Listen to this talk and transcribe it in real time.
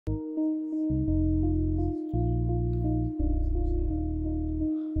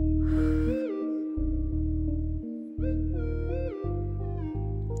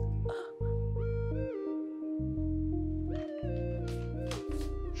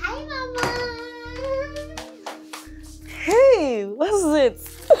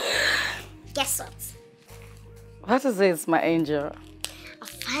guess what? What is it, my angel? I've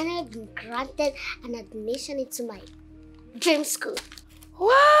finally been granted an admission into my dream school.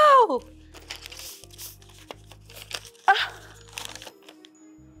 Wow!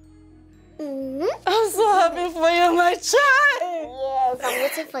 I'm so happy for you, my child! Yes, I'm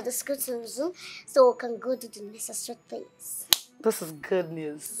waiting for the school to resume so we can go do the necessary things. This is good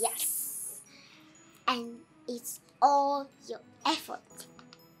news. Yes. And it's all your effort.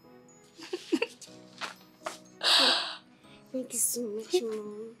 Thank you so much,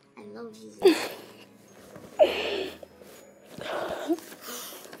 Mom. I love you.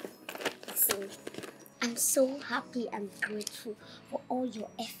 Listen, I'm so happy and grateful for all your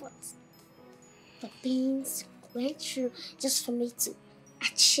efforts. The pains you went through just for me to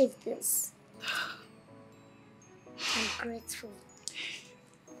achieve this. I'm grateful.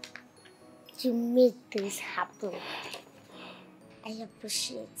 You made this happen. I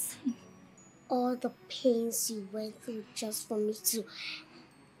appreciate all the pains you went through just for me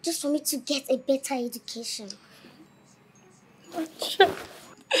to get a better education.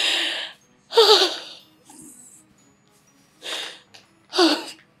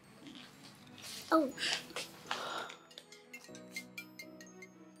 Oh.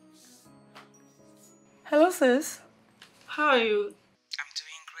 Hello, sis. How are you? I'm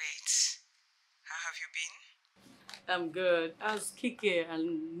doing great. How have you been? I'm good. How's Kike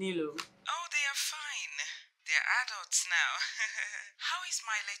and Nilo? Oh, they are fine. They're adults now. How is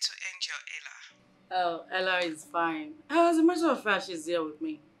my little angel Ella? Oh, Ella is fine. As a matter of fact, she's here with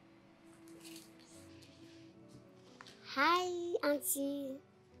me. Hi, Auntie.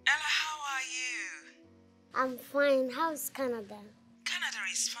 Ella, how are you? I'm fine. How's Canada? Canada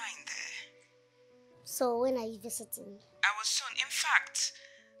is fine there. So when are you visiting? I will soon. In fact,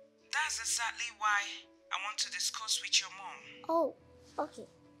 that's exactly why I want to discuss with your mom. Oh, okay.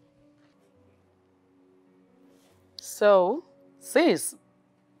 So, sis,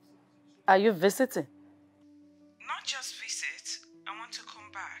 are you visiting? Not just visit. I want to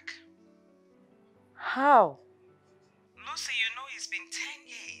come back. How? Lucy, you know it's been 10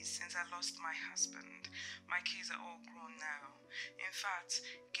 years since I lost my husband. My kids are all grown now. In fact,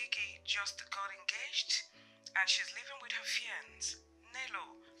 Kiki just got engaged and she's living with her fiancé.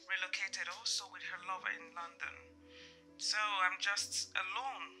 Nelo relocated also with her lover in London. So I'm just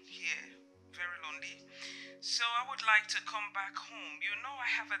alone here, very lonely. So I would like to come back home. You know I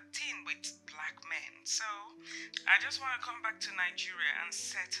have a team with black men. So I just want to come back to Nigeria and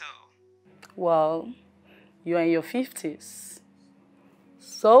settle. Well, you're in your 50s.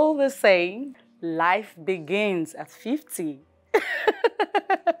 So they say life begins at 50.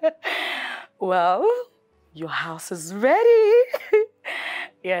 Well, your house is ready.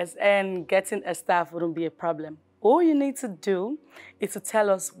 Yes, and getting a staff wouldn't be a problem. All you need to do is to tell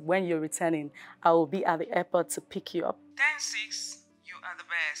us when you're returning. I will be at the airport to pick you up. 10-6, you are the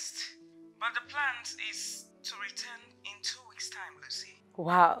best. But the plan is to return in 2 weeks' time, Lucy.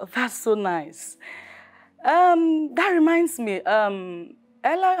 Wow, that's so nice. That reminds me,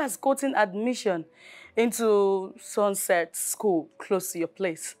 Ella has gotten admission into Sunset School close to your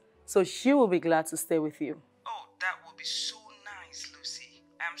place. So she will be glad to stay with you. Oh, that will be so nice, Lucy.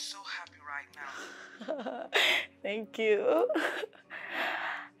 I'm so happy right now. Thank you.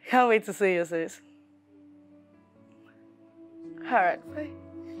 Can't wait to see you, sis. All right, bye.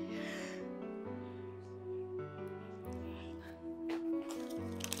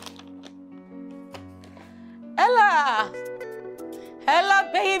 Ella! Ella,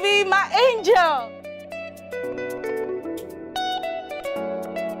 baby, my angel!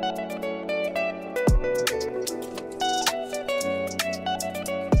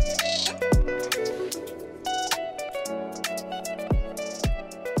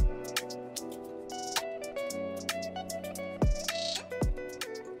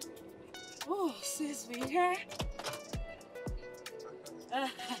 Oh, sis, sweetheart.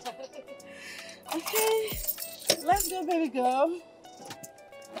 Okay. Let's go, baby girl.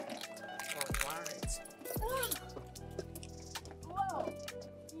 Alright. Wow.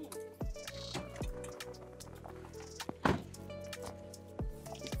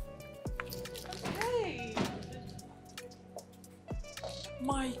 Okay.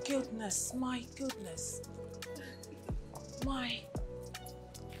 My goodness, my goodness. My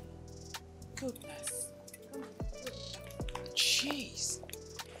goodness. Jeez.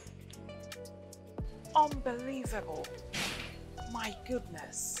 Unbelievable. My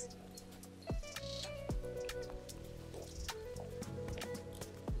goodness.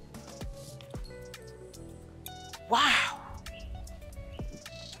 Wow.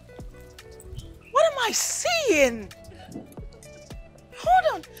 What am I seeing? Hold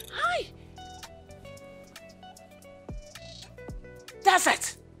on. Hi. That's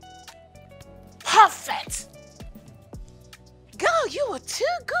it. Perfect. Girl, you were too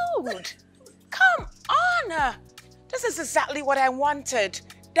good. Come on. This is exactly what I wanted.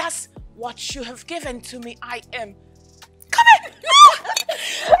 That's what you have given to me. I am. Come in.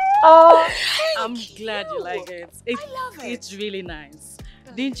 Oh, I'm glad you like it. I love it. It's really nice.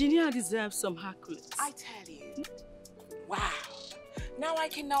 The engineer deserves some accolades. I tell you. Wow. Now I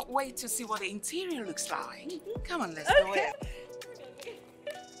cannot wait to see what the interior looks like. Come on, let's go in.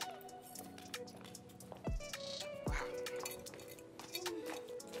 Wow.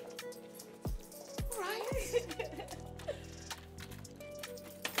 Right.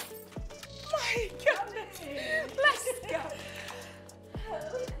 My goodness. Let's go.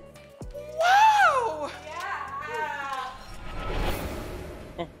 Wow.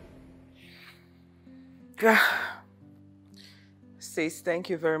 Yeah. Sis, thank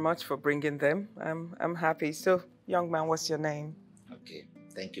you very much for bringing them. I'm happy. So, young man, what's your name? Okay,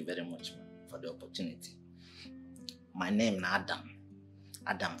 thank you very much for the opportunity. My name is Adam.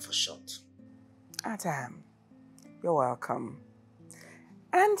 Adam for short. Adam. You're welcome.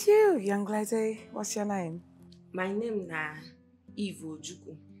 And you, young lady, what's your name? My name na Eve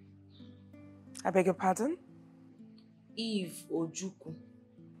Ojuku. I beg your pardon? Eve Ojuku.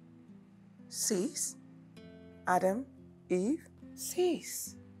 Sis? Adam? Eve?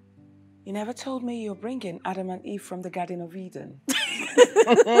 Sis? You never told me you're bringing Adam and Eve from the Garden of Eden.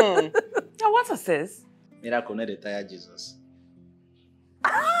 Now, what's a sis? Miracle, not the tire Jesus.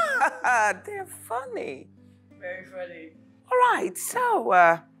 Ah, they're funny. Very funny. All right, so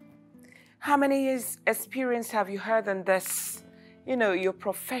how many years experience have you had in this, your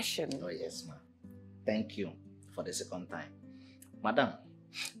profession? Oh, yes, ma'am. Thank you for the second time. Madam,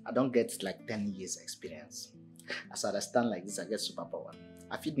 I don't get like 10 years experience. As I stand like this, I get superpower.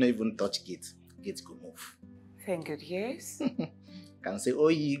 I feel not even touch gate. Gate go move. 10 good years? Can say, oh,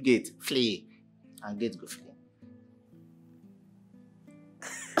 you gate, flee. And gate go flee.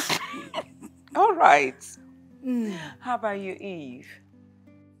 All right. How about you, Eve?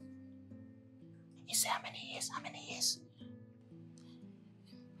 You say how many years? How many years?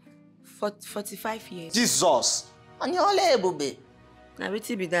 45 years. Jesus! And you're all Ebube. Now,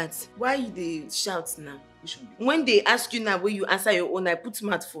 wetin be that? Why you dey shout now? Which one? When they ask you now, when you answer your own, I put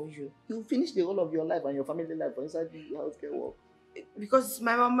mouth for you. You finish the whole of your life and your family life inside the healthcare work. Because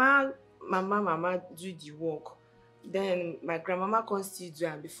my mama do the work. Then my grandmama come still do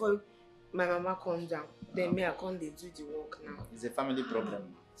am before my mama come down. Then me I come dey do the work now. It's a family problem.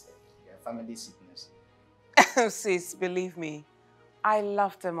 Yeah, family sickness. Sis, believe me, I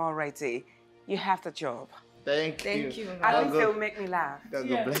love them already. You have the job. Thank you, you. At least they'll make me laugh. God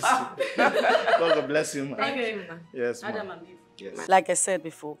bless you. God bless you, man. Thank you, man. Yes, man. Adam and Eve. Yes. Like I said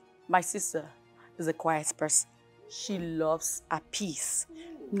before, my sister is a quiet person. She loves her peace.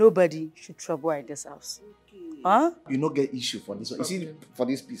 Nobody should trouble her in this house. Huh? You no get issue for this one. You see, for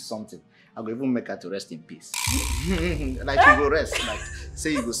this piece something, I go even make her to rest in peace. Like you go rest, like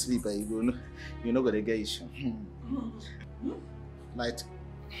say you go sleep and you no gonna get issue. Like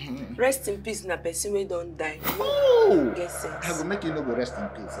Rest in peace na person wey don die. oh, Get sense. I go make you no go rest in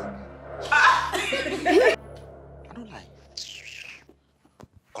peace. I don't lie.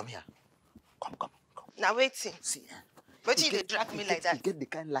 Come here. Come. Now waiting. See, But you dey drag me like that. You get the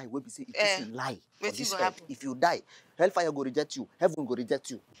kind lie where we say if person lie for wetin this go earth, happen? if you die, hellfire go reject you, heaven go reject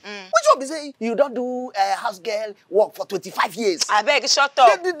you. Which one be say you don't do house girl work for 25 years? I beg, shut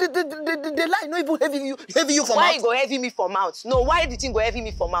up. The lie no even heavy you for Why mouth. you go heavy me for mouth? No, why the thing go heavy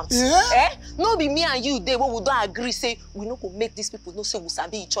me for mouth? Yeah? Eh? No be me and you dey wey we don't agree say we no go make these people know say we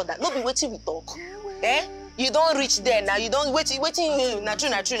sabi each other. No be wetin we talk. Eh? You don't reach there now. You don't wetin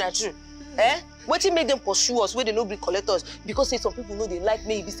na true. Eh? Wetin make them pursue us where they no be collect us because say some people know they like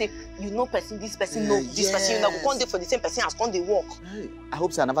me. If you say you know person, this person know this person, you know go come dey for the same person as come dey work. Hey, I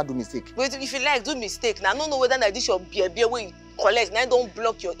hope so I never do mistake. But if you like do mistake, now I don't know whether na this your beer where you collect. Now don't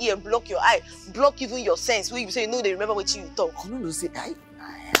block your ear, block your eye, block even your sense. Where you say no, they remember what you talk. I don't know say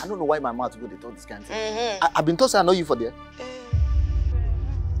I don't know why my mouth go dey talk this kind of thing. I've been told say I know you for there.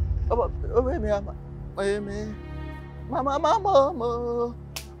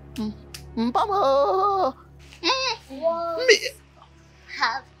 Mama. What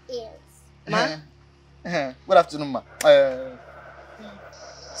have ears? Ma? Good afternoon, ma.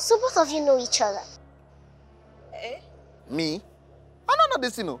 So both of you know each other? Me? I don't know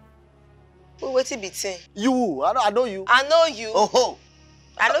this, you know. Who wetin be thing? You, I know you. I know you. Oh.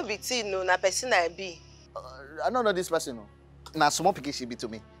 I know be thing, no, na person I be. I don't know this person, no. Now small pikin she be to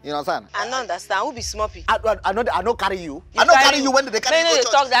me. You understand? I don't understand. Who be small pikin? I know carry you. I know carry you when they carry you. No, they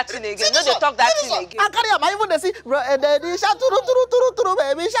talk that thing again. No, they talk that thing again. I carry am. I even they see baby shout turu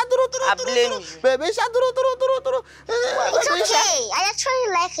baby shout turu. I blame you. Baby shout turu. It's okay. I actually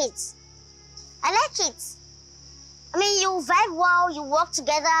like it. I like it. I mean, you vibe well, you work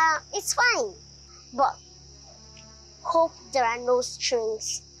together. It's fine. But hope there are no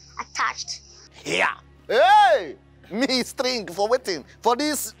strings attached. Yeah. Hey, me string for waiting for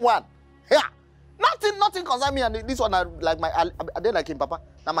this one. Yeah. Nothing concern me and this one are like my. Are they like him, Papa?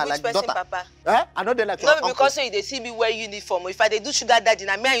 Now my like person, daughter. Papa? Eh? I know they like. No, because say they see me wear uniform. If I they do sugar daddy,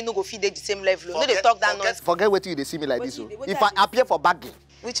 now me and you no go feed the same level. No, they talk that nonsense. Forget what you they see me like this. If I appear for bagging.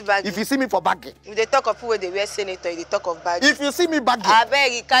 Which bag? If you see me for bagging. If they talk of people where they wear senator, they talk of bagging. If you see me bagging. I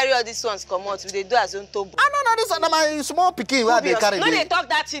beg you carry all these ones come out. They do as own tobo. No, this one my small pikin where they carry. No, they talk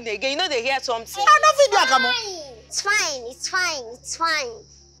that thing again. You know they hear something. It's fine. It's fine. It's fine.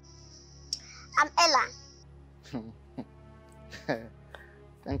 I'm Ella.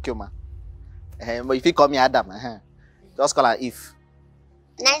 Thank you, ma. But if you call me Adam, just call her Eve.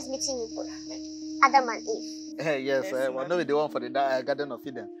 Nice meeting you both. Adam and Eve. Yes, well, no, the one for the Garden of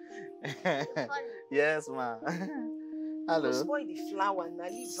Eden. Yes, ma. Hello. Spoil the flower and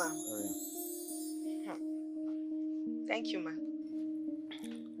leave them. Thank you, ma.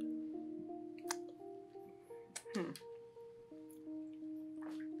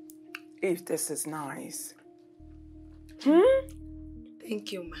 If this is nice.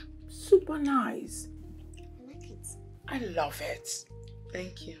 Thank you, ma. Super nice. I like it. I love it.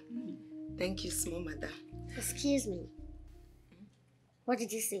 Thank you. Thank you, small madam. Excuse me. What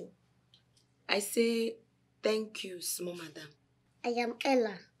did you say? I say thank you, small madam. I am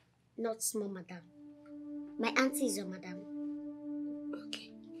Ella, not small madam. My auntie is your madam.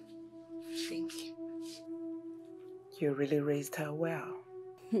 Okay. Thank you. You really raised her well.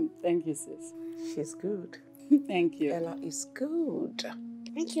 Thank you, sis. She's good. Thank you. Ella is good.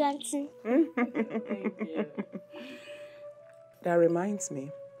 Thank you, auntie. Thank you. That reminds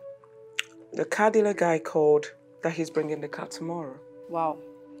me. The car dealer guy called that he's bringing the car tomorrow. Wow.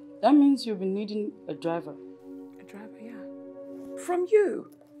 That means you'll be needing a driver. A driver, yeah. From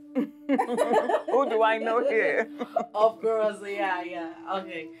you. Who do I know here? Of course, yeah.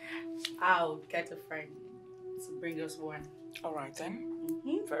 Okay. I'll get a friend to bring us one. All right, then.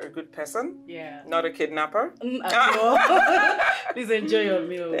 Very good person. Yeah. Not a kidnapper. At all. Please enjoy your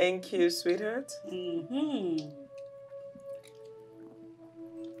meal. Thank you, sweetheart.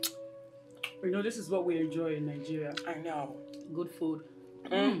 You know, this is what we enjoy in Nigeria. I know. Good food.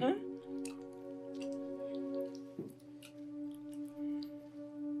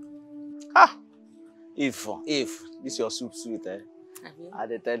 If this your soup sweet, I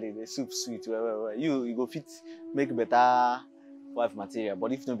dey tell you the soup sweet. Well. You go fit make better wife material,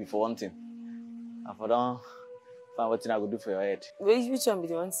 but if not be for one thing, I for don't find what thing I go do for your head. Which one be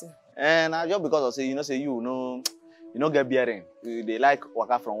the one thing? And just because I say you know get bearing. They like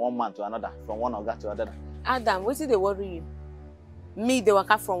waka from one man to another, from one oga to another. Adam, what did they worry you? Me, they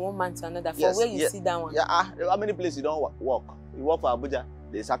waka from one man to another. For where you see that one? Yeah, how many places you don't work? You work for Abuja,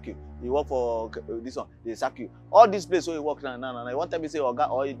 they sack you. You work for this one, they sack you. All these places where you work now. You want to be say oga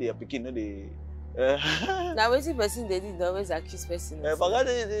or they picking, no they. Now, what person they did always accuse person. Forget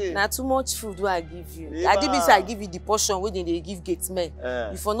it. Now too much food do I give you. Yeah. I did say I give you the portion where they give gate men.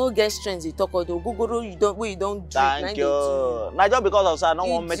 If you no get strength, you talk or the go you don't drink. Thank you. Now just because of that, I don't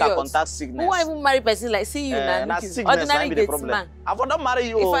want to make a contact sickness. Who even marry person like see you now? Ordinary gate man. I for don't marry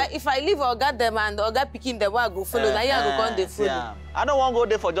you. If I leave Oga them and Oga picking them, I go follow. Now you go come they follow. Yeah. I don't want to go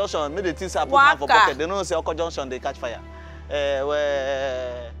there for junction. Make the things I put hand for pocket. They don't say Oko junction they catch fire.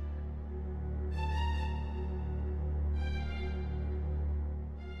 Well.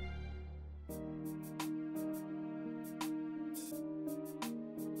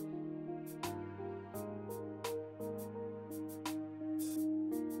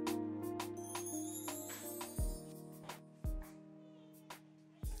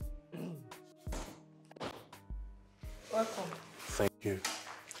 Welcome. Thank you.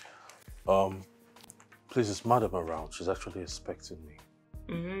 Please, is Madam around? She's actually expecting me.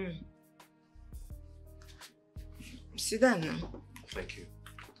 Sit down now. Thank you.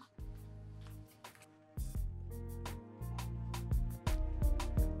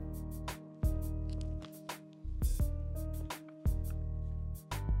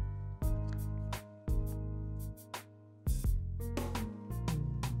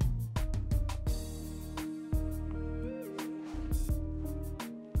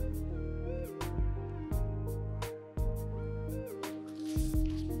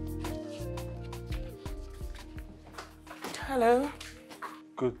 Hello.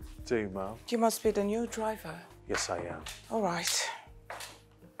 Good day, ma'am. You must be the new driver. Yes, I am. All right.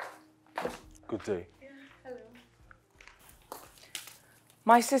 Good day. Yeah, hello.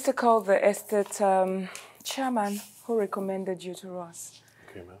 My sister called the estate chairman who recommended you to us.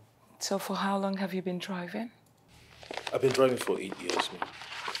 Okay, ma'am. So for how long have you been driving? I've been driving for 8 years, ma'am.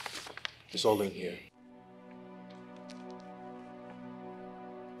 It's all in here.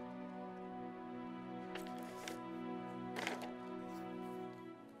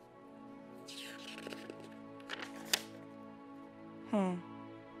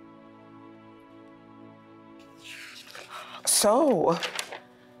 So,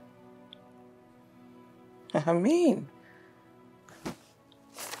 I mean,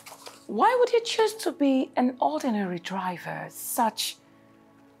 why would you choose to be an ordinary driver, such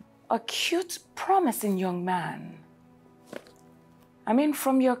a cute, promising young man? I mean,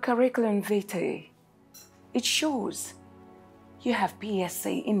 from your curriculum vitae, it shows you have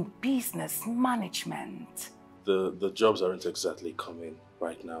BSc in business management. The jobs aren't exactly coming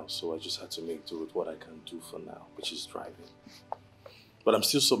right now, so I just had to make do with what I can do for now, which is driving. But I'm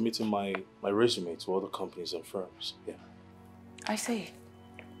still submitting my resume to other companies and firms, yeah. I see.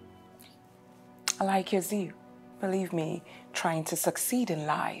 I like your zeal. Believe me, trying to succeed in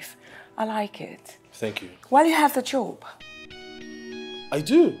life. I like it. Thank you. Well, you have the job. I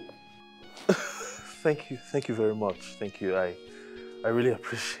do. Thank you very much. Thank you. I really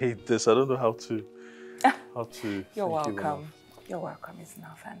appreciate this. I don't know how to You're welcome. You're welcome. It's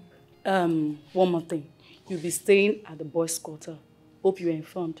nothing. One more thing. You'll be staying at the boys' quarter. Hope you're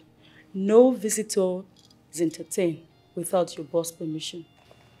informed. No visitor is entertained without your boss' permission.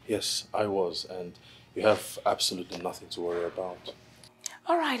 Yes, I was, and you have absolutely nothing to worry about.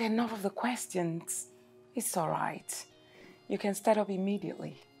 All right, enough of the questions. It's all right. You can start up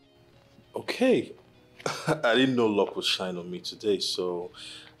immediately. Okay. I didn't know luck would shine on me today, so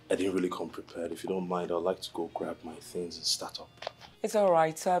I didn't really come prepared. If you don't mind, I'd like to go grab my things and start up. It's all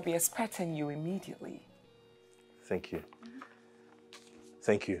right, so I'll be expecting you immediately. Thank you.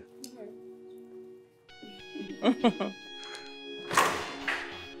 Thank you.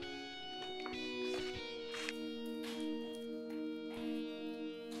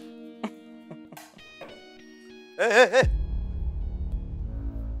 Hey.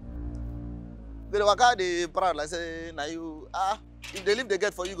 They waka dey proud like say na you. If they leave the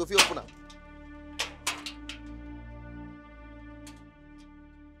gate for you, go fit open am.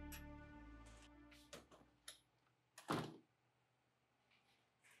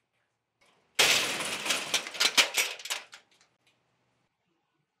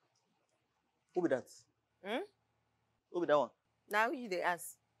 Who be that? Who be that one? Now you dey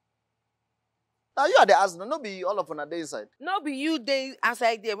ask. Now you are the ask. No be all of una dey inside. No be you dey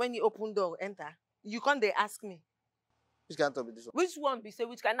outside there when you open door enter. You can't dey ask me. Which can't be this one? Which one be say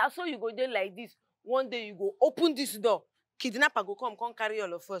which kind? Now so you go there like this. One day you go open this door. Kidnapper go come carry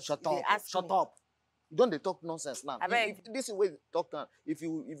all of us. Shut up. You don't dey talk nonsense now. If this is way you talk now. If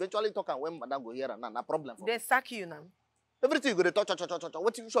you eventually talk and when madam go hear and na problem for they sack you now. Everything you go to touch.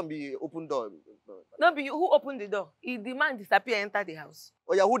 What you should be open door? No be you who opened the door. If the man disappear, enter the house.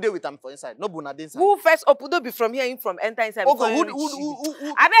 Oh yeah, who dey with him for inside? No buna dey inside. Who first open door be from here in from enter inside? Oh God,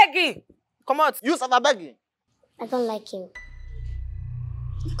 who? I beg you. Come out. You have a begging. I don't like him.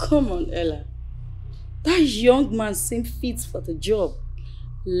 Come on, Ella. That young man seems fit for the job.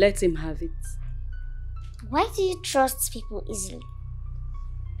 Let him have it. Why do you trust people easily?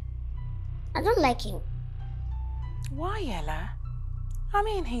 I don't like him. Why, Ella? I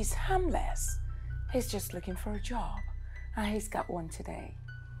mean, he's harmless. He's just looking for a job. And he's got one today.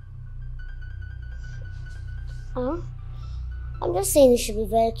 Huh? I'm just saying you should be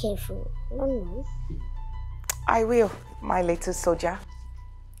very careful. I don't know. I will, my little soldier.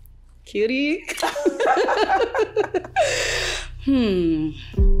 Kitty.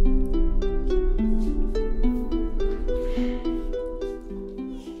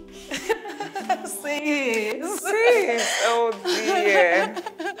 Sis. Oh dear.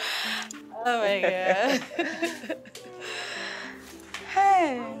 Oh my God.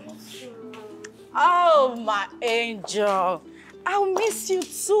 Hey. Oh, my angel. I'll miss you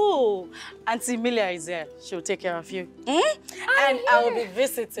too. Auntie Emilia is here. She'll take care of you. And I'll be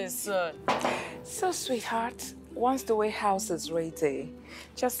visiting soon. So, sweetheart, once the warehouse is ready,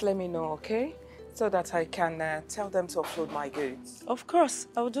 just let me know, okay? So that I can tell them to offload my goods. Of course,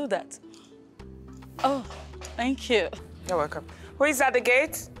 I'll do that. Oh, thank you. You're welcome. Who is at the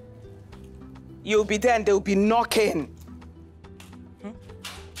gate? You'll be there and they'll be knocking.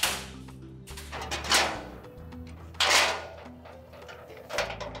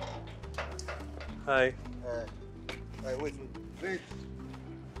 Hi. Wait.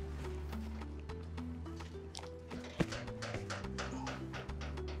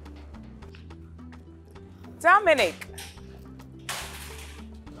 Dominic.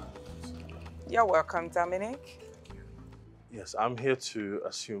 You're welcome, Dominic. Yes, I'm here to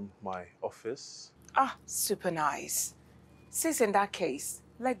assume my office. Ah, super nice. Since in that case,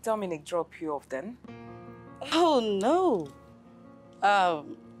 let Dominic drop you off then. Oh, no.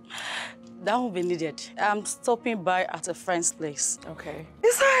 That won't be needed. I'm stopping by at a friend's place. Okay.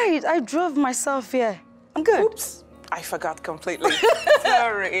 It's all right. I drove myself here. I'm good. Oops. I forgot completely.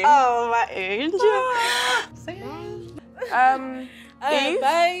 Sorry. Oh, my angel.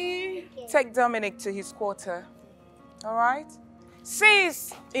 Eve, take Dominic to his quarter. All right?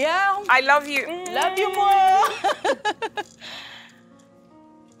 Sis! Yeah? I love you. Love you more.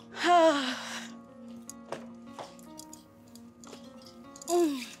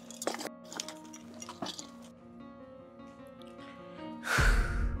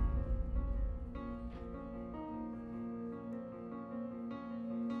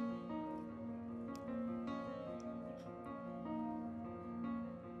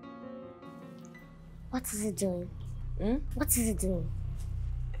 What is he doing? What is he doing?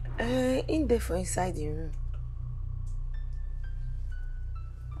 In there for inside the room.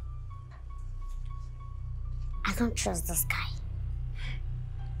 I don't trust this guy.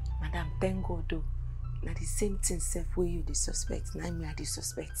 Madam, thank God though. Now the same thing self where you the suspect. Now me are the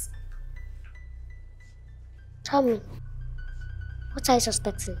suspect. Tell me, what are you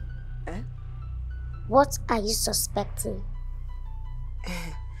suspecting? What are you suspecting?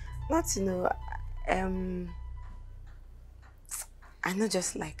 Not to know. I know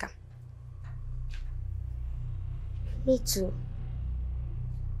just like him. Me too.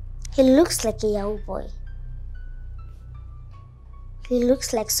 He looks like a Yahoo boy. He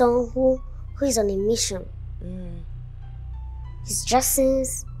looks like someone who is on a mission. His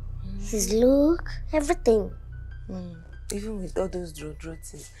dressings, his look, everything. Even with all those draw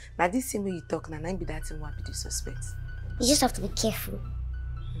things. Now this same way you talk, now be that thing will be the suspect. You just have to be careful.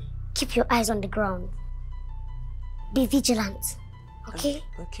 Keep your eyes on the ground. Be vigilant. Okay?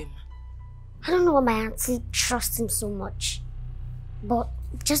 Okay, ma. I don't know why my auntie trusts him so much. But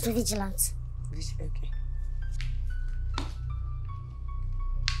just be vigilant. Okay.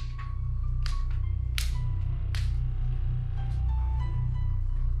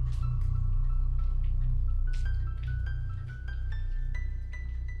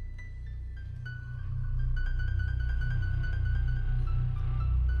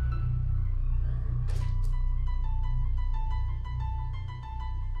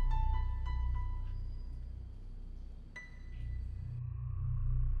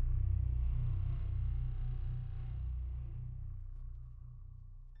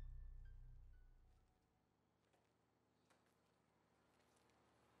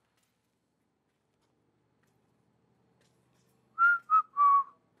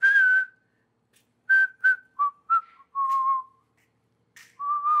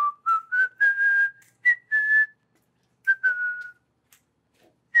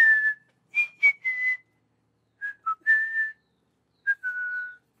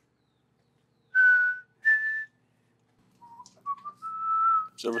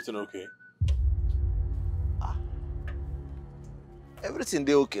 Is everything okay? Everything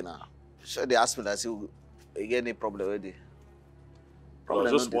they okay now. Sure, they asked me that you get any problem already. I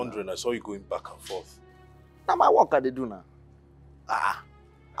was just wondering, I saw you going back and forth. Now my work they do now.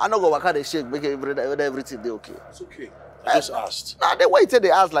 I not go work at the shake, make everything they okay. It's okay. I just asked. Now the way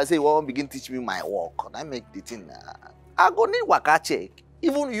they ask like say, well, begin teach me my work. I make the thing. I go need work check.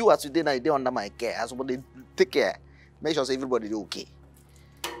 Even you as today now they under my care. As somebody take care. Make sure say everybody they okay.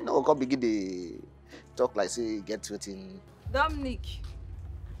 You know, come begin the talk like say get waiting. Dominic.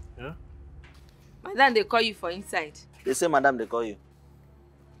 Yeah? Madam, they call you for inside. They say, madam, they call you.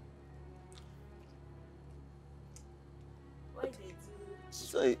 What they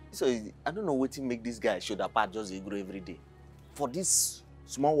do? So I don't know what to make this guy show that part just grow every day. For this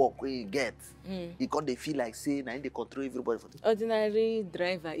small work we get, he can't they feel like say now they control everybody for this. Ordinary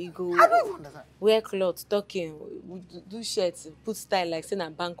driver, he go I don't even understand. wear clothes, talking, do shirts, put style like saying a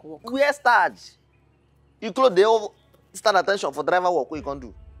bank work. Where start? You close the whole stand attention for driver work what you can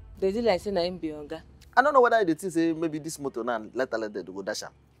do. They do like saying I'm Bionga. I don't know whether they think say maybe this motor now let them go dash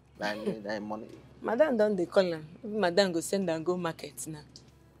am. That money. Madam don't they call him. Madam go send and go market now.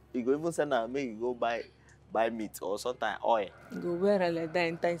 You go even send her make you go buy meat or sometimes oil. Go wear her like that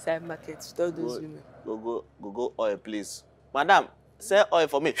enter inside market with all those women. Go oil please. Madam, sell oil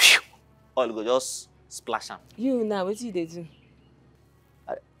for me. Oil go just splash am. You now, what you they do?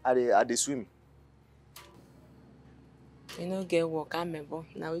 I dey swim. You know, get work, I'm a boy.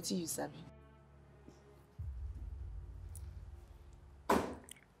 Now, what you sabi?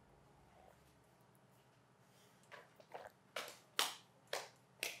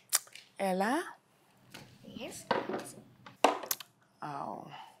 Ella? Yes? Oh.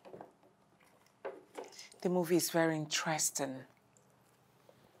 The movie is very interesting.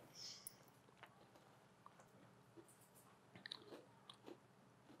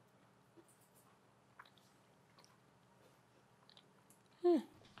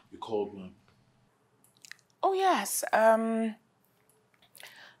 You called me? Oh, yes. I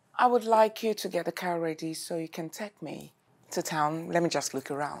would like you to get the car ready so you can take me to town. Let me just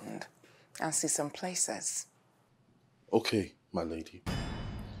look around and see some places. Okay, my lady.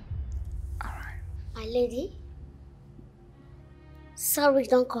 All right. My lady? Sorry,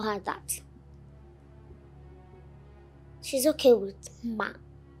 don't call her that. She's okay with Ma.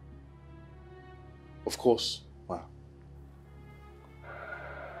 Of course, ma.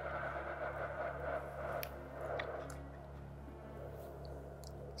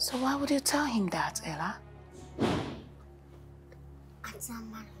 So why would you tell him that, Ella?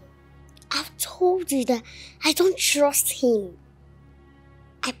 I've told you that I don't trust him.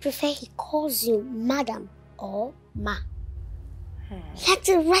 I prefer he calls you Madam or Ma. Like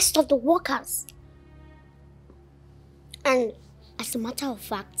the rest of the workers. And as a matter of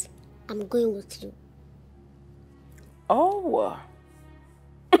fact, I'm going with you. Oh.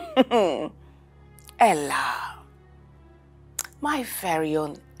 Ella. My very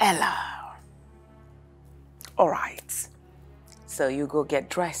own Ella. All right. So you go get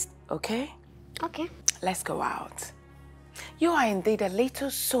dressed, okay? Okay. Let's go out. You are indeed a little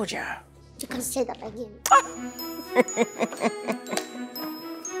soldier. You can say that again.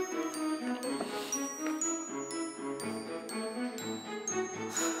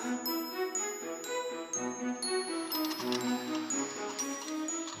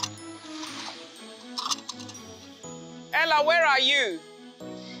 Ella, where are you?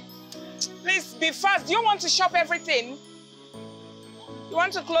 Please be fast. Do you want to shop everything? You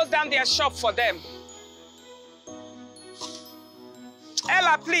want to close down their shop for them?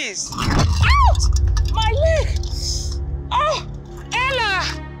 Ella, please. Out! My leg! Oh! Ella!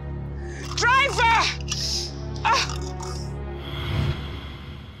 Driver! Ah.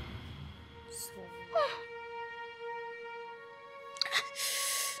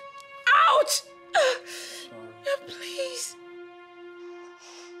 Out! Please.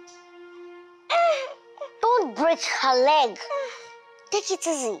 Don't break her leg. Take it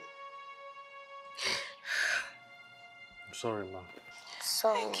easy. I'm sorry, ma.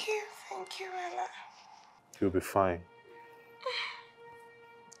 Sorry. Thank you, Ella. You'll be fine.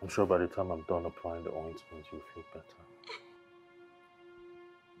 I'm sure by the time I'm done applying the ointment, you'll feel better.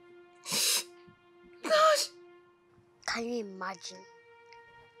 Gosh. Can you imagine?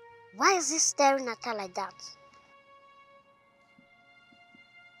 Why is he staring at her like that?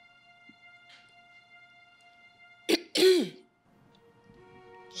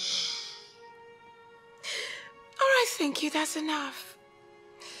 All right, thank you. That's enough.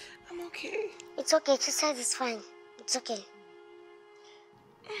 I'm okay. It's okay. She said it's fine. It's okay.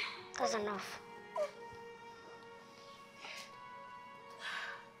 That's enough.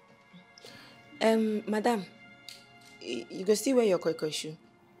 Madam, you go still wear your koi shoe.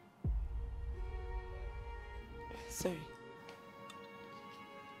 Sorry.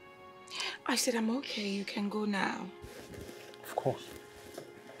 I said I'm okay. You can go now. Of course.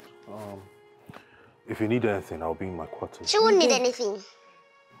 If you need anything, I'll be in my quarters. She won't need anything.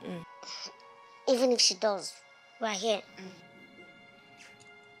 Even if she does, we're here.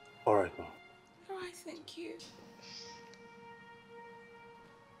 All right, ma. All right, thank you.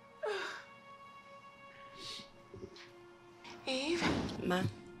 Eve? Ma?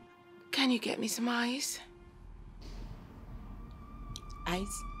 Can you get me some ice?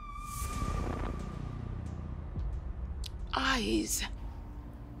 Ice? Ice.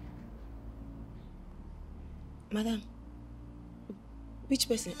 Madam, which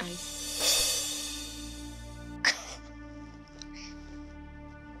person ice?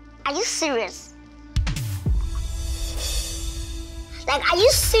 Are you serious? Like, are you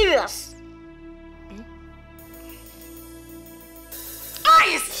serious?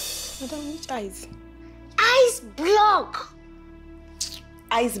 Ice! Madam, which ice? Ice block!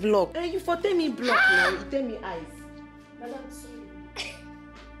 Ice block. You for tell me block now, you tell me ice. Madam, sorry.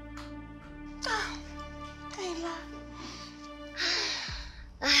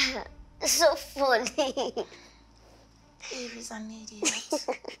 So funny. Eve is an idiot.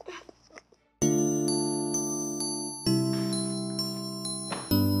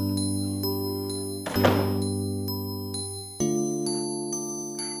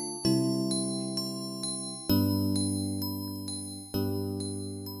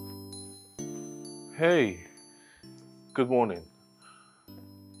 Hey, good morning.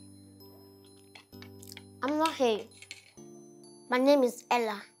 I'm not here. My name is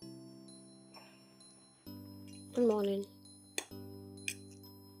Ella. Good morning.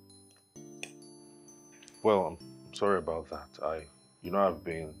 Well, I'm sorry about that. I've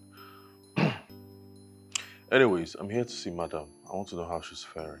been... Anyways, I'm here to see Madam. I want to know how she's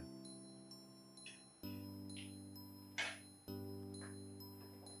faring.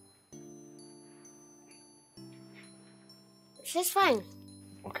 She's fine.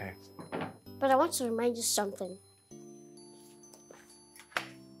 Okay. But I want to remind you something.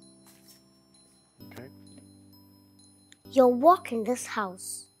 Okay. Your work in this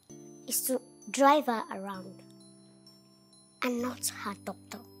house is to drive her around and not her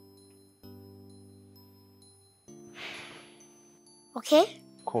doctor. Okay?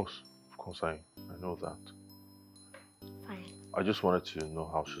 Of course, I know that. Fine. I just wanted to know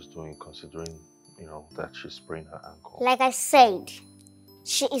how she's doing, considering, that she sprained her ankle. Like I said,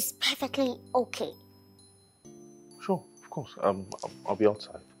 she is perfectly okay. Sure, of course. I'll be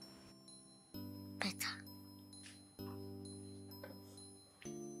outside. Better.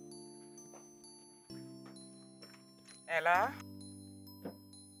 Ella?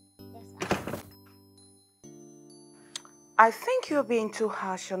 Yes, I think you're being too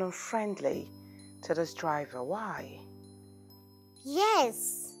harsh and unfriendly to this driver. Why?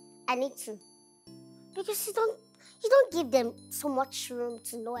 Yes, I need to. Because you don't give them so much room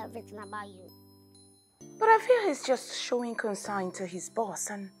to know everything about you. But I feel he's just showing concern to his boss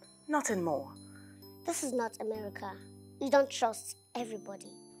and nothing more. This is not America. You don't trust everybody.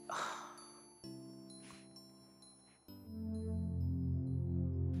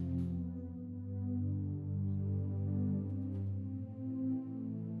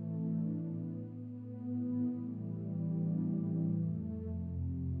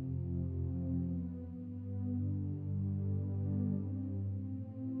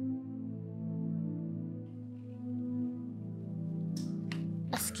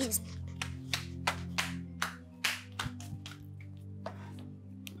 Excuse me.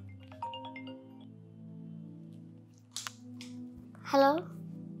 Hello?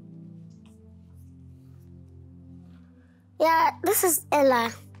 Yeah, this is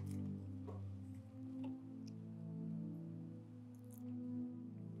Ella.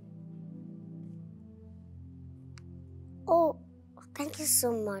 Oh, thank you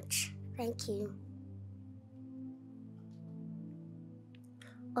so much. Thank you.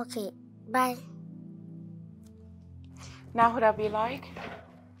 Okay, bye. Now would I be like?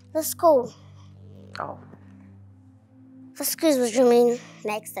 The school. Oh. The school is resuming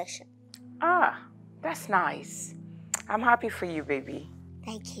next session. Ah, that's nice. I'm happy for you, baby.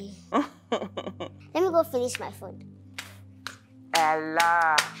 Thank you. Let me go finish my food.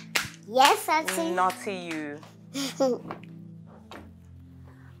 Ella. Yes, Auntie. Naughty you.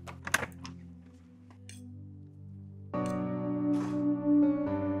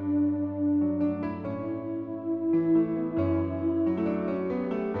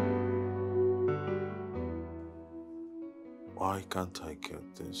 Why can't I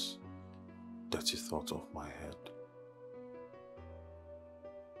get this dirty thought off my head?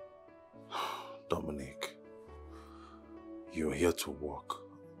 Dominic, you're here to work,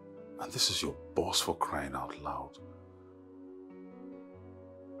 and this is your boss for crying out loud.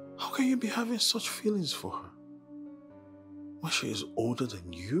 How can you be having such feelings for her when she is older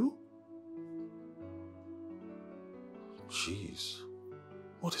than you? Jeez,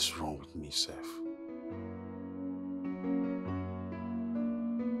 what is wrong with me, Seth?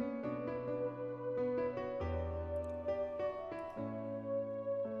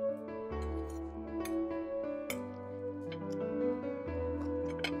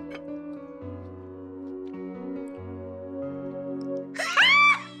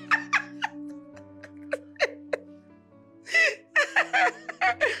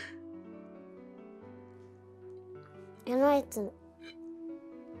 You're not eating.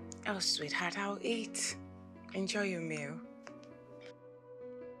 Oh, sweetheart, I'll eat. Enjoy your meal.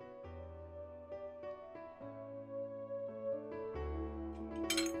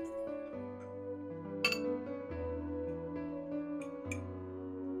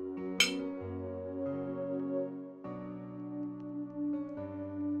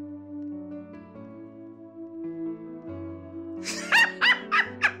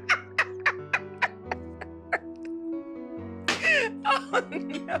 Oh,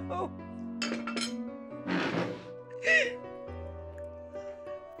 no.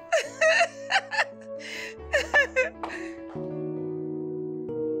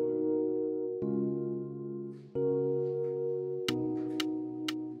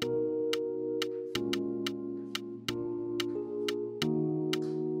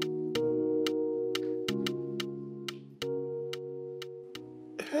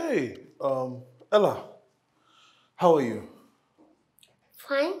 Hey, Ella, how are you?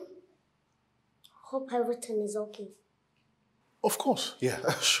 Fine. Hope everything is okay. Of course, yeah,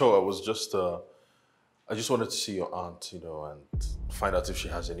 sure. I just wanted to see your aunt, and find out if she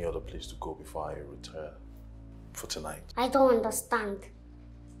has any other place to go before I retire for tonight. I don't understand.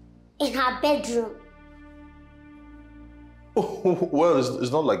 In her bedroom. Oh, well,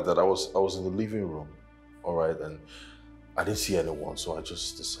 it's not like that. I was in the living room, all right, and I didn't see anyone, so I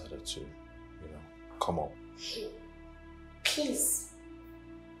just decided to, come up. Please,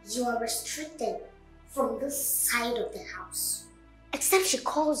 you are restricted from this side of the house. Except she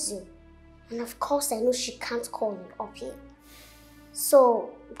calls you. And of course, I know she can't call you up here.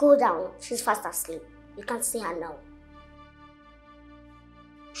 So, go down. She's fast asleep. You can't see her now.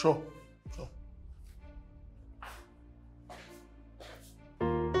 Sure.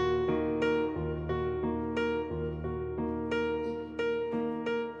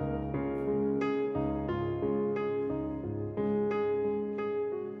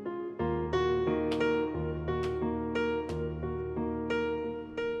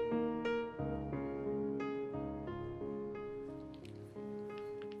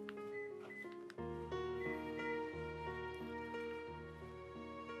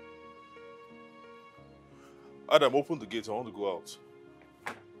 Adam, open the gate. I want to go out.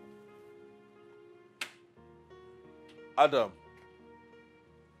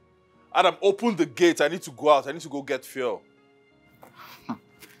 Adam, open the gate. I need to go out. I need to go get fuel.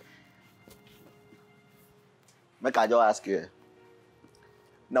 Make I just ask you.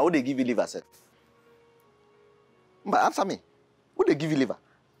 Now, who they give you liver, sir? But answer me. Who they give you liver?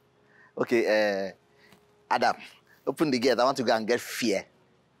 Okay, Adam, open the gate. I want to go and get fear.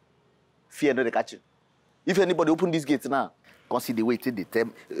 Fear, no, they catch you. If anybody open this gate now, consider the way they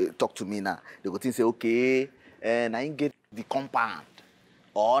talk to me now. They go think say, okay, now you get the compound.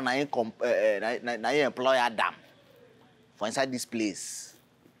 Or now you employ Adam for inside this place.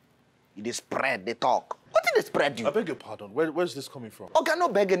 They spread, they talk. What did they spread you? I beg your pardon. Where's this coming from? Okay, no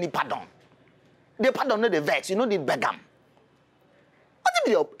beg any pardon. The pardon, not the vex. You know, they beg them.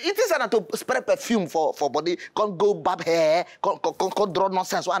 It is not to spread perfume for body. Can't go barb hair. Can't draw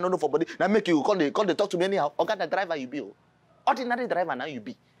nonsense. I don't know for body. Now make you can't they talk to me anyhow. Okay, the driver you be. Ordinary driver now you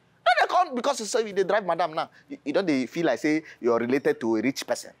be. No, they can't because you say they drive madam now. You don't they feel like say you're related to a rich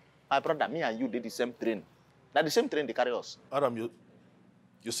person. My brother, me and you did the same train. Now the same train they carry us. Adam,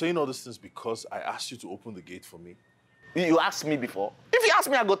 you're saying all these things because I asked you to open the gate for me. You asked me before. If you ask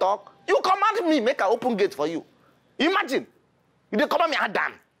me, I go talk. You command me, make an open gate for you. Imagine. You didn't command me,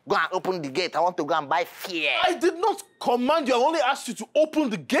 Adam. Go and open the gate. I want to go and buy fear. I did not command you. I only asked you to open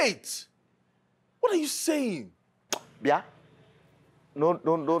the gate. What are you saying? Yeah? No.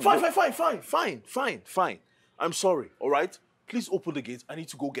 Fine. I'm sorry, all right? Please open the gate. I need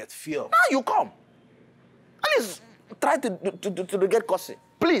to go get fuel. Now you come. At least try to get coffee.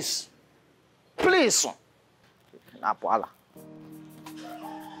 Please. Napoala.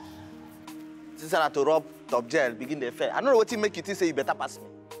 Since I had to rub top gel, begin the affair. I don't know what make you think say you better pass me.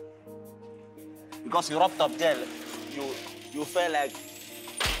 Because you rub top gel, you feel like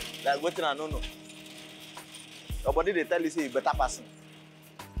waiting and no. Your body they tell you say you better pass me.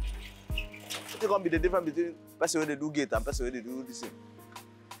 What's gonna be the difference between person when they do gate and person when they do this thing?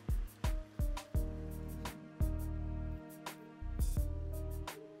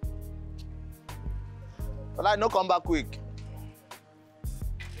 Well, I no come back quick.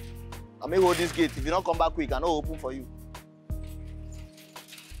 I may hold this gate. If you don't come back quick, I no open for you.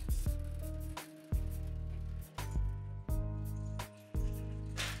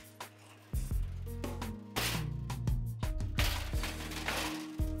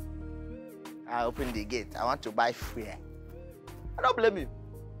 I open the gate. I want to buy fear. I don't blame you.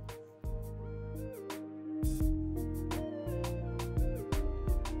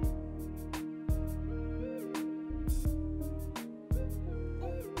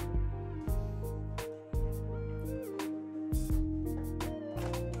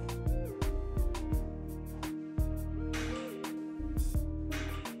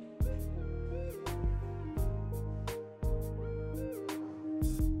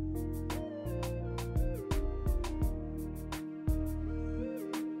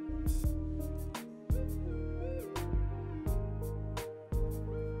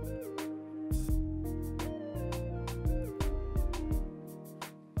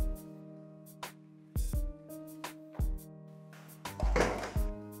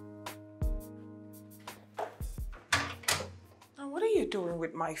 What are you doing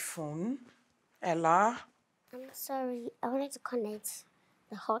with my phone, Ella? I'm sorry. I wanted to connect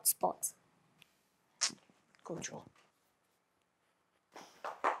the hotspot. Good job.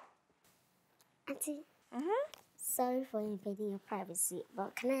 Auntie. Sorry for invading your privacy,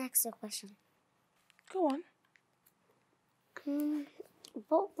 but can I ask you a question? Go on.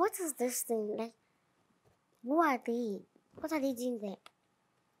 But what is this thing? Like, who are they? What are they doing there?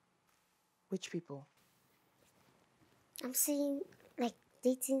 Which people? I'm seeing, like,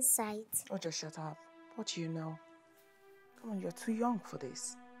 dating sites. Oh, just shut up. What do you know? Come on, you're too young for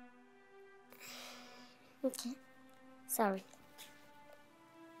this. Okay. Sorry.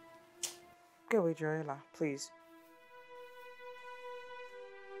 Get with Joella, please.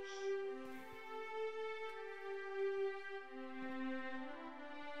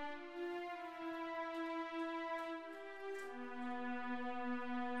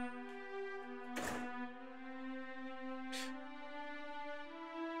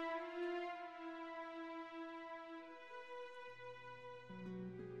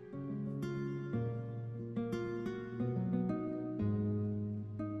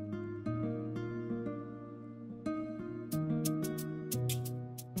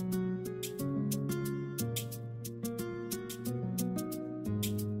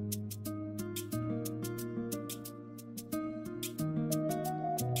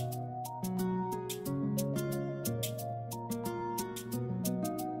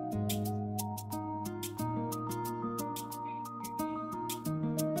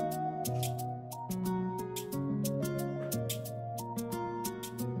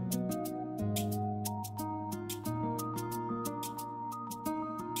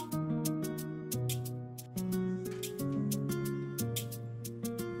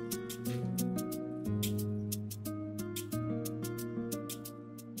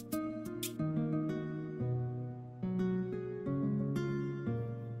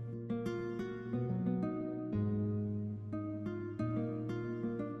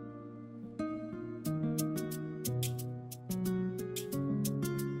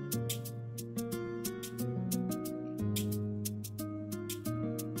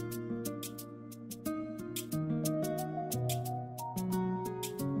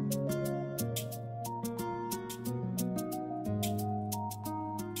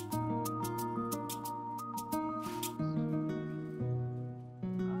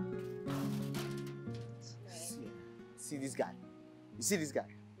 See this guy. You see this guy?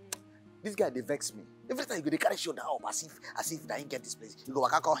 This guy, they vex me. Every time you go, they carry shoulder up as if they ain't get this place. You go,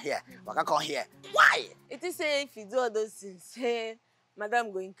 waka come here, waka come here. Why? It is say if you do all those things, say,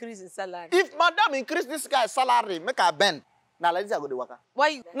 Madam go increase in salary. If Madam increase this guy's salary, make her bend. Now, like this, I go to waka. Why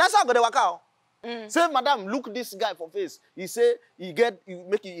you? Now, so I go to waka. Say, Madam, look this guy for face. He say, you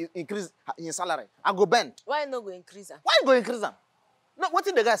make you increase his salary. I go bend. Why no go increase him? Why you go increase him? No, what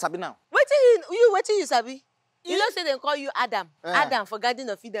did the guy sabi now? What you sabi? You don't say they call you Adam. Adam for Garden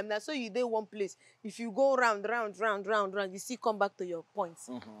of Eden. Now, so you dey one place. If you go round, you see come back to your points.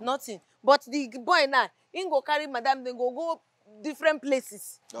 Nothing. But the boy now, he go carry Madam, they go different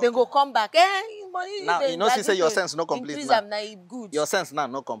places. Okay. They go come back. Now, you know, she say your sense no complete increase now. Them, now good. Your sense now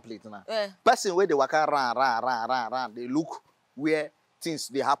no complete now. Person where they waka round, they look where things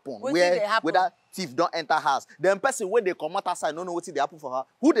they happen. Whether thief don't enter house. Then person where they come out outside, don't know what they happen for her.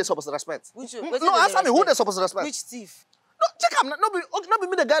 Who they supposed to respect? Which, no, answer me. Who they supposed to respect? Which thief? No, check am. Not be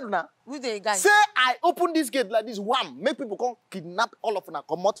me the guy now. Who the guy? Say I open this gate like this, wham, make people come kidnap all of them and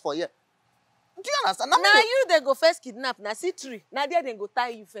come out for here. Do you understand? Now you they go first kidnap. Now see three. Now there they go tie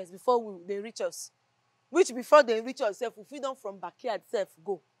you first before they reach us. Which before they reach us, if we don't from backyard self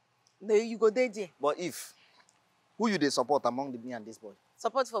go, then you go there. But who you they support among me and this boy?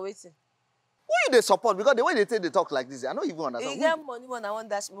 Support for waiting. Who you they support? Because the way they talk like this, I don't even understand. You get money when I want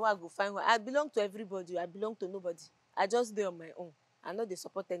dash me, I go find one. I belong to everybody. I belong to nobody. I just do on my own. I know they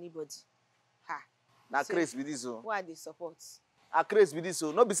support anybody. Ha. Now crazy with this. Why they support? I crazy with this.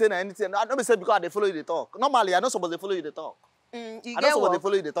 Not be saying anything. Not be saying because they follow you they talk. Normally, I not supposed to follow you they talk. I not supposed to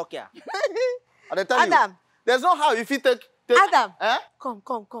follow you they talk here. I they tell Adam. You. There's no how if you take Adam. Eh? Come.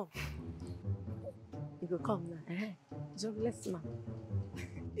 You go come now. Jobless man.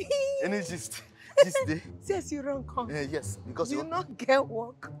 Any gist day. Yes, you wrong come. Yes, because you not get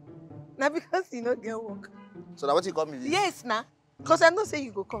work. Now because you not get work. So that what you call me? Yes, now. Because I don't say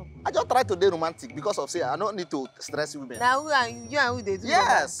you go come. I just try to be romantic because of say I don't need to stress women. Now who are you and who they do?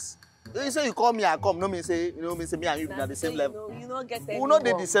 Yes. You say you call me, I come. No me say me and you be at the same level. You don't get any. We not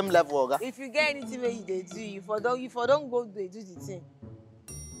the same level, Oga. If you get anything where you they do, you for don't go they do the thing.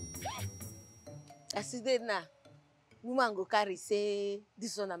 I see that now. Woman go carry say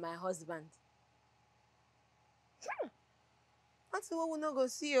this one is my husband. That's what we not go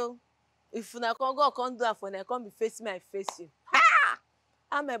see you. If you come do for you come be face me, I face you. Ha!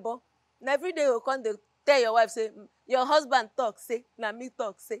 I'm a boy. Every day you come they tell your wife say your husband talk say, na me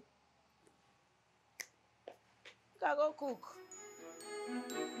talk say. I go cook.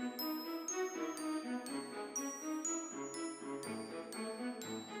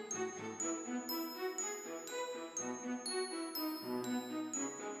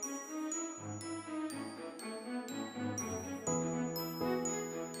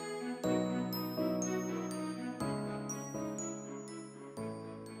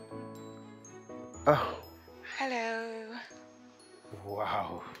 Oh. Hello.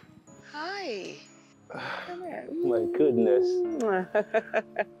 Wow. Hi. Come here. My goodness.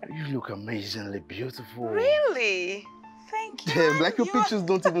 You look amazingly beautiful. Really? Thank you. Damn, like your pictures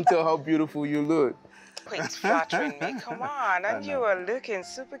don't even tell how beautiful you look. Quit flattering me, come on. And you are looking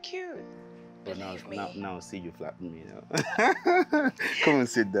super cute. But now see you flattering me now. Come and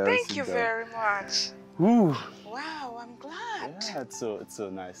sit down. Thank you very much. Ooh. Wow, I'm glad. Yeah, it's so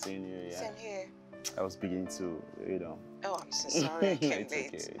nice seeing you. Yeah. Same here. I was beginning to, you know. Oh, I'm so sorry. I came It's late.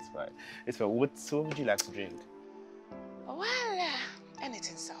 okay, it's fine. It's fine. What would you like to drink? Well,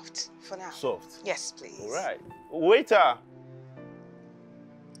 anything soft for now. Soft? Yes, please. All right. Waiter.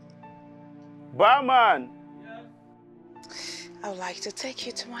 Barman. I would like to take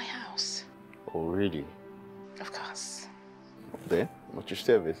you to my house. Oh, really? Of course. Then, what's your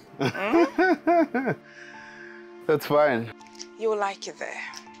service? Hmm? That's fine. You will like it there.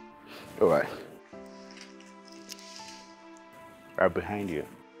 All right. Right behind you.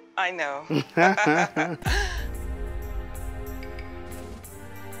 I know.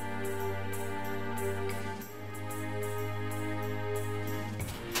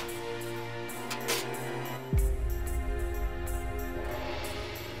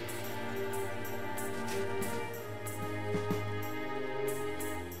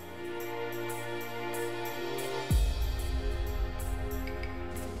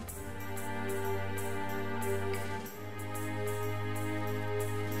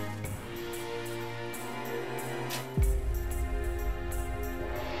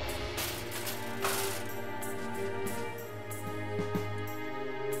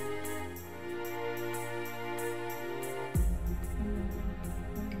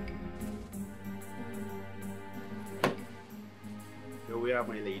 Here we are,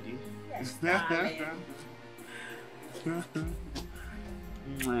 my lady. Yes, darling.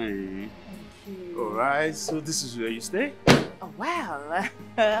 Hey. All right, so this is where you stay? Oh, wow.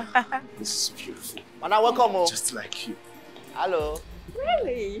 This is beautiful. Mana, welcome home. Just like you. Hello.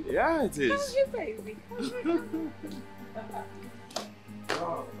 Really? Yeah, it is. How's your baby?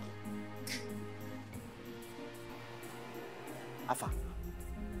 Afa.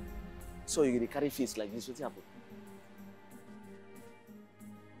 So you dey carry face like this, what's happened?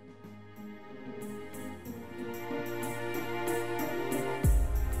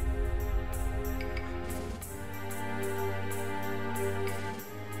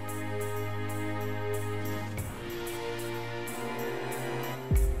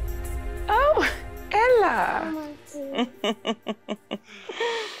 Oh, Ella.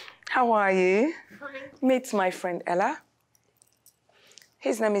 How are you? Fine. Meet my friend Ella.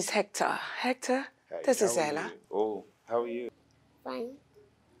 His name is Hector. Hector, this is Ella. Oh, how are you? Fine.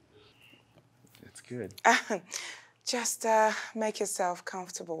 That's good. Just make yourself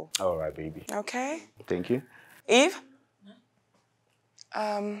comfortable. All right, baby. Okay? Thank you. Eve?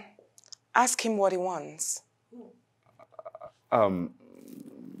 Ask him what he wants.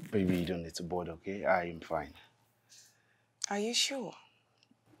 Baby, you don't need to bother, okay? I am fine. Are you sure?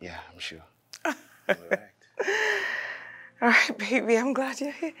 Yeah, I'm sure. All right. All right, baby, I'm glad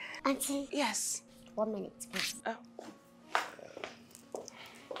you're here. Auntie? Yes. 1 minute, please. Oh.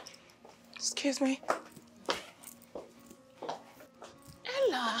 Excuse me.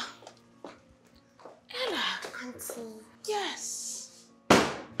 Ella. Ella. Auntie. Yes.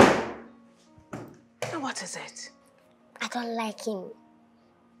 And what is it? I don't like him.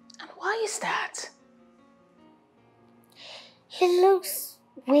 And why is that? He looks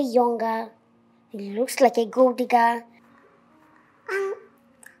way younger. He looks like a gold digger. And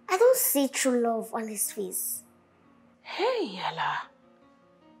I don't see true love on his face. Hey, Ella.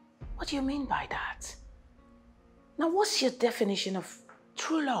 What do you mean by that? Now, what's your definition of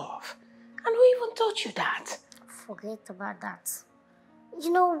true love? And who even taught you that? Forget about that.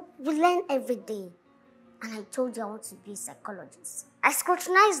 You know, we learn every day. And I told you I want to be a psychologist. I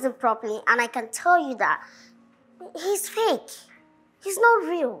scrutinized him properly, and I can tell you that he's fake. He's not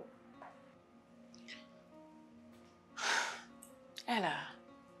real. Ella,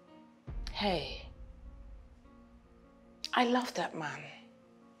 hey, I love that man.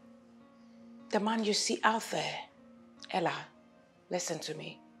 The man you see out there. Ella, listen to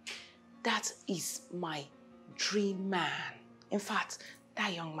me. That is my dream man. In fact,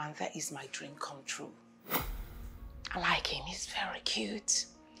 that young man, that is my dream come true. I like him. He's very cute.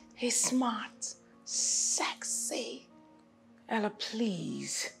 He's smart, sexy. Ella,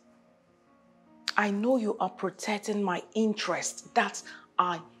 please. I know you are protecting my interest. That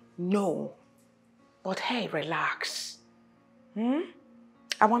I know. But hey, relax.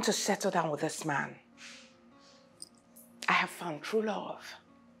 I want to settle down with this man. I have found true love.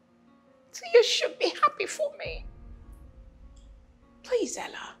 So you should be happy for me. Please,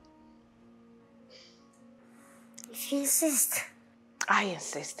 Ella. If you insist. I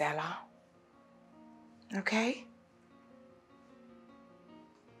insist, Ella. Okay?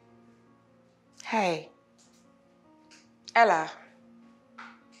 Hey. Ella.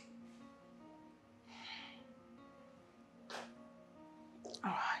 All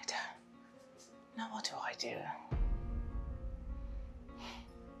right. Now what do I do?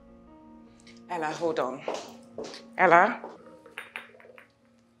 Ella, hold on. Ella?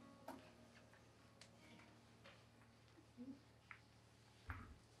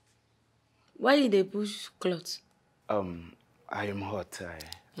 Why did they push clothes? I am hot.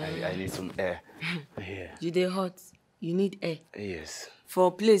 I need some air. Yeah. You dey hot. You need air. Yes. For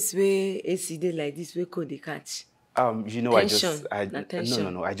a place where AC dey like this, where cold they catch. You know,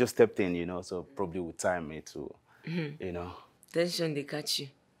 tension. No. I just stepped in, you know, so probably with time me to, you know. Tension they catch you.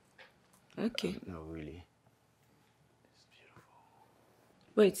 Okay. No, really. It's beautiful.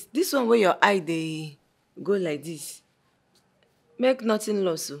 Wait, this one where your eye they go like this. Make nothing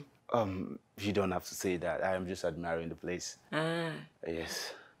loss. You don't have to say that. I am just admiring the place. Ah.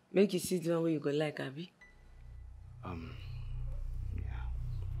 Yes. Make you see the one where you go like, Abby. Yeah.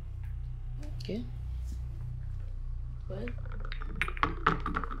 Okay. Well,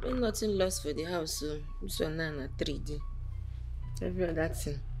 make nothing lost for the house, so this one now na 3D. Every other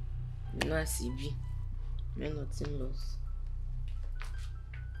thing, you know as it be. Make nothing lost.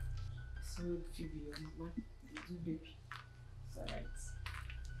 So if you be your mama, you do baby. It's alright.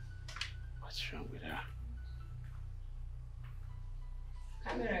 What's wrong with her?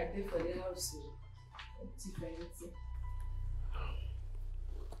 Camera right there for the house, so empty for anything.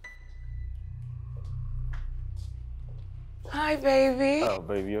 Hi, baby. Oh,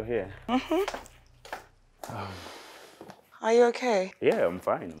 baby, you're here. Are you okay? Yeah, I'm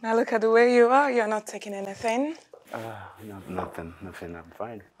fine. Now look at the way you are. You're not taking anything. No, nothing. I'm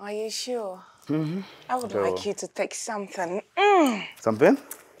fine. Are you sure? Mm-hmm. I would like you to take something. Something?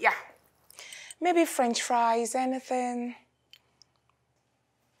 Yeah. Maybe French fries, anything.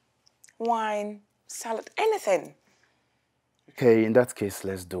 Wine, salad, anything. Okay, in that case,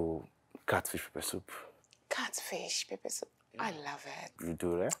 let's do catfish pepper soup. Catfish pepper soup. I love it. You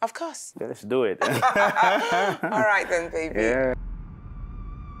do that? Of course. Yeah, let's do it. All right then, baby. Yeah.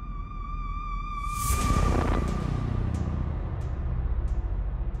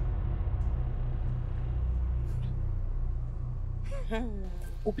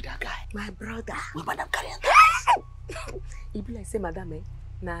 Who be that guy? My brother. We madam carry am. He be like say, madam,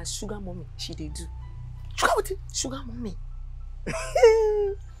 na sugar mommy she dey do. Sugar what? Sugar mommy.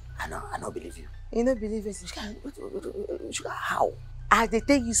 I don't believe you. You don't believe it? Sugar how? I dey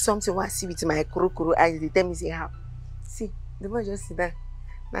tell you something what I see with my kuro and they tell me say how. See, the boy just sit down.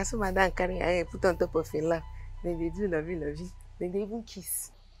 Now so madam carry her hair, put on top of him lap. Then they do lovey. Then they even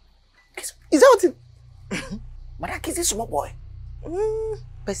kiss. Kiss? Is that what it? Madam kiss this small boy.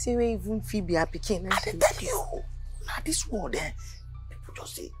 Person wey even feel be happy king. I dey tell you. Now this world people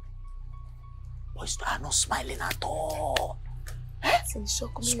just say boys are not smiling at all.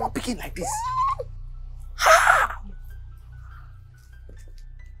 Small picking like this.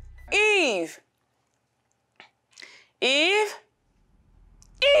 Eve!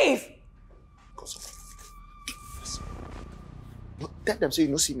 Tell them so you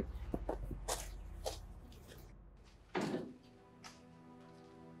don't see me.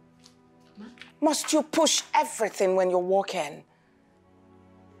 Must you push everything when you're walking?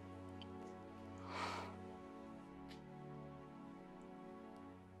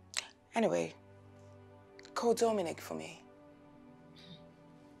 Anyway, call Dominic for me.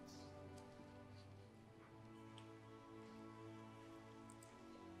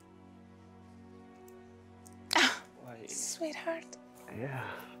 Sweetheart. Yeah.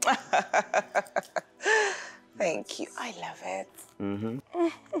 Thank you. I love it. Mm-hmm.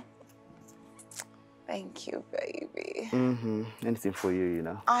 Thank you, baby. Mm-hmm. Anything for you, you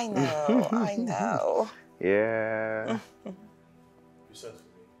know. I know. I know. Yeah. You said for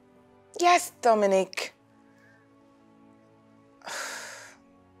me. Yes, Dominic.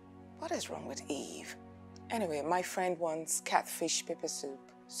 What is wrong with Eve? Anyway, my friend wants catfish pepper soup.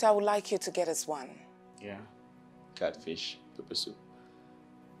 So I would like you to get us one. Yeah. Catfish pepper soup.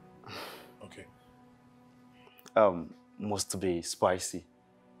 Okay. Must be spicy.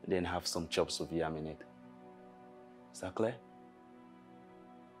 Then have some chops of yam in it. Is that clear?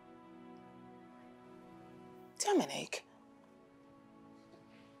 Dominic.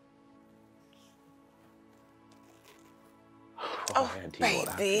 Oh,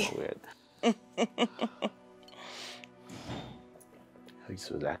 baby.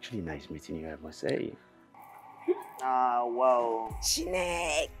 It was actually nice meeting you, I must say. Ah, wow.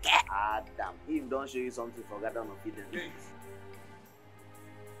 Chineke. Adam, if don't show you something, forget on feed them.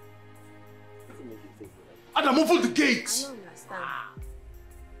 Adam, open the gate! I don't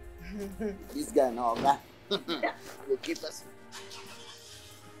understand. This guy now, man. Go keep us.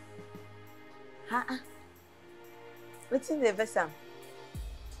 What's in the vessel?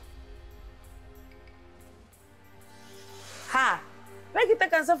 Ha! Make it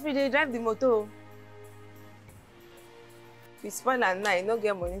take and suffer, they drive the motor. If you spoil at night, you don't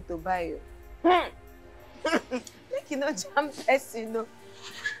get money to buy you. Make you not jam person, you know.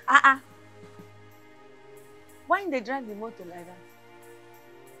 Why they drive the motor like that?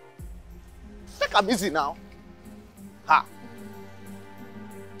 Take a busy now. Ha!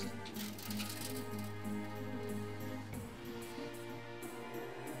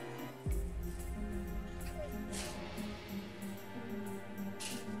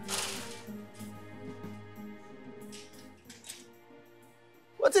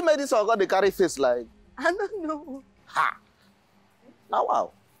 What's it made this or got the carry face like? I don't know. Ha! Now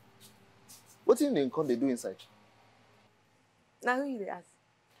wow. What's in the income they do inside? Now who you dey ask?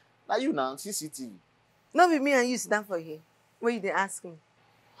 Now you now, CCTV. No be me and you sit down for here. What you dey ask me?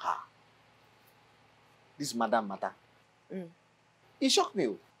 Ha! This madam matter. It shocked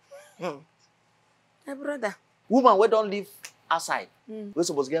me. My brother. Woman we don't live outside. We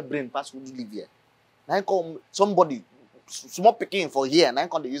supposed to get brain pass who do live here. Now come somebody small picking for here, now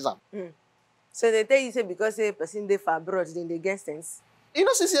come they use them. So they tell you say because a person they far abroad, then they get sense. You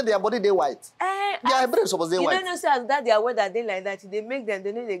know, since their body they white. Their brain supposed they white. You don't know say as that their weather they like that, they make them,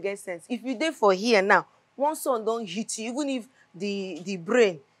 they know they get sense. If you dey for here now, one sun don't hit you, even if the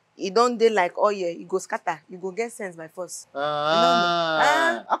brain it don't dey like oil, it go scatter, you go get sense by force.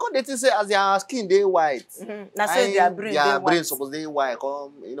 I can't say as their skin they white. That's why their brain supposed they white.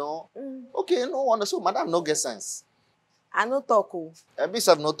 Come, you know. Okay, no wonder. So madam no get sense. I no talk. A bit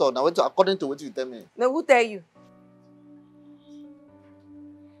of no talk. Now, according to what you tell me. No, who tell you?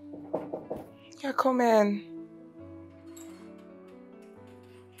 Yeah, come in.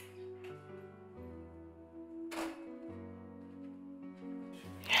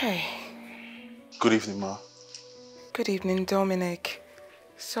 Hey. Good evening, Ma. Good evening, Dominic.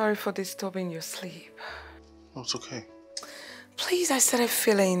 Sorry for disturbing your sleep. No, it's okay. Please, I started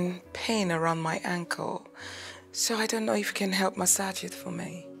feeling pain around my ankle. So I don't know if you can help massage it for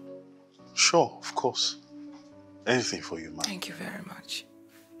me. Sure, of course. Anything for you, Ma. Thank you very much.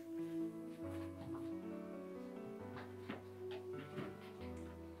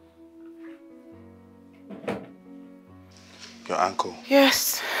 Your ankle?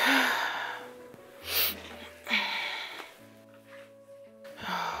 Yes.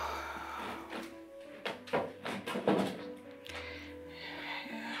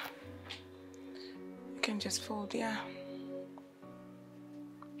 You can just fold, yeah.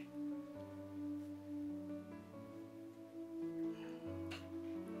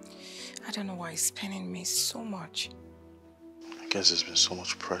 I don't know why it's paining me so much. I guess there's been so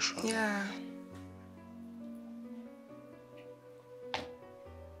much pressure. Yeah.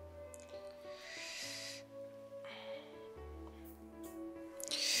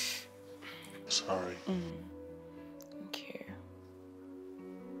 Sorry. Thank you.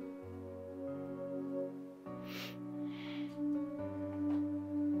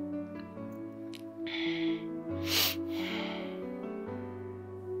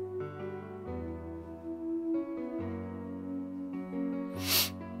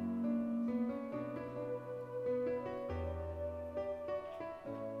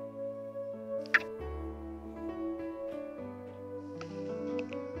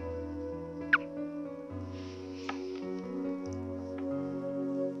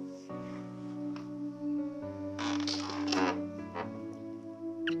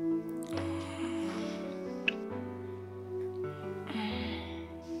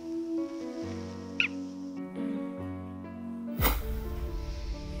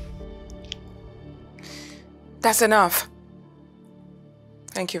 That's enough.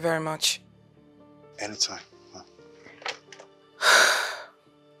 Thank you very much. Anytime. Huh?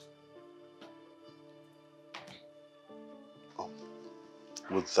 Oh.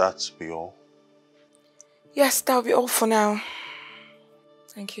 Would that be all? Yes, that'll be all for now.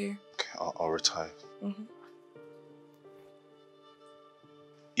 Thank you. Okay, I'll retire.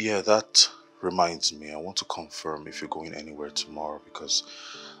 Yeah, that reminds me. I want to confirm if you're going anywhere tomorrow because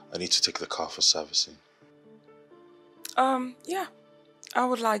I need to take the car for servicing. Yeah. I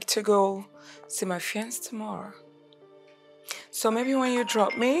would like to go see my fiancé tomorrow. So maybe when you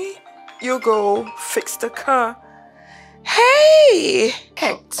drop me, you go fix the car. Hey,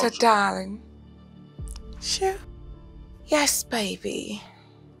 Hector, darling. Sure. Yes, baby.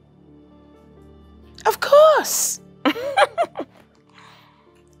 Of course.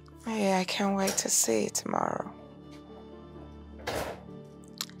 Yeah, I can't wait to see you tomorrow.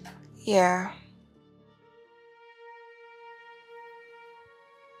 Yeah.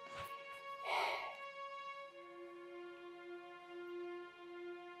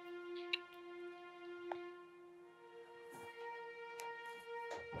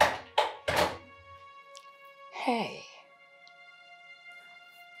 Hey.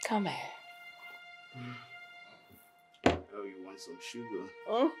 Come here. Oh, you want some sugar?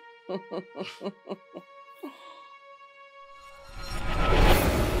 Ooh.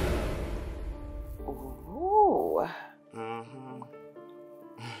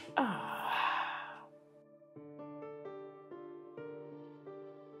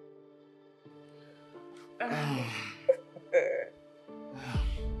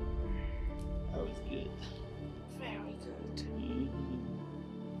 That was good. Very good.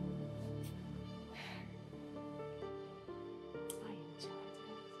 I enjoyed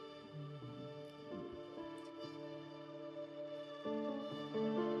it.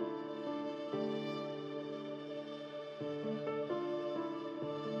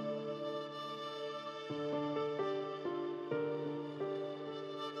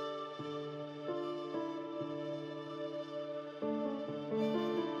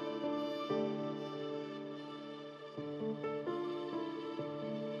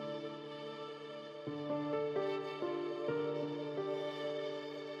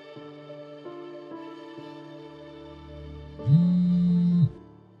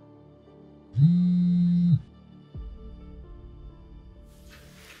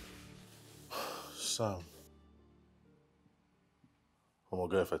 Sam. Oh my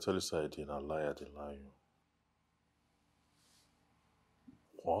God, if I tell you so I didn't lie, I didn't lie you.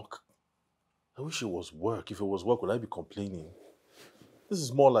 Work? I wish it was work. If it was work, would I be complaining? This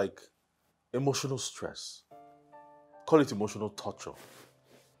is more like emotional stress. Call it emotional torture.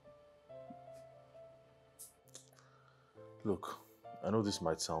 Look, I know this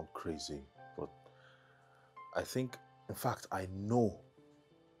might sound crazy, but I think, in fact, I know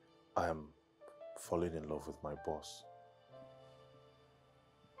I am falling in love with my boss.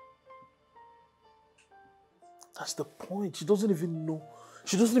 That's the point. She doesn't even know.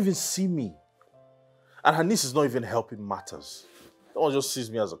 She doesn't even see me. And her niece is not even helping matters. No one just sees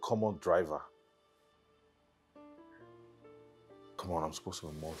me as a common driver. Come on, I'm supposed to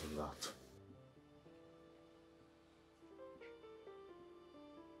be more than that.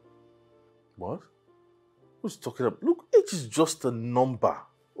 What? Who's talking about? Look, age is just a number,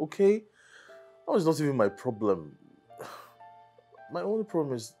 okay? That was not even my problem. My only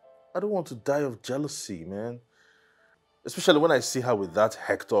problem is I don't want to die of jealousy, man. Especially when I see her with that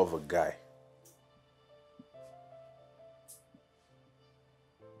Hector of a guy.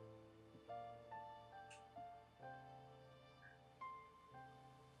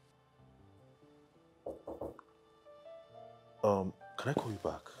 Can I call you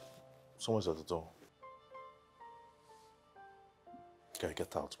back? Someone's at the door. Okay,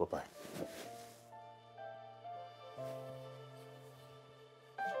 get out. Bye-bye.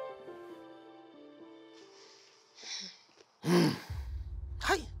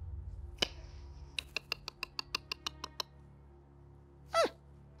 Hi.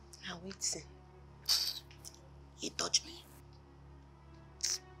 Now wait. He touched me.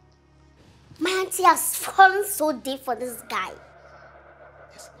 My auntie has fallen so deep for this guy.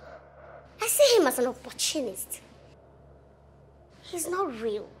 I see him as an opportunist. He's not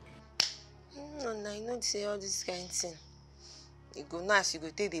real. No, I know they say all this kind of thing. You go now, you go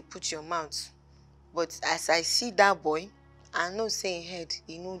take they put your mouth. But as I see that boy, I know saying head,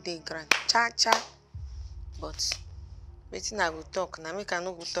 he know they grand. Cha. But waiting I will talk. Now make I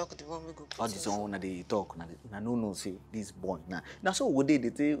no go talk the one we go put. All this one they talk. Now no say this boy. Now so would they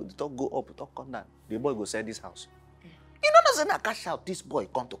talk go up, talk come down. The boy go sell this house. You know say na cash out. This boy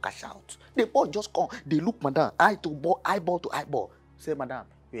come to cash out. The boy just come. They look madam eye to ball, eyeball to eyeball. Say madam,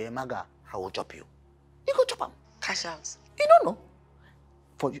 you're a maga. I will chop you. You go chop him. Cash out. You don't know.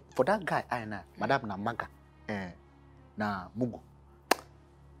 For that guy, I na madam na maga. Na mugu.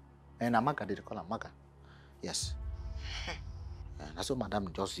 Na maga they call him maga. Yes. That's what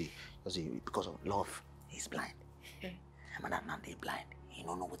madam just see because of love. He's blind. Madam not they blind. You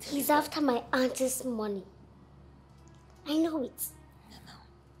don't know what He's after my auntie's money. I know it.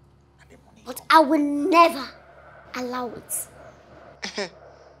 But I will never allow it.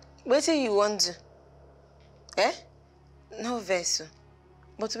 What do you want to do? Eh? No verse.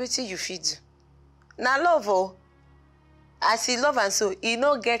 But what do you feed? Now love, oh. As he love and so, he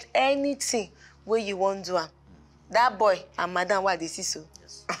no get anything where you want to do. That boy and madam, what they see so?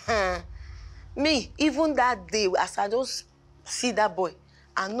 Yes. Me, even that day, as I just see that boy,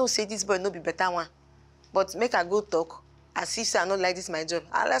 I know say this boy no be better one. But make I go talk, as if say I not like this my job.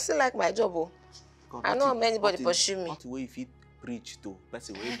 I still like my job, oh. God, I know anybody pursue me. What way if he preach to?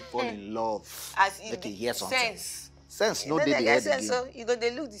 Person way fall in love. As okay, hear something. Sense. Sense, no dey head again. So you go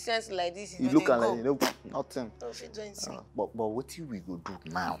they look the sense like this. You look and like, you know, nothing. No, if you do anything. But what we go do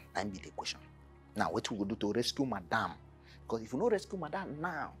now? That be the question. Now, what we go do to rescue madam? Because if you no rescue madam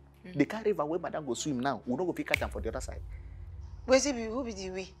now, they can't river where madam go swim now. We no go fit catch them for the other side. Where's it be? Who be the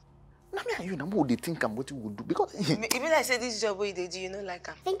way? Now me and you, now what they think and what we will do because. Even I say this job where they do, you know, like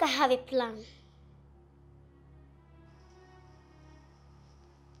I think I have a plan.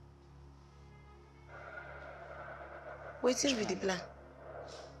 Waiting with the plan.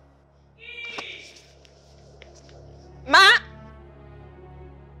 Ma!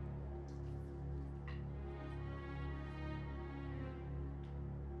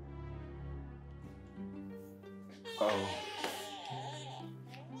 Oh.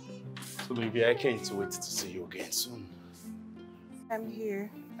 So baby, I can't wait to see you again soon. I'm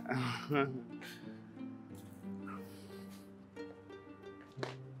here.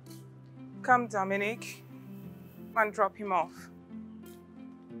 Come, Dominic, and drop him off.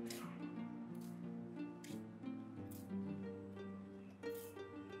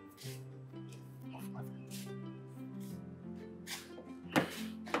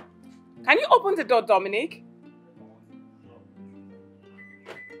 Can you open the door, Dominic?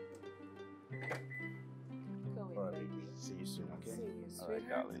 Alright, baby. See you soon, okay? See you, alright,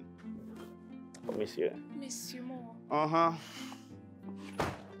 darling. I miss you. Miss you more. Uh-huh.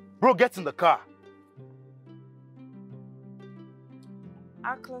 Bro, get in the car.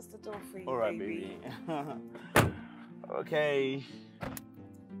 I'll close the door for you, alright, baby. Okay.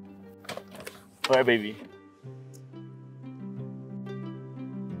 Alright, baby.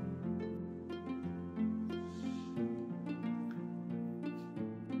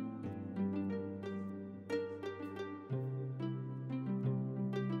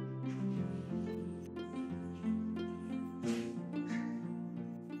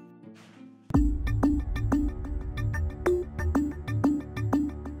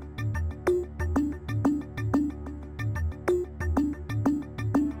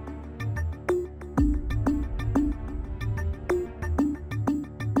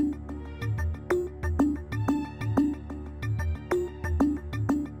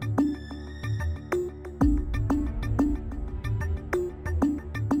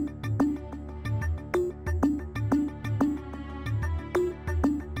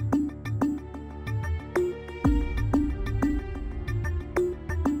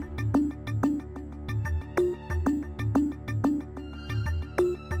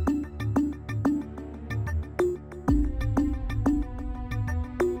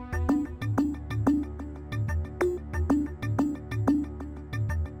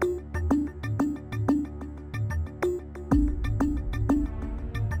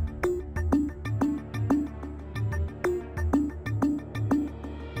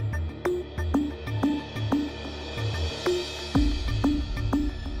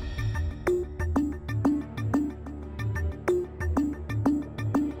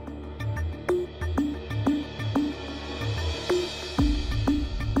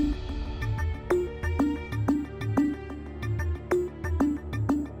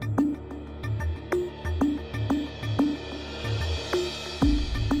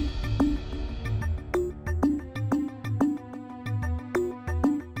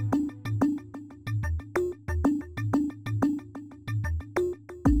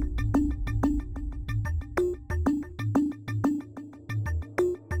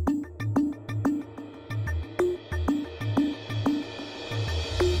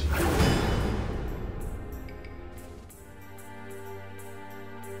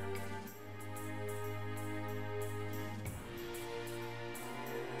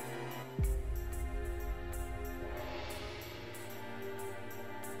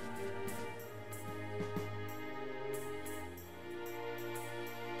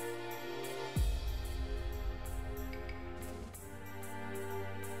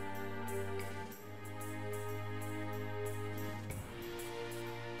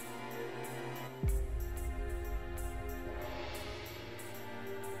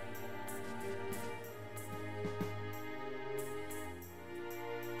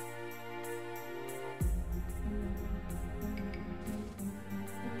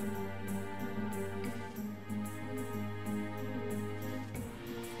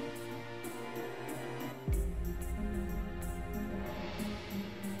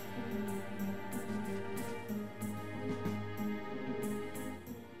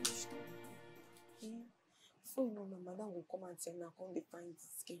 woman say now come dey find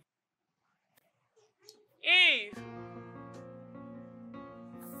this game. Eve!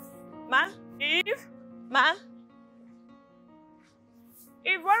 Ma? Eve? Ma?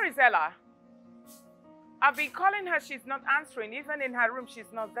 Eve, where is Ella? I've been calling her, she's not answering. Even in her room,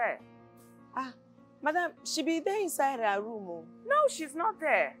 she's not there. Ah, madam, she be there inside her room. Oh. No, she's not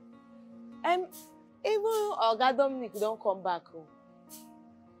there. Even Oga Dominic don't come back. Oh.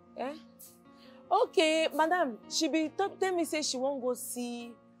 Eh? Okay, madam, she be tell me say she won't go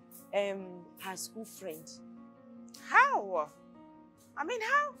see her school friend. How? I mean,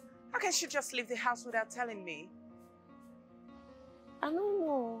 how? How can she just leave the house without telling me? I don't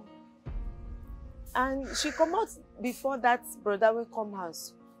know. And she come out before that brother will come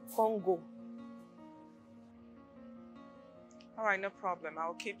house. Come go. All right, no problem.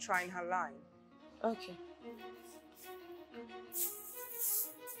 I'll keep trying her line. Okay.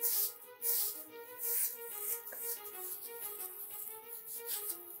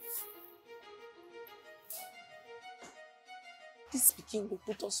 This speaking will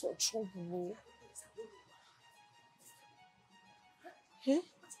put us for trouble. Hey?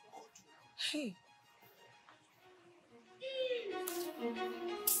 Hey.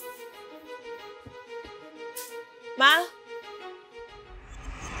 Ma?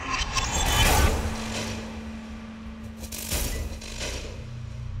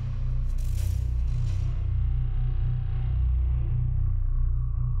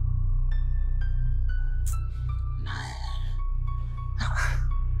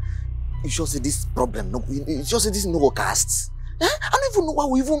 You sure say this problem no? You sure say this no go cast? Eh? I don't even know why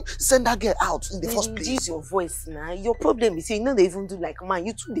we even send that girl out in the first place. Use your voice now. Your problem is you know they even do like man.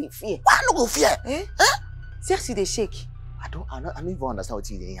 You too they fear. Why no go fear? Eh? See how they shake. I don't even understand what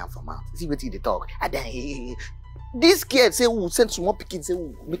they hear from mouth. See what they talk. And then this girl say we send small pikin, say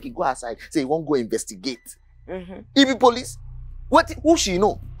we make it go outside, say he won't go investigate. If the police, who she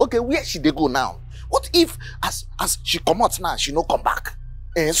know? Okay, where she they go now? What if as she come out now, she no come back?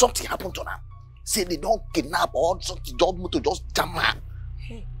 And something happened to her. Say they don't kidnap or something, just jam her.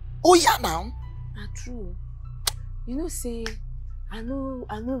 Hey. Oh yeah now. Not true. You know, say I know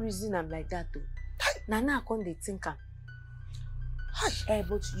reason I'm like that though. Now I can't they think am.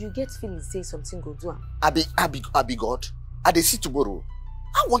 But you get feeling say something go do am. I be God. I dey see tomorrow.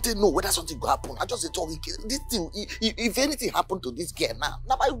 I want to know whether something go happen. I just talk this thing. If anything happen to this girl now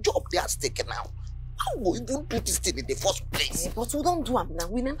my job they are taken now. How will we even do this thing in the first place? But we don't do them now.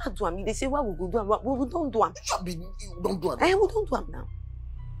 We never do them. They say why we go do them. We don't do them. We don't do them. We don't do them now.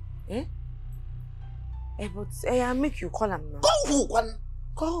 But I make you call them now. Call who?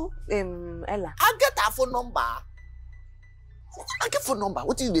 Call Ella. I get her phone number. I get phone number.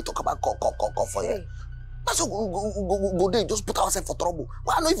 What did they talk about? Call for you. That's what go there. Just put ourselves for trouble.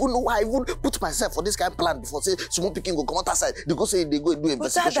 Well, I don't even know why I even put myself for this kind of plan before. Say small picking go come out outside. They go say they go do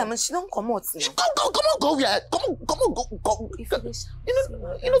investigation. But she don't come out. Come on, where? Come on, go. You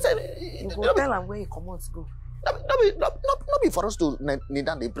know, say you go tell them where you come out go. Not be for us to need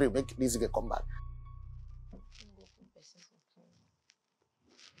and they pray make this girl come back.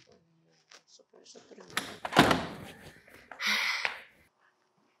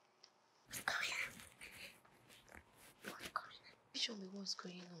 Show me what's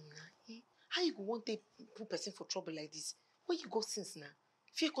going on now. How you go want to put person for trouble like this? Where you go since now?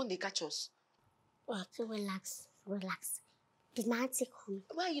 Fear can't they catch us? Well, relax. Did my auntie call me?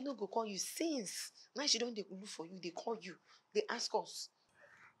 Why you not go call you since? Now she don't they look for you, they call you, they ask us.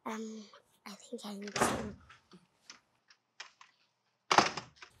 I think I need to.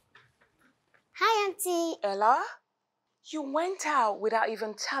 Hi, Auntie. Ella? You went out without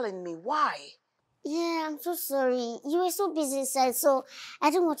even telling me. Why? Yeah, I'm so sorry. You were so busy inside, so I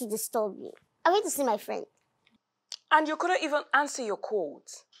didn't want to disturb you. I went to see my friend. And you couldn't even answer your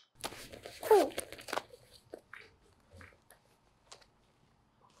calls. Cool.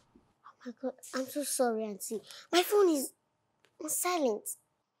 Oh my God, I'm so sorry, Auntie. My phone is on silent.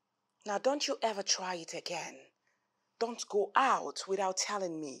 Now, don't you ever try it again. Don't go out without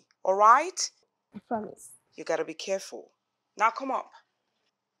telling me, all right? I promise. You gotta be careful. Now, come up.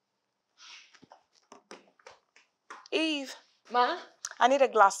 Eve. Ma? I need a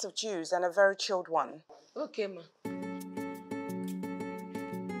glass of juice and a very chilled one. Okay, ma.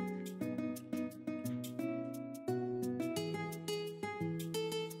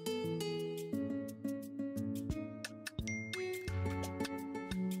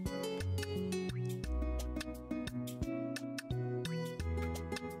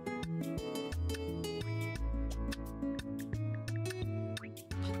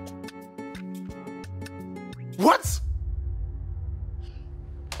 What?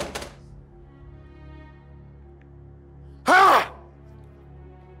 Huh?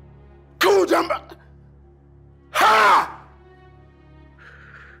 damn. Ha!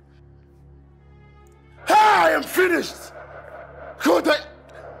 Ha! I am finished. God,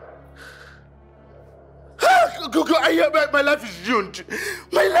 my life is ruined.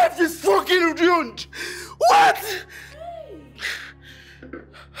 My life is fucking ruined. What?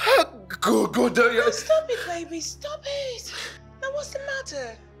 Go there. Stop it, baby. Stop it. Now, what's the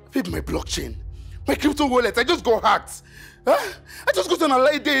matter? Babe, my blockchain, my crypto wallet, I just got hacked. Huh? I just got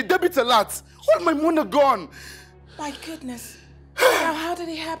a debit alert. All my money gone. My goodness. Now, how did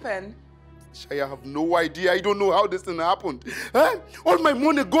it happen? I have no idea. I don't know how this thing happened. Huh? All my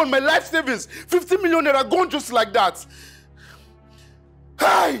money gone, my life savings, 50 million are gone just like that.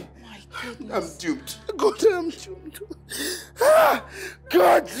 Hi! My goodness. I'm doomed. God, I'm doomed.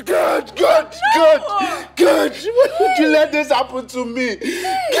 God. Why would you let this happen to me?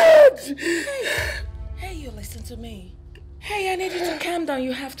 God! Hey, you listen to me. Hey, I need you to calm down.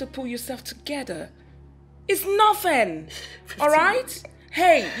 You have to pull yourself together. It's nothing. All right?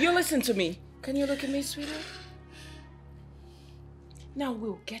 Hey, you listen to me. Can you look at me, sweetheart? Now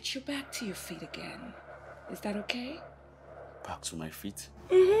we'll get you back to your feet again. Is that okay? Back to my feet?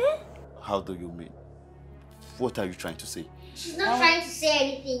 Mm-hmm. How do you mean? What are you trying to say? She's not trying to say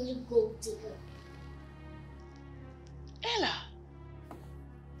anything, you go digger. Ella.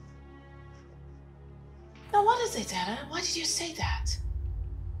 Now what is it, Ella? Why did you say that?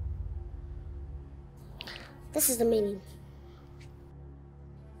 This is the meaning.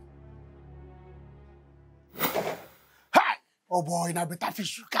 Hi! Oh boy, now better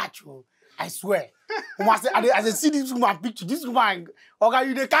fish you catch you. I swear. As I see this woman picture, this woman, okay,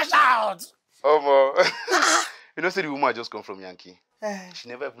 you dey cash out. You know, say the woman just come from Yankee. She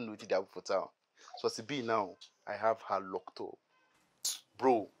never even noticed that for town. So as it be now, I have her locked up.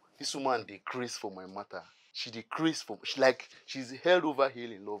 Bro, this woman dey craze for my matter. She dey craze for, she's held over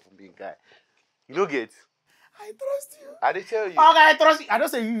heel in love with me, guy. You know, get? I trust you. I dey tell you. Okay, I trust you. I don't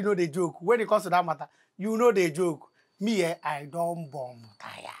say you know the joke. When it comes to that matter, you know the joke. Me, I don't bomb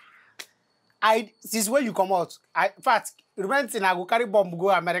tire. Since when you come out, in fact, remember I go carry bomb go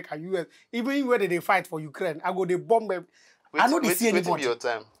America, US, even when they fight for Ukraine, I go they bomb them. I know they see anybody. Waiting be your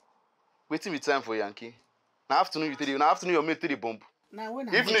time. Waiting be time for Yankee. Now afternoon you tell you. Now afternoon you make the bomb.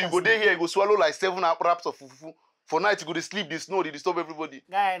 If you go there here, you go swallow like 7 wraps of fufu. For night you go to sleep, they snow, they disturb everybody.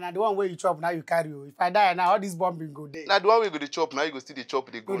 Guy, now the one where you chop, now you carry you. If I die now, all this bombing go there. Now the one where you go to chop, now you go still the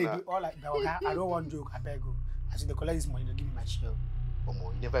chop, they go now. All like that. I don't want joke. I beg you. As they collect this money, they give me my share.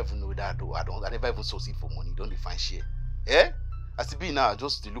 You never even know that though. I never even succeed for money. Don't define share. Eh? As it be now,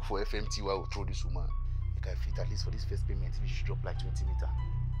 just to look for FMT while we throw this woman. Make I fit at least for this first payment, we should drop like 20 meters.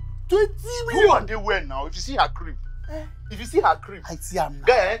 20 million? Who are they wear now? If you see her crib. If you see her crib. I see her now.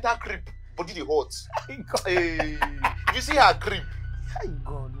 Guy, I enter crib. Body the hot. Hey, if you see her crib. My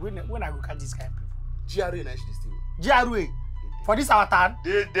God, when I go catch this kind of GRA people? now she still. GRA? For this our time?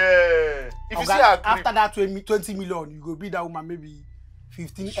 If you see her crib. After that 20 million, you go be that woman maybe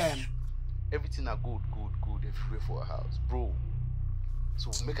 15 M. Everything are good everywhere for her house, bro.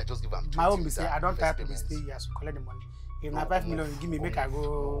 So make I just give her. My own mistake, I don't have to stay here to collect the money. If na 5 million, you give me, make I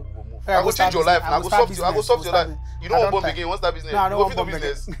go. I go change your life. I go solve your life. You don't want bomb again. What's that business? No, I don't want bomb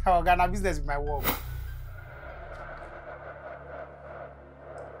business. I got business with my work.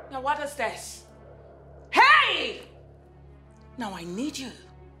 Now what is this? Hey! Now I need you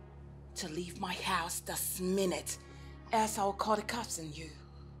to leave my house this minute, else I'll call the cops on you.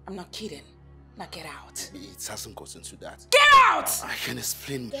 I'm not kidding. Now get out. It hasn't gotten to that. Get out! I can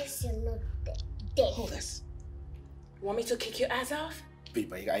explain. Guess you're not dead. Hold this. You want me to kick your ass off?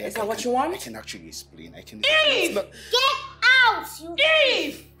 Babe, is that what you want? I can actually explain. I can. Eve! Get out! You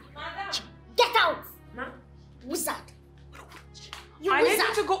Eve! Get out! Wizard! I need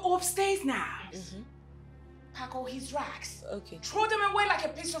you to go upstairs now. Pack all his rags. Okay. Throw them away like a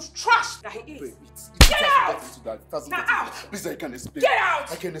piece of trash that he is. Babe, Get out! Now out! Please, I can explain. Get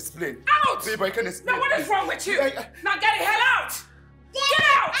out! I can explain. Out! Babe, I can explain. Now what is wrong with you? Now get the hell out! Get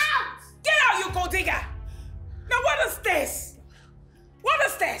out! Get out, you gold digger! Now what is this? What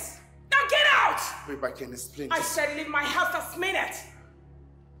is this? Now get out! Babe, I can explain. I said leave my house this minute.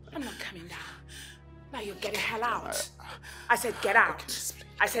 I'm not coming down. Now you get the hell out. I said get out.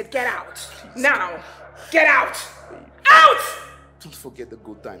 I said get out. Please. Now, get out! Out! Don't forget the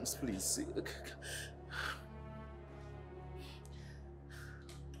good times, please.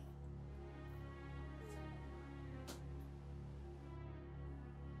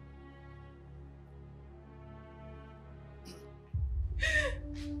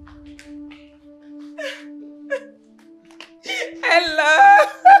 Hello.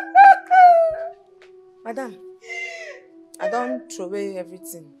 Madam, I don't throw away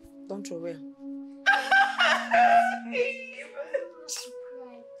everything. Don't throw away.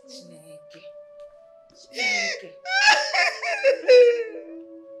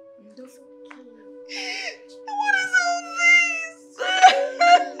 What is all this?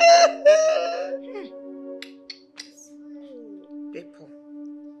 People.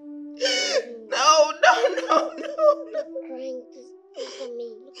 No. Crying. Just look at me.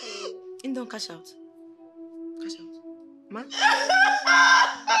 And don't cash out. Cash out. Man.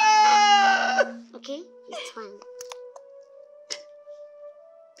 Okay, it's fine.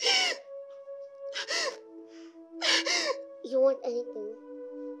 You want anything?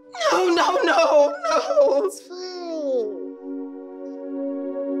 No. It's fine.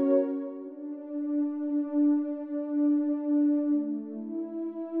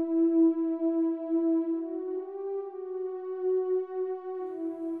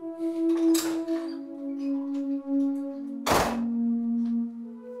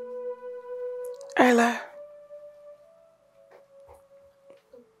 Ella.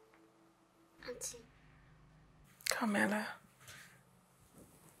 Auntie. Come, Ella.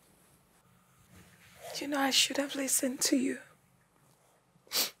 You know, I should have listened to you.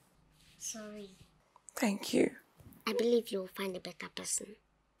 Sorry. Thank you. I believe you'll find a better person.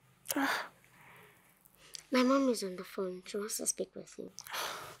 My mom is on the phone. She wants to speak with you.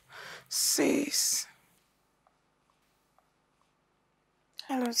 Sis.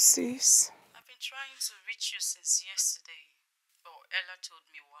 Hello, sis. I've been trying to reach you since yesterday, but Ella told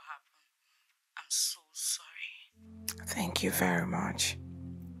me what happened. I'm so sorry. Thank you very much.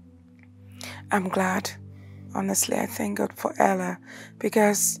 I'm glad. Honestly, I thank God for Ella,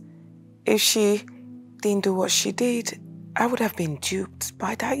 because if she didn't do what she did, I would have been duped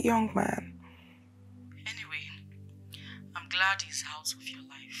by that young man. Anyway, I'm glad he's out of your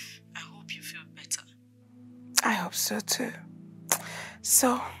life. I hope you feel better. I hope so too.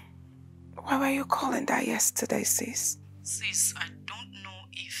 So, why were you calling that yesterday, sis? Sis, I don't know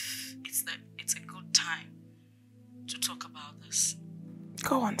if it's a good time to talk about this.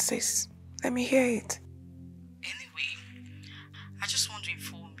 Go on, sis. Let me hear it. Anyway, I just want to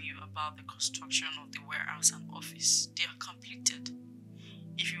inform you about the construction of the warehouse and office. They are completed.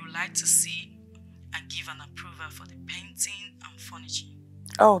 If you would like to see and give an approval for the painting and furniture.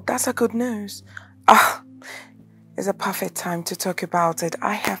 Oh, that's a good news. It's a perfect time to talk about it.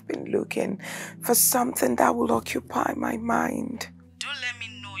 I have been looking for something that will occupy my mind. Do let me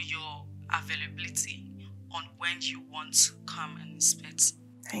know your availability on when you want to come and inspect.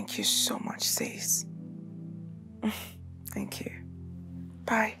 Thank you so much, sis. Thank you.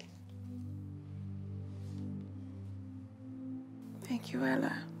 Bye. Thank you,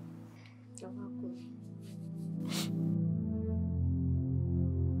 Ella. You're welcome.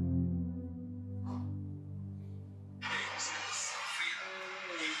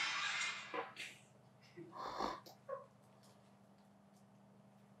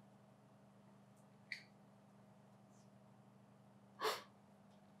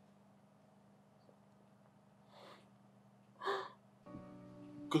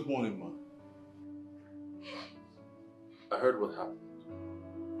 Good morning, Ma. I heard what happened.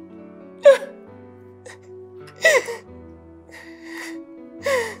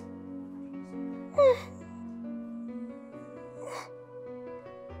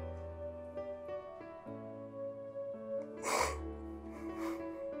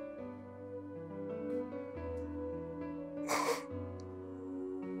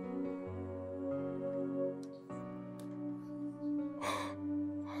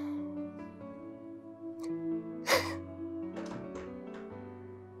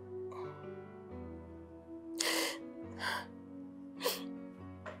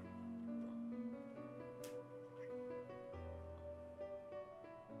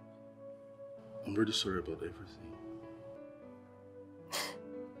 I'm really sorry about everything.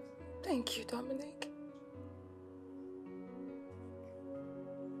 Thank you, Dominic.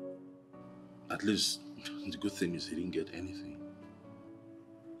 At least, the good thing is he didn't get anything.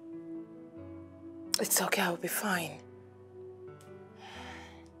 It's okay, I'll be fine.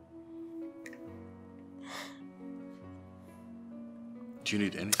 Do you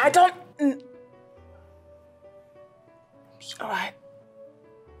need anything? I don't... All right.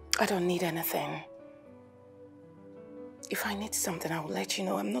 I don't need anything. If I need something, I will let you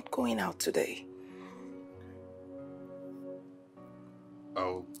know. I'm not going out today.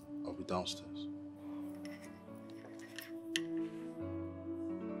 I'll be downstairs.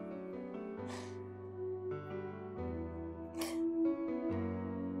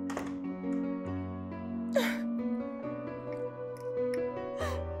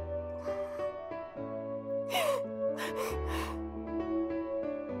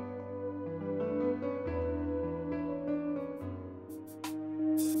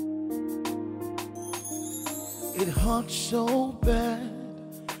 hurts so bad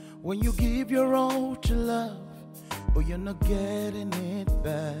when you give your all to love, but you're not getting it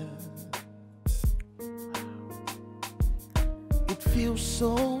back. It feels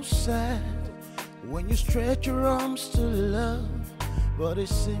so sad when you stretch your arms to love, but it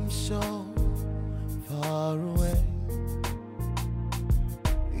seems so far away.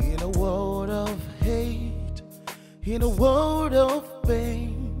 In a world of hate, in a world of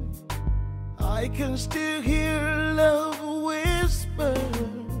pain, I can still hear love whisper.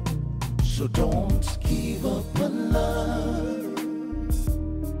 So don't give up on love.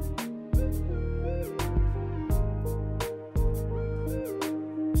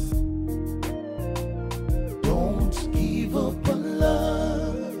 Don't give up on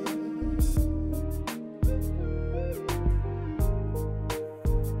love.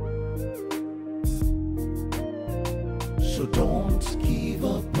 So don't give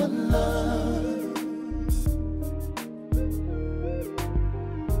up on love.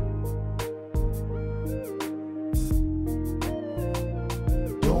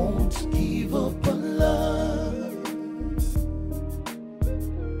 Don't give up on love.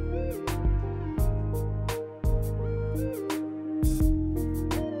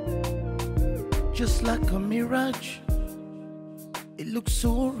 Just like a mirage, it looks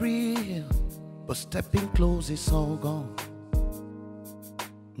so real, but stepping close, it's all gone.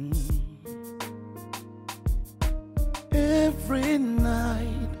 Every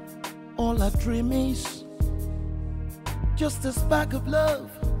night, all I dream is just a spark of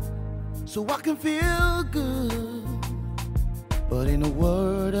love, so I can feel good. But in a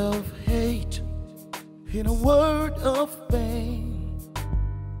world of hate, in a world of pain,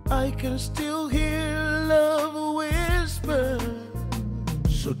 I can still hear love whisper.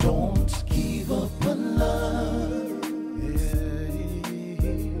 So don't give up on love.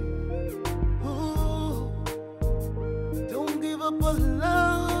 Ooh, don't give up on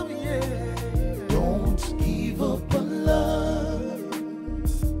love, yeah. Don't give up on love.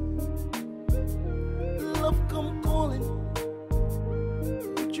 Love come calling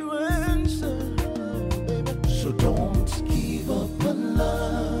with your answer, baby. So don't give up on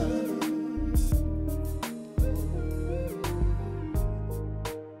love.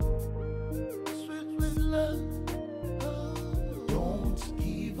 Sweet, sweet love. Don't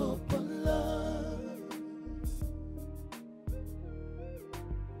give up on love.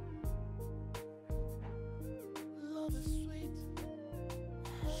 Love is sweet.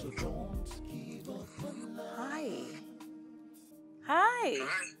 So don't give up on love. Hi. Hi.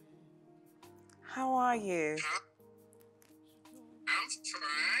 How are you? I'm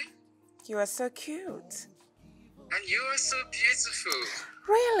fine. You are so cute. And you are so beautiful.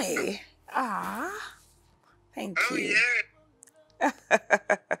 Really? Ah. Thank Oh, you. yeah.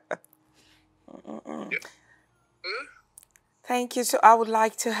 Thank you. So I would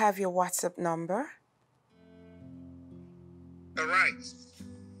like to have your WhatsApp number. All right.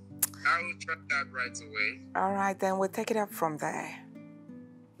 I will try that right away. All right, then we'll take it up from there.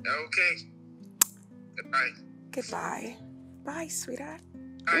 Okay. Goodbye. Goodbye. Bye, sweetheart.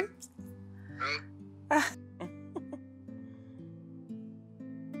 Bye. Oh.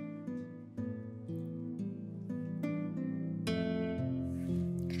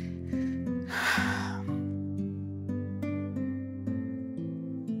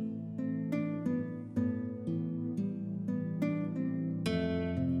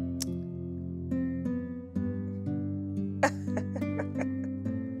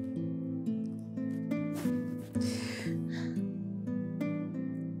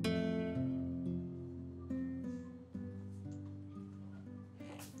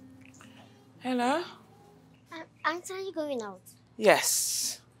 Hello? Auntie, are you going out?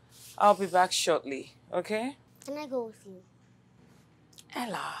 Yes. I'll be back shortly, okay? Can I go with you?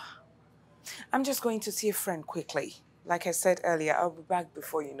 Ella, I'm just going to see a friend quickly. Like I said earlier, I'll be back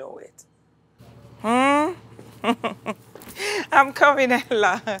before you know it. I'm coming,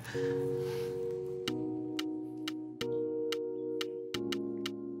 Ella.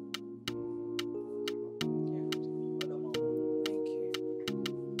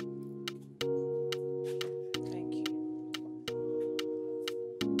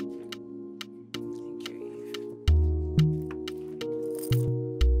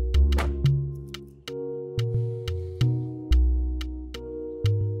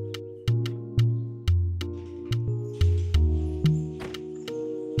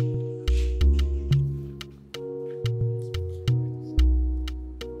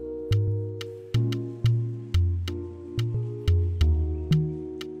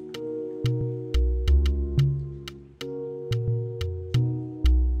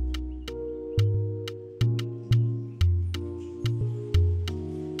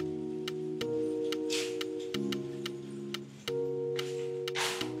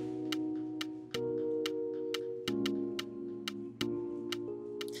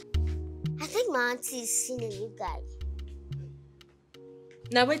 my auntie is seeing a new guy.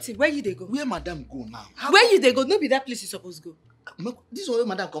 Now wait, where you they go? Where madam go now? Where you they go? No be that place you supposed to go. This is where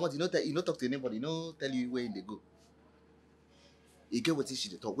madam come out, you know talk to anybody, tell you where they go. You get what she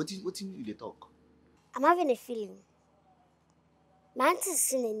they talk. What you they talk? I'm having a feeling. My auntie is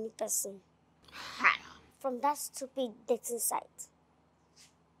seeing a new person. From that stupid dating site.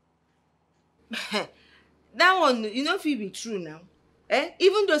 That one, if it be true now.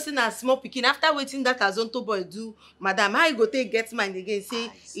 Even though saying a small picking, after waiting that Azonto boy do, madam, how you go take get mine again, say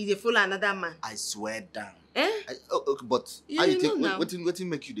he dey follow another man? I swear down. Okay, but how you think, what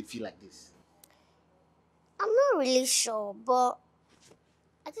make you feel like this? I'm not really sure, but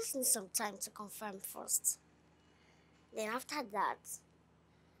I just need some time to confirm first. Then after that,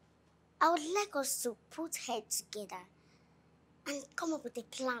 I would like us to put heads together and come up with a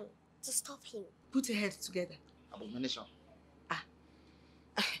plan to stop him. Put your heads together. Abomination.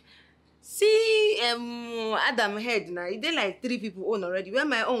 See, Adam head now. They like 3 people own already. Where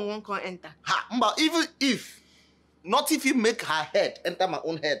my own one can't enter. But even if, not if you make her head enter my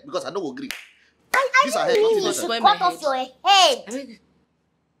own head, because I don't agree. I mean, you should cut off your head.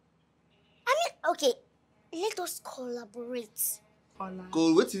 Okay, let us collaborate.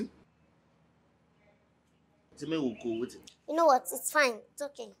 Collaborating? You know what? It's fine. It's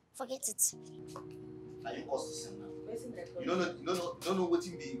okay. Forget it. Are you cause the same now? You don't know what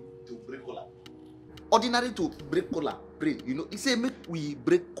it be to break cola. Ordinary to break cola, pray. He say make we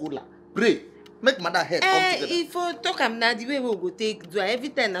break cola, pray. Make mother head come together. If I talk am now, the way we go take do every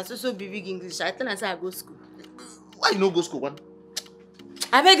time I so be big English. I tell her say I go school. Why you no go school, one?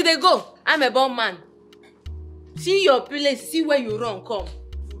 I beg they go. I'm a born man. See your place. See where you run. Come.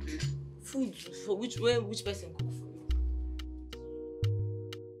 Food for which person cook for you?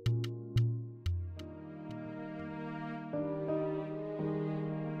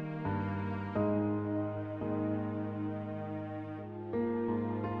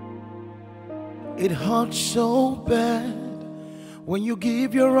 It hurts so bad when you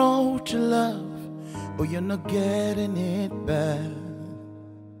give your all to love, but you're not getting it back.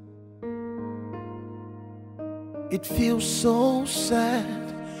 It feels so sad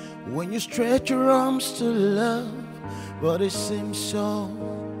when you stretch your arms to love, but it seems so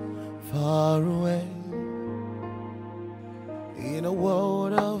far away. In a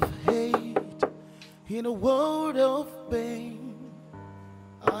world of hate, in a world of pain,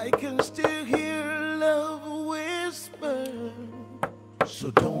 I can still hear love whisper. So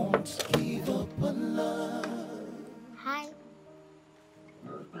don't give up on love. Hi.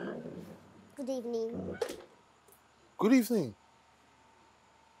 Good evening. Good evening.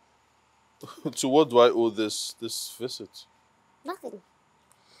 To what do I owe this visit? Nothing.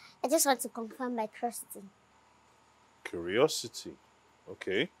 I just want to confirm my curiosity. Curiosity?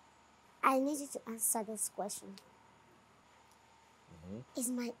 Okay. I need you to answer this question.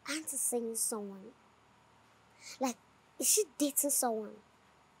 Is my auntie seeing someone? Like, is she dating someone?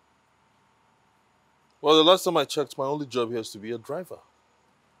 Well, the last time I checked, my only job here is to be a driver.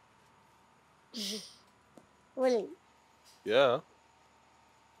 Really? Yeah.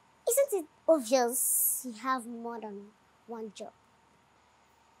 Isn't it obvious you have more than one job?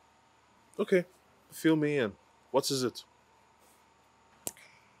 Okay, fill me in. What is it?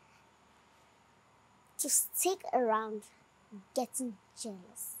 To stick around getting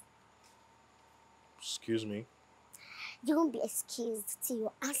jealous. Excuse me? You won't be excused till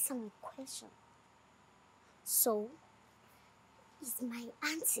you answer my question. So, is my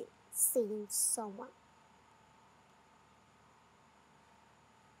auntie seeing someone?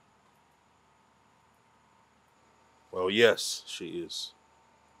 Well, yes, she is.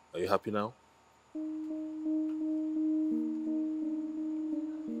 Are you happy now?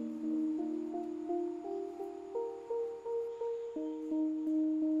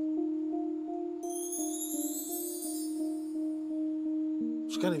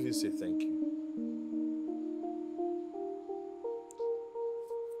 She can't even say thank you.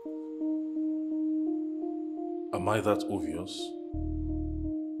 Am I that obvious?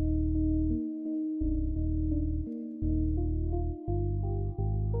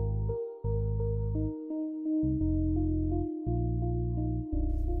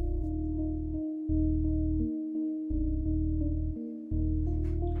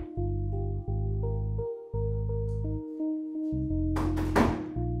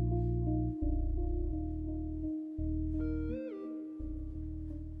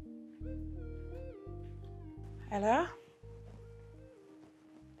 Hello?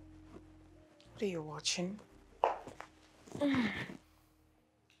 What are you watching?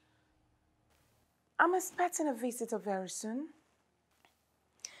 I'm expecting a visitor very soon.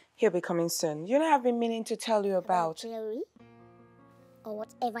 He'll be coming soon. You know, I've been meaning to tell you about... Jerry? Or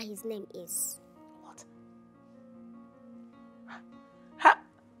whatever his name is. What?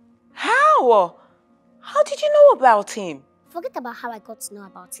 How? How did you know about him? Forget about how I got to know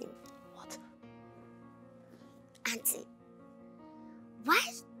about him. What? Auntie, why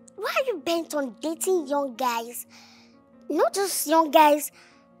are you bent on dating young guys? Not just young guys,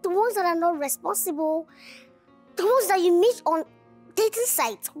 the ones that are not responsible, the ones that you meet on dating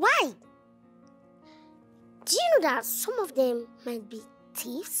sites. Why? Do you know that some of them might be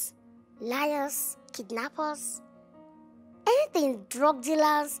thieves, liars, kidnappers, anything, drug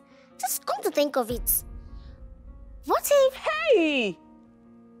dealers? Just come to think of it. What if... Hey!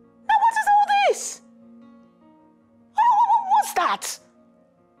 Now what is all this? What's that?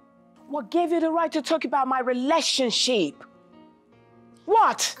 What gave you the right to talk about my relationship?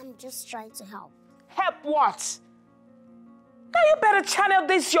 What? I'm just trying to help. Help what? Now you better channel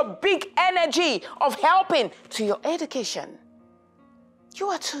this, your big energy of helping, to your education. You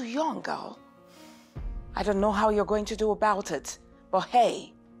are too young, girl. I don't know how you're going to do about it, but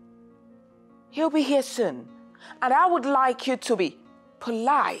hey, he'll be here soon. And I would like you to be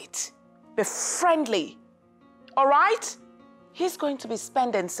polite, be friendly, all right? He's going to be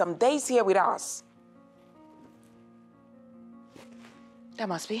spending some days here with us. That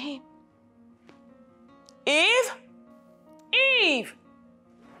must be him. Eve? Eve!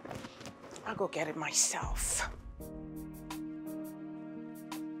 I'll go get it myself.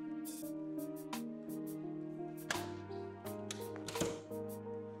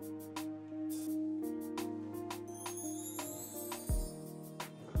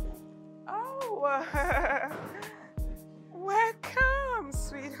 Welcome,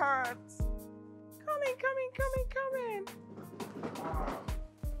 sweetheart. Come in.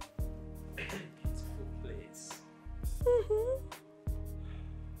 Beautiful place.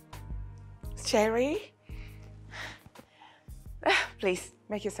 Jerry, please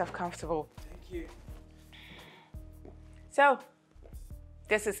make yourself comfortable. Thank you. So,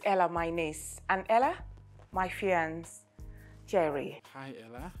 this is Ella, my niece, and Ella, my fiance, Jerry. Hi,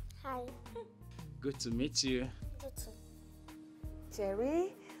 Ella. Hi. Good to meet you. Good too.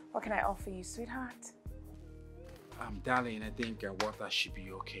 Jerry, what can I offer you, sweetheart? Darling, I think water should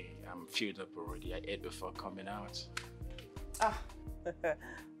be okay. I'm filled up already. I ate before coming out. Ah,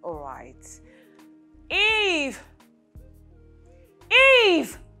 all right. Eve!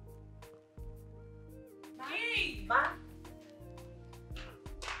 Eve! Eve! Ma?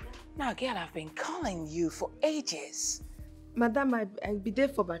 Now, girl, I've been calling you for ages. Madam, I'll be there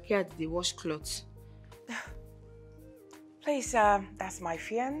for backyard. They wash clothes. Please, that's my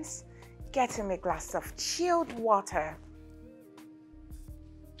fiance. Get him a glass of chilled water.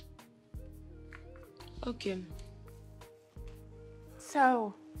 Okay.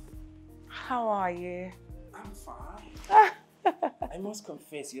 So, how are you? I'm fine. I must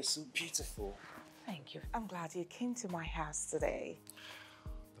confess, you're so beautiful. Thank you. I'm glad you came to my house today.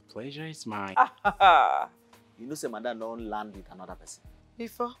 The pleasure is mine. You know, say madam don't land with another person.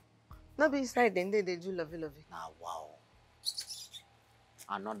 Before? Not be inside then they do lovey. Now, wow.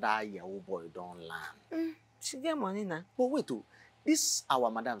 Another Yahoo boy don't land. She get money now. But wait, this our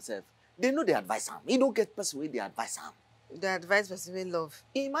madam self, they know they advise him. He don't get person where they advise him. The advice person will love.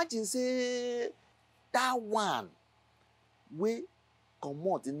 Imagine say that one we come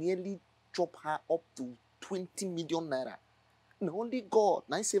out nearly chop her up to 20 million naira. No, only God,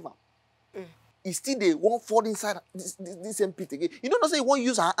 now save him. He still they won't fall inside this same pit again. You don't know say he won't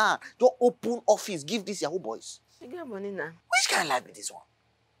use her hand to open office, give this Yahoo boys. She get money now. Which kind of life is this one?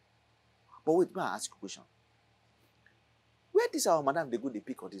 But wait, may I ask you a question? Where this our madam they go they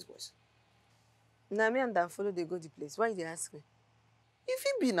pick all these boys? Now me and Dan follow they go the place. Why they ask me? If he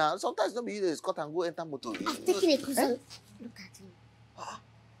be now, sometimes don't be you escort and go enter motor. I've taken a cruise. Look at him.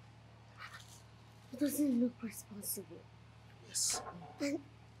 He doesn't look responsible. Yes. And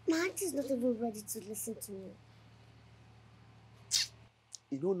my auntie's not even ready to listen to me.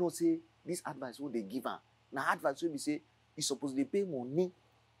 You don't know, say, this advice what they give her. Now advice will be say, you supposed to pay money,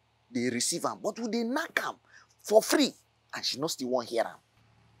 they receive her. But would they knock him for free? And she not still won't hear him.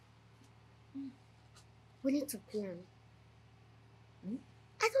 We need to plan.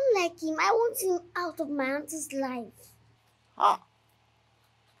 I don't like him. I want him out of my auntie's life.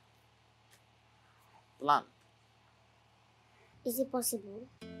 Plan. Is it possible?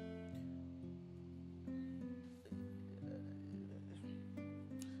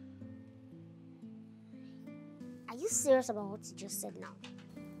 Are you serious about what you just said now?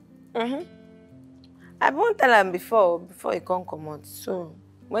 I won't tell him before he come out. So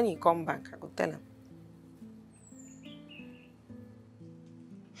when he come back, I go tell him.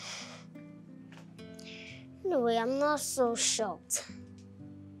 Anyway, I'm not so shocked.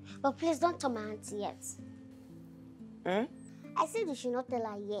 But please don't tell my auntie yet. Hmm? I said you should not tell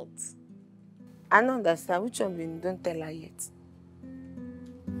her yet. I don't understand. Which one you don't tell her yet?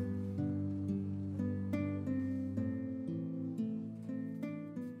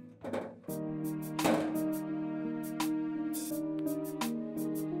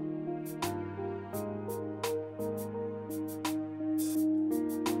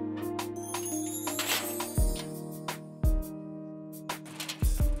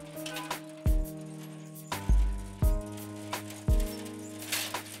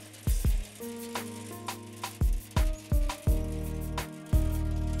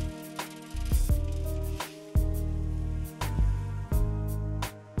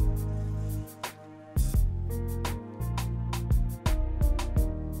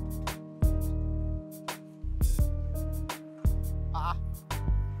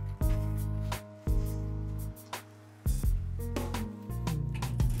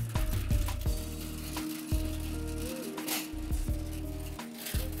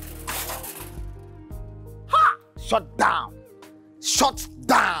 Shut down. Shut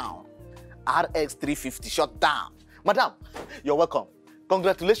down. RX 350, shut down. Madam, you're welcome.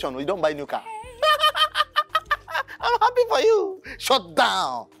 Congratulations, you don't buy a new car. I'm happy for you. Shut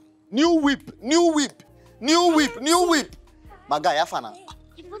down. New whip, new whip, new whip, new whip. My guy, Afana.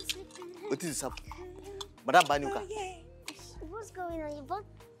 What is this? Madam, buy a new car. What's going on? You bought...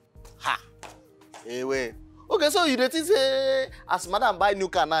 Ha. Hey, wait. Okay, so you didn't say, as madam buy new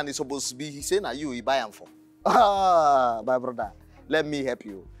car now, it's supposed to be, he say, now you buy him for. Ah, my brother, let me help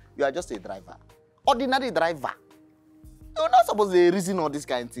you. You are just a driver. Ordinary driver. You're not supposed to reason all this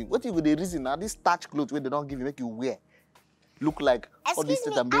kind of thing. What if they reason now? This starch clothes where they don't give you, make you wear. Look like all this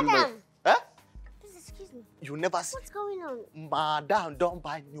stuff. Adam. Huh? Please excuse me. You never see. What's going on? Madam, don't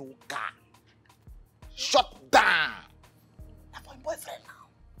buy new car. Shut down. That's my boyfriend now.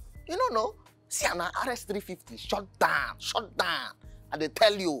 You don't know? See, an RS 350. Shut down. Shut down. And they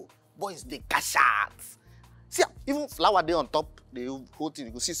tell you, boys, they cash out. See, even flower day on top, the whole thing,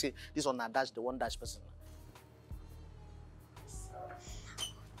 you can see, say, this one dash, the one dash person.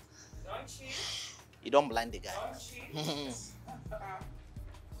 Don't cheat. You don't blind the guy. Don't cheat.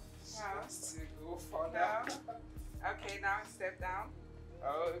 First, you go further. Okay, now step down.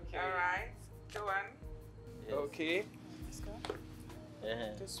 Okay. All right. Go on. Yes. Okay. Let's go.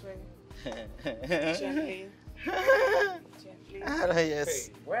 This way. Gently. Gently. Yes.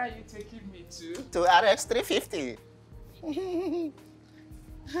 Hey, where are you taking me to? To RX 350.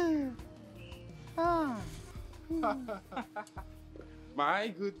 My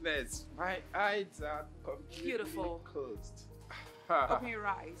goodness, my eyes are completely Beautiful. closed. Open your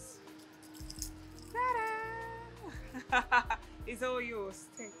eyes. Ta-da! It's all yours.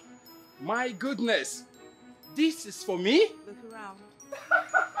 Take it. My goodness, this is for me? Look around.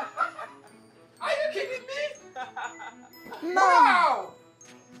 Are you kidding me? No. Wow!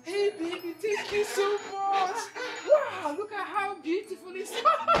 Hey baby, thank you so much. Wow, look at how beautiful it's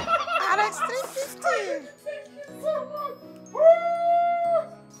RX 350. Thank you so much. Woo!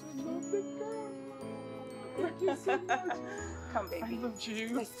 Thank you so much. Come, baby. I love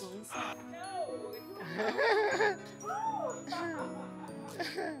you. Let's go inside.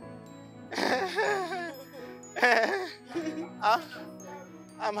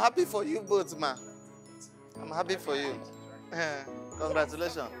 I'm happy for you both, ma. I'm happy for you.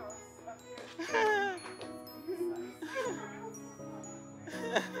 Congratulations.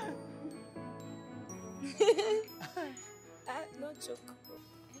 No joke.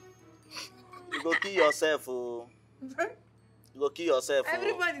 You go kill yourself, oh. You go kill yourself.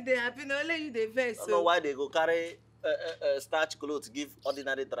 Everybody they happy, no only you they vex. I don't know why they go carry starch clothes give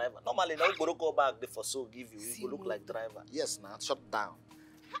ordinary driver. Normally, no go back they for so give you. You go look like driver. Yes, now shut down.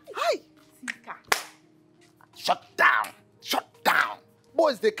 Hi. Shut down. Shut down.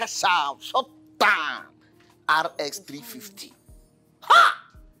 Boys, they cash out. Shut down. RX 350.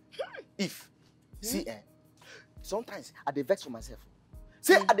 Ha! If see, sometimes I dey vex for myself.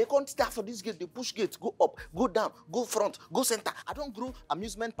 Say, I dey come start for this gate, they push gate, go up, go down, go front, go center. I don't grow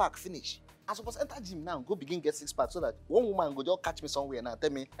amusement park finish. I suppose enter gym now, go begin get 6 packs so that one woman go just catch me somewhere now, tell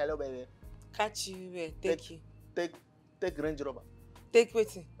me, hello baby. Catch you where? Take you. Take Range Rover. Take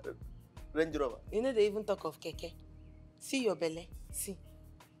waiting. Range Rover. You know they even talk of keke. See your belly. See.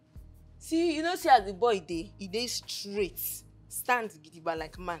 See, you know, see as the boy he dey straight. Stand gidiba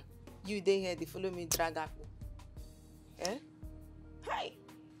like man. You dey here, they follow me drag up. Eh? Hi.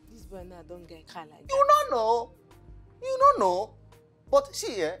 This boy now don't get car like that. You don't know. You don't know. But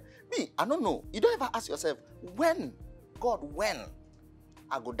see, me, I don't know. You don't ever ask yourself, when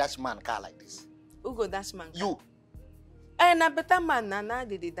I go dash man car like this? Who go dash man? You. Eh, na better man na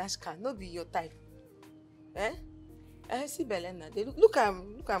they dash car. No be your type. Eh? See Belena. They look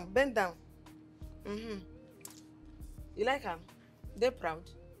am, bend down. You like him? They proud.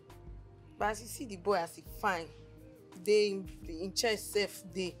 But as you see the boy as he fine, they in chest safe,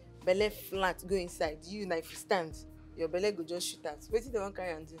 they belly flat go inside. You na if you stand, your belly go just shoot out. Wait till they won't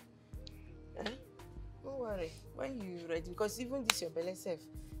carry and do. Eh? Don't worry. When you ready, because even this your belly safe.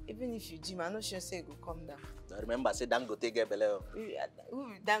 Even if you gym, I'm not sure say it will come down. I remember, say Dangote get belle.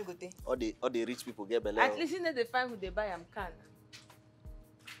 Who Dangote? All the rich people get belle. At least they find who they buy am can.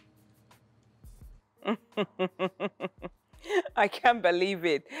 I can't believe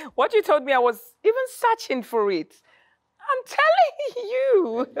it. What you told me, I was even searching for it. I'm telling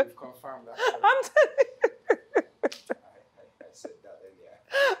you. You've confirmed that. I'm I said that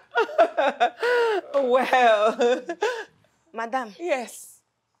earlier. Well. Madam. Yes.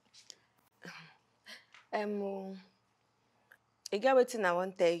 I get waiting I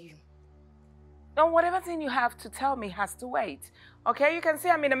want to tell you. No, whatever thing you have to tell me has to wait. Okay, you can see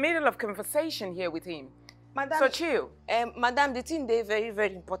I'm in the middle of conversation here with him. Madam, so chill. Madam, the thing they very,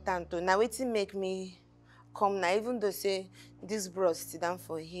 very important too. Now waiting make me come now, even though say this bros sit down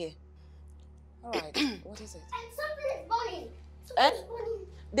for here. Alright, what is it? And something is burning. Eh?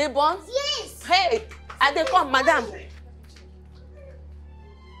 They born? Yes. Hey, and they come, madam.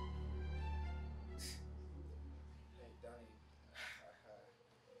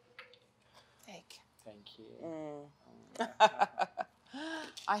 Thank you.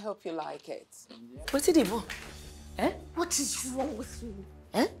 I hope you like it. What's it, Ivo? Eh? What is wrong with you?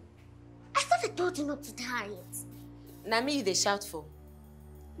 Eh? I thought I told you not to tie it. Now me they shout for.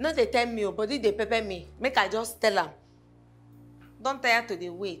 No, they tell me, but they pepper me. Make I just tell them. Don't tire to the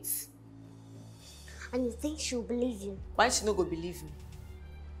wait. And you think she'll believe you? Why she no go believe me?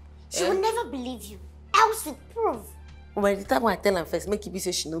 She will never believe you. Else it prove. By the time I tell her first, make it be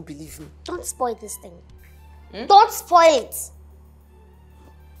say she no believe me. Don't spoil this thing. Don't spoil it.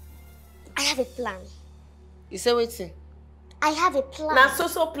 I have a plan. You say waiting? I have a plan. Now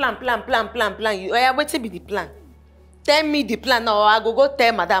so plan. You waiting be the plan. Tell me the plan now or I go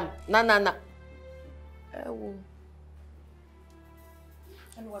tell madam. Nah.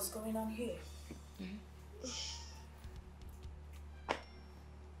 And what's going on here?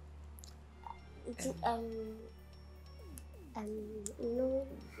 You know,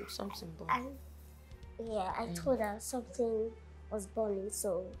 something burning. I told her something was burning,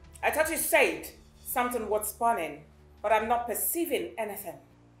 so. I thought you said something was burning, but I'm not perceiving anything.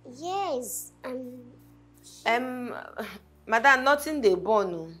 Yes, madam, nothing they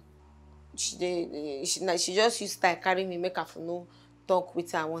burn. She just used to carry me, make her for no talk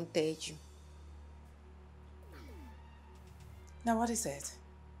with her. I won't tell you. Now what is it?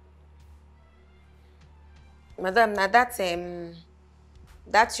 Madam, now that's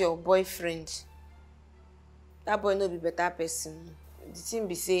your boyfriend. That boy no be better person. The thing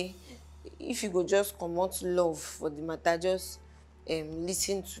be say, if you go just come out love for the matter, just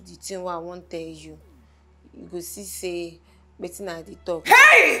listen to the thing what I won't tell you. You go see say, better at the talk.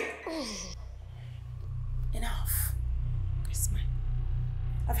 Hey! Enough. Yes, ma'am.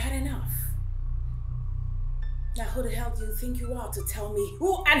 I've had enough. Now who the hell do you think you are to tell me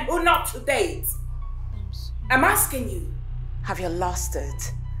who and who not to date? I'm asking you, have you lost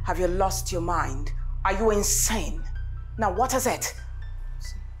it? Have you lost your mind? Are you insane? Now what is it?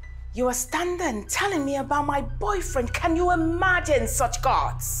 You are standing telling me about my boyfriend. Can you imagine such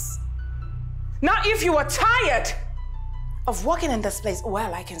gods? Now if you are tired of working in this place,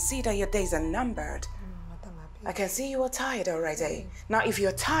 well, I can see that your days are numbered. I can see you are tired already. Now if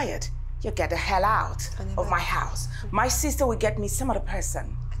you're tired, you get the hell out of my house. My sister will get me some other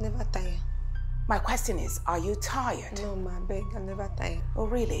person. I never tired. My question is, are you tired? No, ma, beg, I never tired. Oh,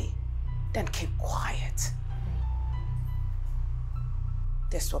 really? Then keep quiet.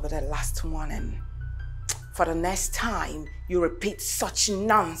 This will be the last warning. For the next time you repeat such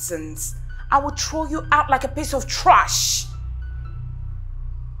nonsense, I will throw you out like a piece of trash.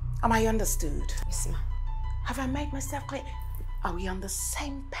 Am I understood? Yes, ma'am. Have I made myself clear? Are we on the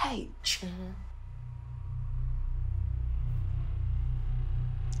same page?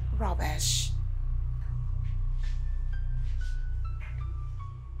 Rubbish.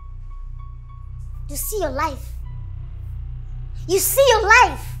 You see your life. You see your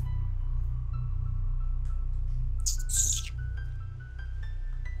life.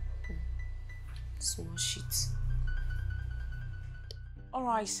 Small shit. All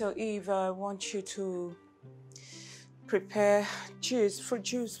right, so Eve, I want you to prepare fruit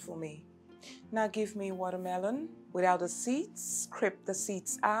juice for me. Now give me watermelon without the seeds, scrape the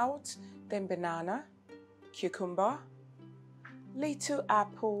seeds out, then banana, cucumber, little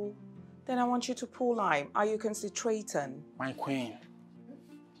apple. Then I want you to pour lime. Are you concentrating? My queen,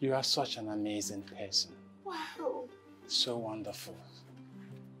 you are such an amazing person. Wow. So wonderful.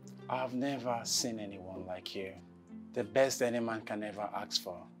 I've never seen anyone like you. The best any man can ever ask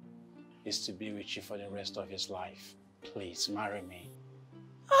for is to be with you for the rest of his life. Please marry me.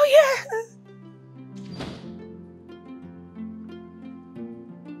 Oh, yeah.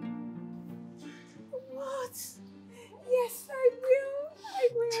 What? Yes, I will. I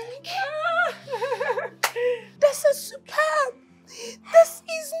will. This is superb. This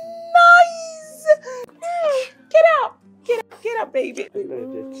is nice. Get up. Get up. Get up, baby.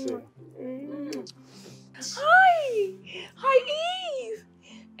 Hi. Hi, Eve.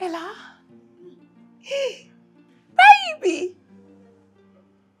 Ella. Baby.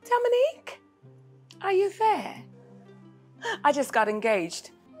 Dominique, are you there? I just got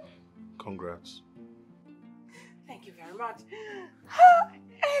engaged. Congrats. Thank you very much.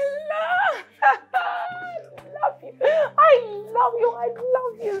 Ella! I love you. I love you. I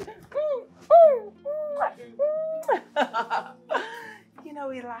love you. You know,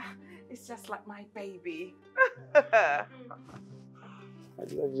 Ella, it's just like my baby. I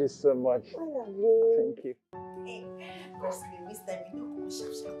love you so much. I love you. Thank you.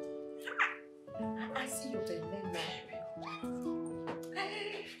 I see you then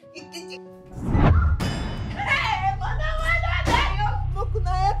Hey,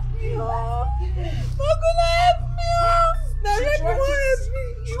 Mokuna help me, Mokuna help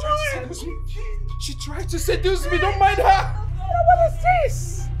me, She tried to seduce me, don't mind her. What is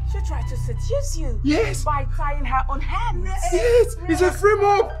this? She tried to seduce you? Yes. By tying her own hands? Yes, it's a frame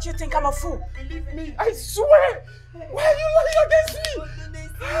up. Do you think I'm a fool? Me, I swear. Why are you lying against me?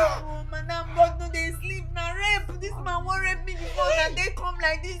 Madam, God, no, they sleep. Now rape. This man won't rape me before. Now they come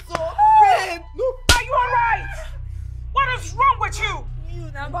like this, so rape. No. Are you alright? What is wrong with you?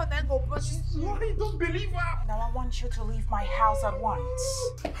 You now God then go push you. Why don't believe her? Now I want you to leave my house at once.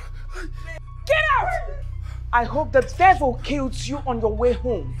 Get out! I hope the devil kills you on your way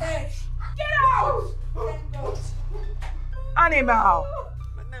home. Hey. Get out! Animal!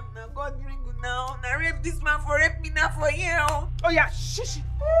 Madam, now God bring you now. Now rape this man for rape me now for you. Oh yeah, shush.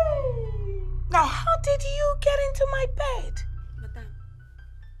 Now how did you get into my bed? Madam,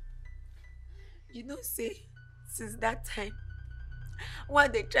 you know say, since that time, why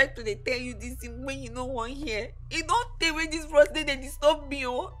they try to tell you this thing when you no one here. It don't take when this prostate they disturb me,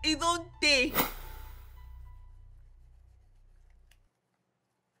 oh. It don't take.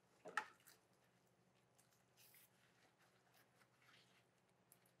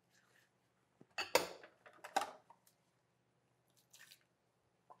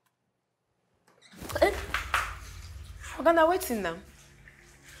 Ogana, waiting now.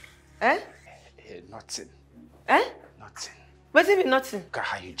 Nothing. Nothing. What's it be nothing? Look at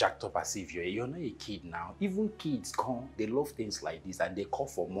how you jacked up as if you're not a kid now. Even kids come, they love things like this and they call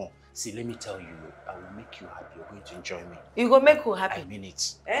for more. See, let me tell you, I will make you happy. You're going to enjoy me. You go make who happy? I mean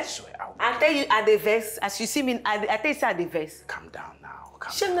it. I swear I will. I tell you at the verse, as you see me, I tell you at the verse. Calm down now.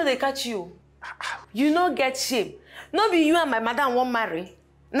 Shame no they catch you. You no get shame. No be you and my madam won't marry.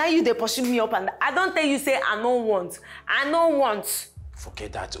 Now you they pursue me up and I don't tell you say I don't want. I don't want.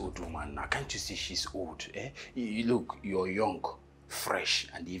 Forget that old woman now. Can't you see she's old? Look, you're young, fresh,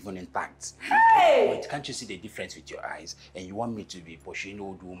 and even intact. Hey! Wait, can't you see the difference with your eyes? And you want me to be pursuing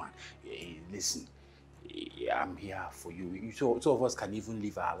old woman? Listen, I'm here for you. Two of us can even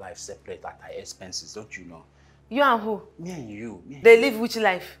live our life separate at our expenses, don't you know? You and who? Me and you. They live which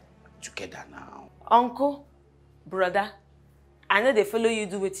life? Together now. Uncle, brother, I know they follow you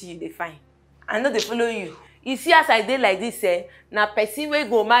do what you they find. I know they follow you. You see as I did like this, now person will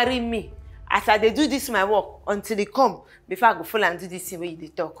go marry me. As I they do this my work until they come before I go follow and do this thing where they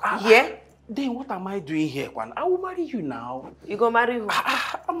talk. Yeah? Then what am I doing here, Kwan? I will marry you now. You go marry who?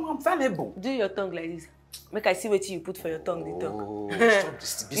 I'm available. Do your tongue like this. Make I see what you put for your tongue, they talk. Stop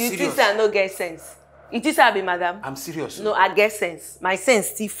this. Be serious. You think I no get sense. It is I be madam. I'm serious. No, I get sense. My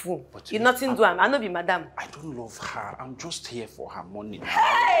sense still full. You nothing do. I no be madam. I don't love her. I'm just here for her money now.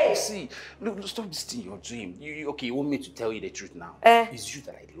 Hey! See, look, stop this thing you're doing. Okay, you want me to tell you the truth now? It's you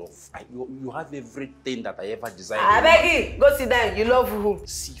that I love. You have everything that I ever desired. I beg you, go sit down. You love who?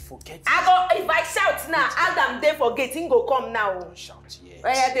 See, forget it. If I shout now, Adam there forget, he go come now. Don't shout yet.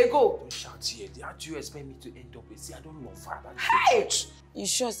 Where they go? Don't shout yet. How do you expect me to end up with? See, I don't love her. Hey! You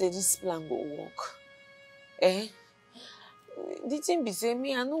sure say this plan go work? The thing be say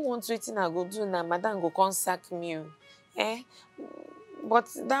me, I don't want waiting I go do now. Madam go come sack me. But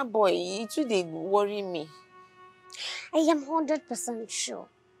that boy, he too they worry me. I am 100% sure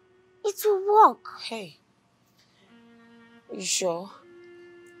It will work. Hey. You sure?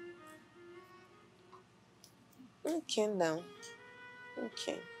 Okay now.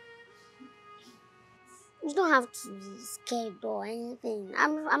 Okay. You don't have to be scared or anything.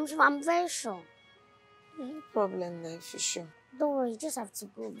 I'm very sure. No problem now, if you're sure. Don't worry, you just have to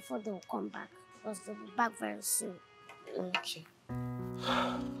go before they will come back. Because they'll be back very soon. Okay.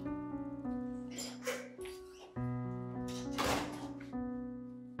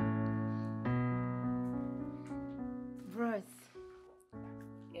 Bros.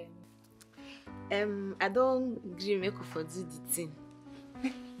 I don't agree make we for do the thing.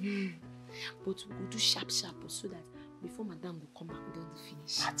 But we go do sharp so that before madam will come back, we don't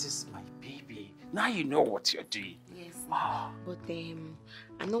finish. That is my baby. Now you know what you're doing. Yes. But I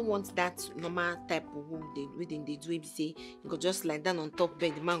don't want that normal type of work they do. If say you go just lie down on top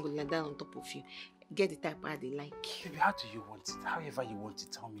bed, the man go lie down on top of you. Get the type I they like. Baby, how do you want it? However you want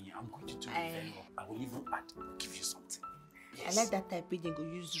it, tell me. I'm going to do it very well. I will even give you something. Yes. I like that type. They go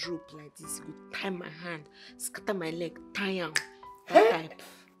use rope like this. Go tie my hand, scatter my leg, tie am.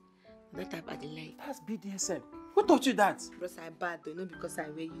 That type I they like. That's BDSM. Who taught you that? Because I bad though, not because I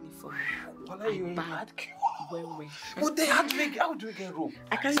wear uniform. What are you bad? When. But how do we get rope?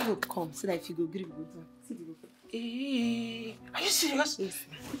 I carry rope come so that if you go grip, go do. See the rope. Hey, are you serious? Yes.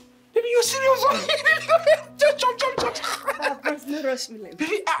 Baby, you're serious? Jump. No rush me like that.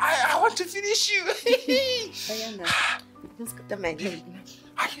 Baby, I want to finish you. Diana, just cut my leg now.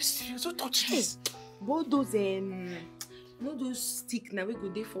 Are you serious? Who taught you this? Both those no those stick now we go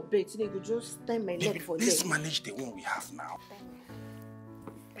there for bed. So they go just tie my leg for Let's them. manage the one we have now.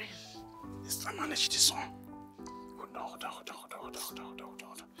 Let's manage this one. Hold on.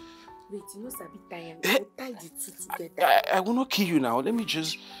 Wait, you know Sabi tie go tie the two together. I will not kill you now. Let me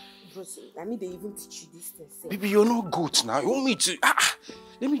just... Bros, I mean they even teach you this thing. Baby, you're not good now. You want me to...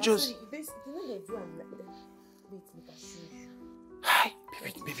 Let me just... Sorry, you know they do and wait, make I show you. Hi,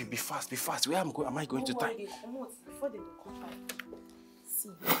 baby, be fast. Where am I going to tie? Before they will come back.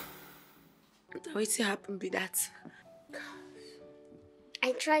 See. What's happened be that?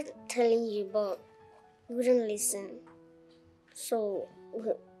 I tried telling you, but you wouldn't listen. So,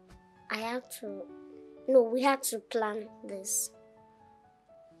 we had to plan this.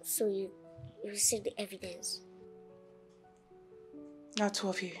 So you see the evidence. Now, two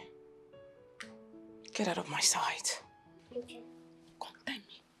of you, get out of my sight. Okay. Contain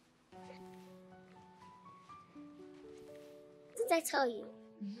me. Did I tell you?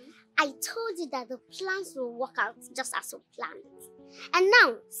 I told you that the plans will work out just as we planned. And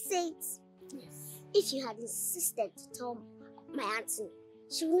now, say it. Yes. If you had insisted to tell my auntie,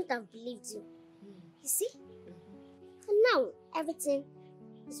 she wouldn't have believed you. You see? And now, everything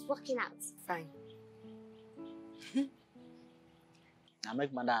is working out. Fine. I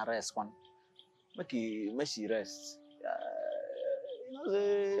make madam rest one. Make she rest. You know,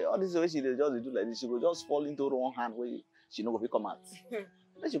 say all this way she just do like this, she will just fall into wrong hand where she no go come out.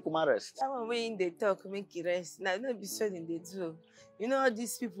 Let you come and rest. That one when they talk, make it rest. Now, don't be sure they do. You know all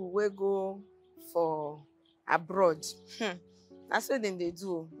these people will go for abroad. That's what they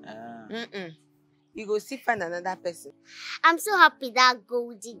do. You go see find another person. I'm so happy that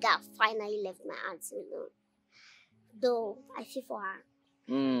gold digger finally left my auntie alone. Though I feel for her.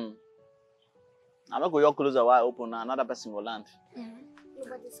 I'm not going to close the wide open now. Another person will land.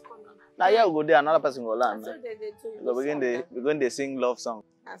 Nobody's coming. Now yeah, we go there. Another person will land. That's what they do. We're going to sing love song.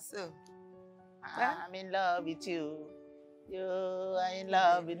 That's so. I'm in love with you. You are in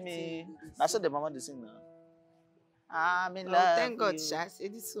love with me. That's what the mama they sing now. I'm in love. Thank God, with you. Shas. Say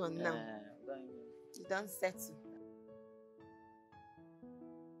this one now. You don't settle.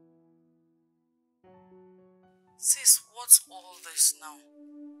 Sis, what's all this now?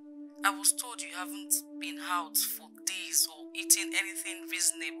 I was told you haven't been out for days or eaten anything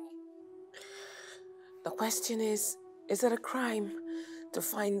reasonable. The question is it a crime to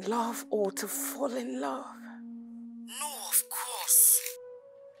find love or to fall in love? No, of course.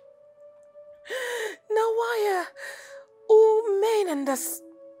 Now why are all men in this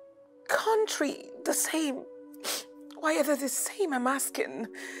country the same? Why are they the same, I'm asking?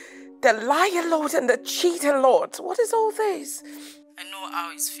 The liar lord and the cheater lord. What is all this? I know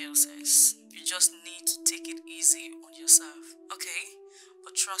how it feels, sis. You just need to take it easy on yourself, okay?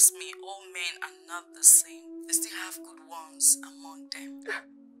 But trust me, all men are not the same. They still have good ones among them.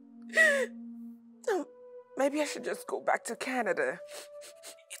 No, maybe I should just go back to Canada.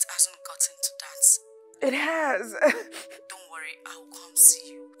 It hasn't gotten to that. It has. Don't worry, I'll come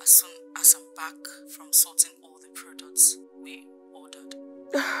see you as soon as I'm back from sorting all the products we ordered.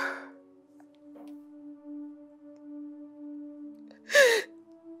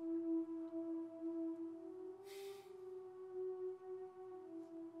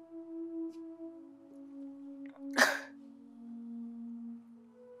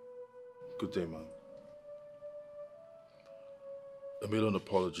 Good day, man. A million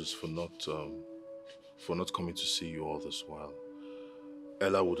apologies for not coming to see you all this while.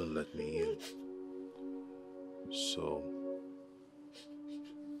 Ella wouldn't let me in. So,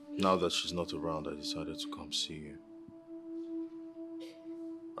 now that she's not around, I decided to come see you.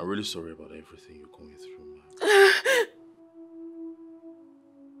 I'm really sorry about everything you're going through, man.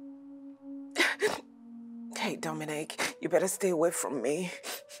 Hey, Dominic, you better stay away from me.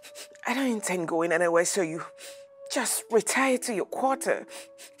 I don't intend going anywhere, so you just retire to your quarter.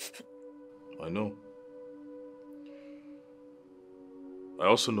 I know. I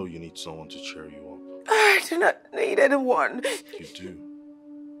also know you need someone to cheer you up. I do not need anyone. You do.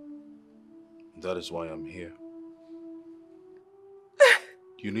 That is why I'm here.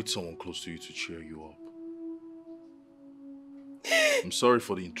 You need someone close to you to cheer you up. I'm sorry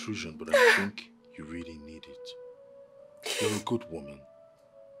for the intrusion, but I think you really need it. You're a good woman.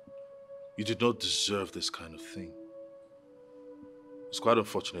 You did not deserve this kind of thing. It's quite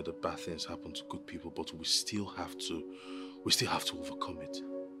unfortunate that bad things happen to good people, but we still have to overcome it.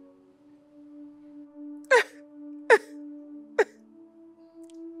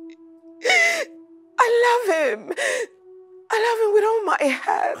 I love him. I love him with all my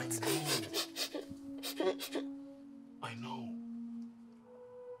heart. I know.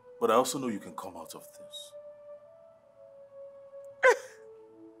 But I also know you can come out of this.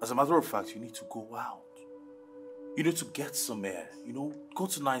 As a matter of fact, you need to go out. You need to get some air, you know, go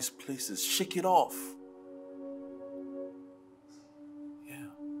to nice places, shake it off. Yeah.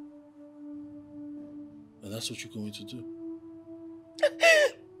 And that's what you're going to do.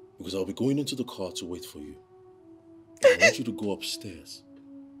 Because I'll be going into the car to wait for you. I want you to go upstairs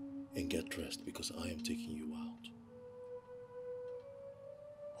and get dressed because I am taking you out.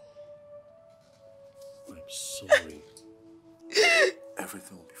 I'm sorry.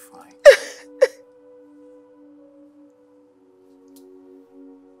 Everything will be fine.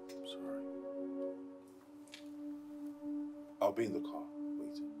 I'm sorry. I'll be in the car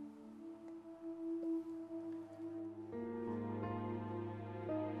waiting.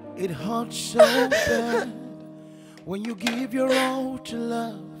 It hurts so bad when you give your all to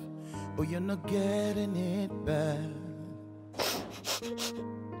love, but you're not getting it back.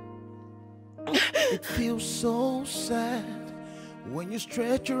 It feels so sad when you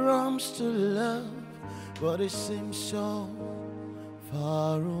stretch your arms to love, but it seems so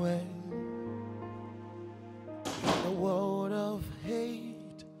far away. In a world of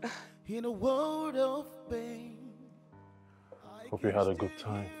hate, in a world of pain. Hope you had a good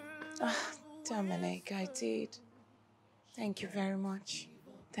time. Dominic, I did. Thank you very much.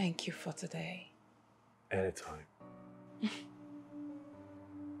 Thank you for today. Anytime.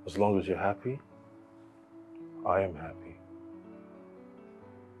 As long as you're happy, I am happy.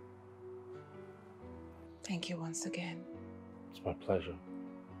 Thank you once again. It's my pleasure.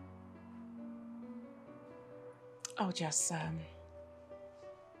 I'll just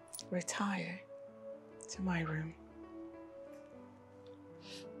retire to my room.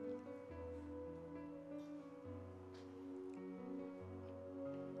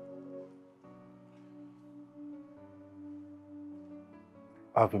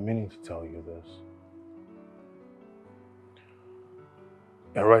 I've been meaning to tell you this.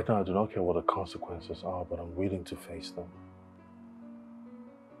 And right now, I do not care what the consequences are, but I'm willing to face them.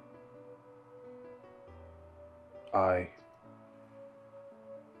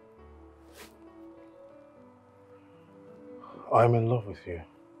 I'm in love with you.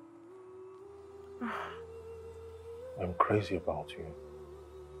 I'm crazy about you.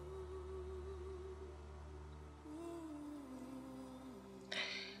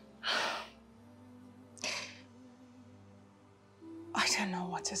 I don't know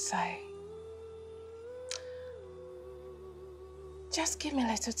what to say. Just give me a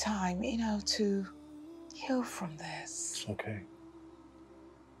little time, you know, to heal from this. It's okay.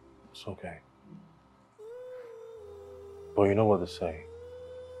 It's okay. But you know what they say.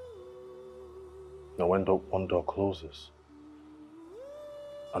 Now when one door closes,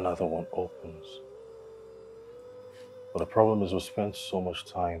 another one opens. But the problem is we spend so much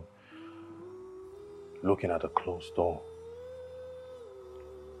time looking at a closed door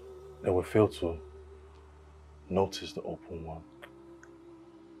that we fail to notice the open one.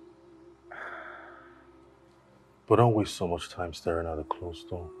 But don't waste so much time staring at a closed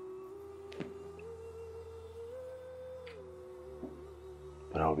door.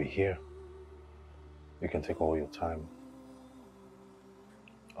 But I'll be here. You can take all your time.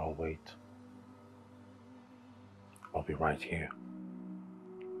 I'll wait. I'll be right here.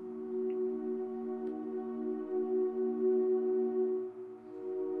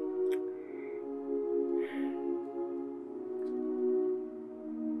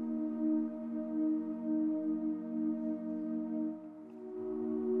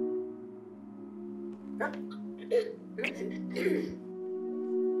 What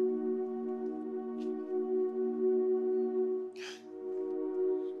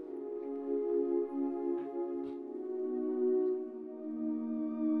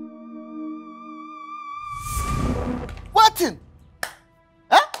in?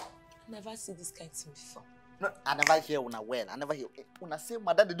 Huh? I never see this kind of thing before. No, I never hear una well. I never hear. Una say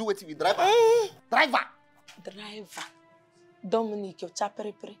madam they do it with driver. Driver. Driver. Dominic, your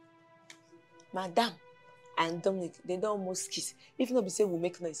chaperepere. Madam and Dominic, they don't almost kiss. If not, be say we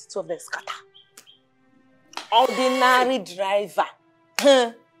make noise, two of them scatter. Ordinary driver.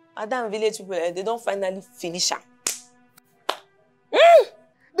 Madam village people, they don't finally finish him.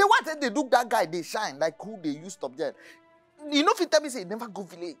 They want they do that guy, they shine like who they used to object. You know if you tell me say never go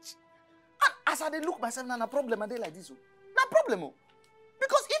village. And as I they look myself, na problem and they like this. Na problem.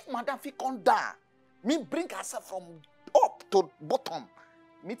 Because if madam fit come down, me bring herself from up to bottom,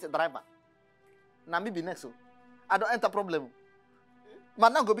 meet the driver. Now me be next. So I don't enter problem.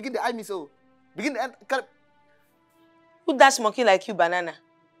 Madam go begin the eye me so. Begin the enter. Who dash monkey like you, banana?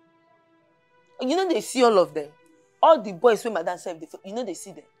 You know they see all of them. All the boys with madam self, you know they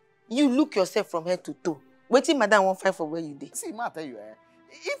see them. You look yourself from head to toe. Waiting madam won't fight for where you did. See, ma tell you,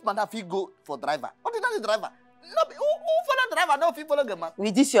 if madam fit go for driver, ordinary driver, no, who follow driver, no fit follow the man.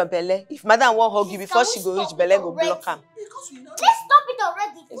 With this your belly, if madam won't hug you before she go reach belly, go block him. Let's stop it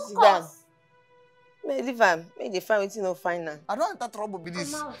already. Focus. May they find waiting no fine now. I don't enter trouble with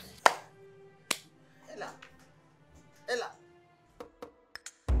this. Ella.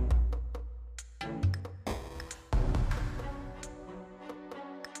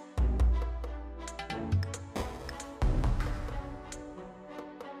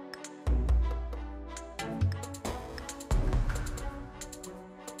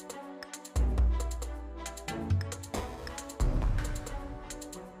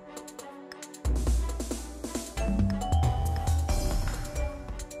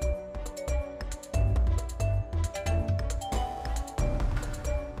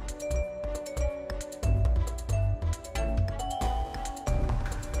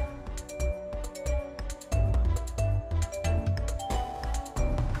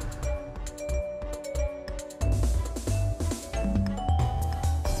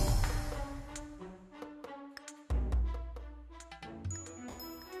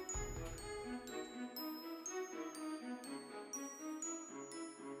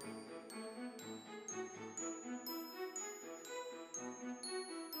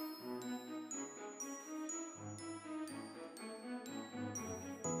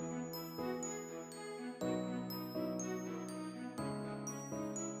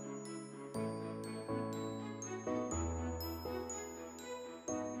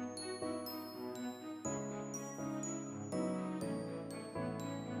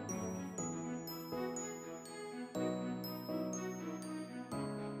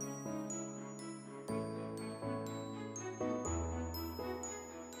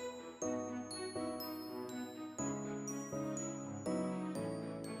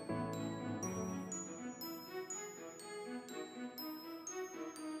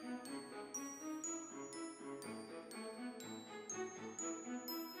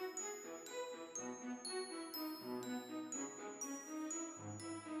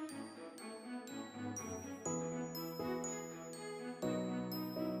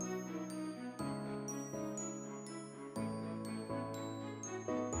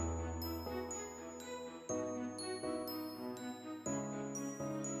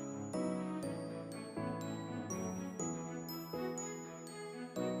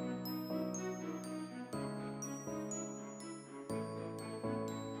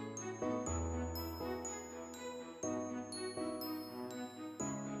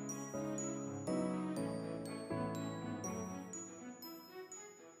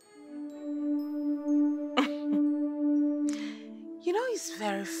 You know, it's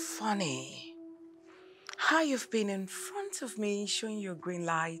very funny how you've been in front of me showing your green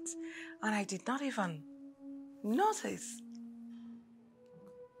light and I did not even notice.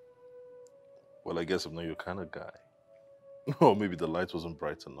 Well, I guess I'm not your kind of guy. Or maybe the light wasn't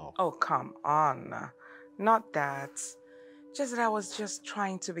bright enough. Oh, come on. Not that. Just that I was just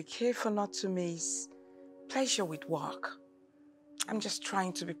trying to be careful not to miss pleasure with work. I'm just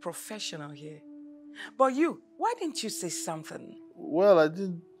trying to be professional here. But you, why didn't you say something? Well, I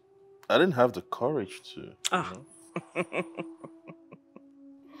didn't have the courage to. Oh.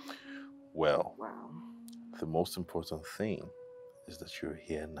 Well, the most important thing is that you're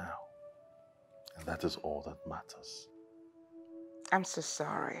here now. And that is all that matters. I'm so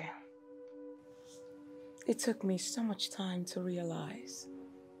sorry. It took me so much time to realize.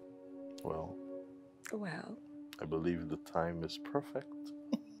 Well, Well, I believe the time is perfect.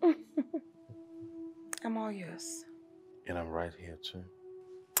 I'm all yours. And I'm right here too.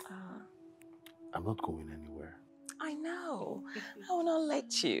 I'm not going anywhere. I know. I will not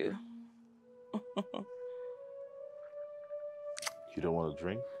let you. You don't want to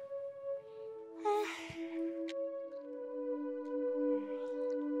drink?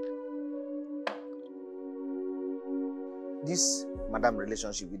 This madam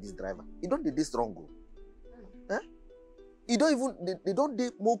relationship with this driver, you don't do this strong. Eh? You don't even, they don't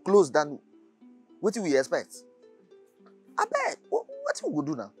do more close than what we expect. I bet. What we go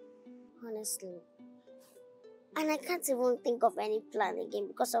do now? Honestly. And I can't even think of any plan again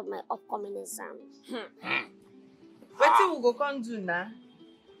because of my upcoming exam. What we go come do now?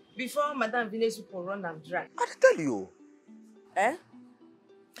 Before Madam Village people run and dry. I tell you. Eh?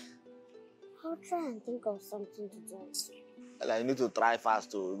 I'll try and think of something to do. Like, you need to try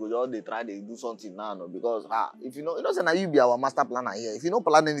fast too. You go just try to do something now, no? Because if you know say now you be our master planner here. If you don't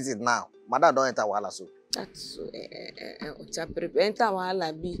plan anything now, Madam don't enter wahala so. That's enter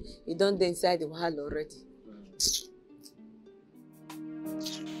wahala be. You don't dey inside the wahala already.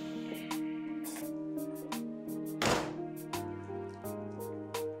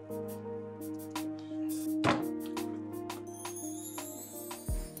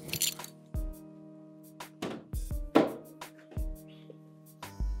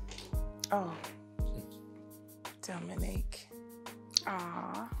 Oh, Dominic.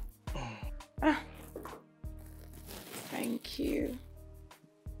 Ah. Thank you.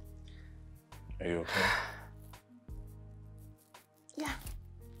 Are you okay? Yeah.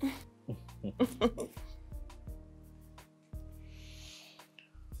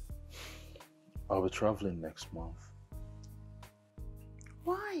 I'll be traveling next month.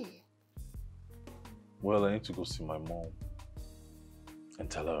 Why? Well, I need to go see my mom and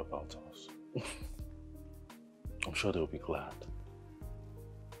tell her about us. I'm sure they'll be glad.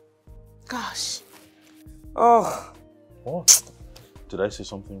 Gosh. Oh. What? Did I say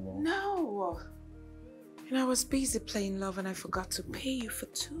something wrong? No. And I was busy playing love and I forgot to pay you for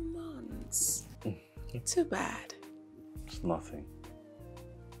 2 months. Too bad. It's nothing.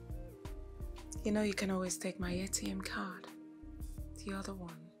 You know you can always take my ATM card. The other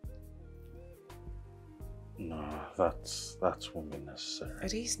one. No, that won't be necessary.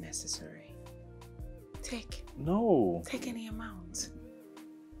 It is necessary. Take. No. Take any amount.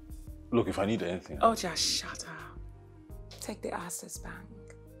 Look, if I need anything... Oh, just shut up. Take the Access Bank.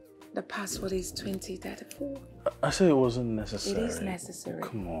 The password is 2034. I said it wasn't necessary. It is necessary.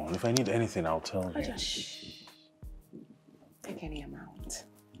 Come on, if I need anything, I'll tell Oh, you. just shh. Take any amount.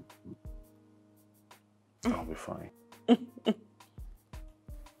 I'll be fine. But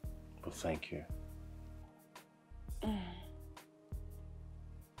thank you.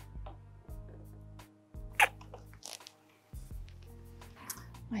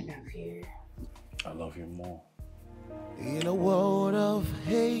 I love you. I love you more. In a world of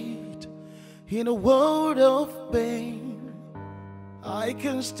hate, in a world of pain, I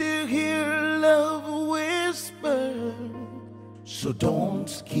can still hear love whisper. So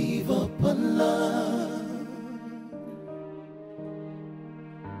don't give up on love.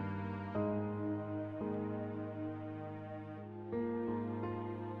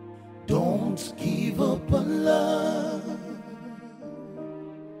 Don't give up on love.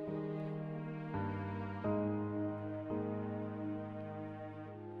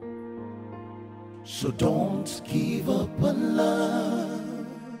 So don't give up on love.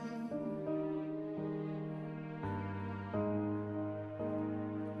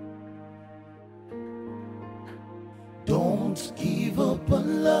 Don't give up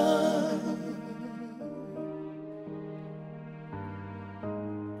on love.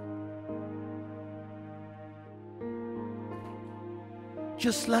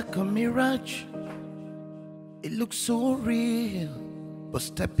 Just like a mirage, it looks so real, but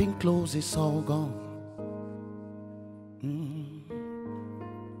stepping close, it's all gone.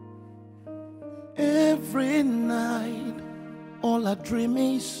 Every night, all I dream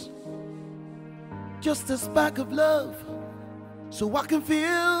is just a spark of love, so I can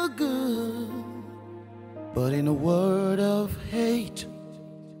feel good. But in a world of hate,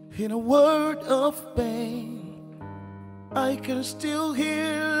 in a world of pain, I can still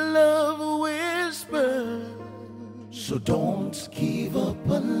hear love whisper. So don't give up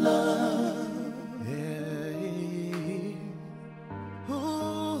on love.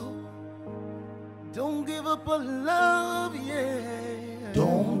 Ooh, don't give up on love, yeah.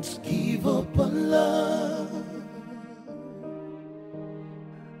 Don't give up on love.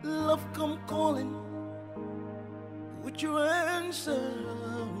 Love come calling with your answer.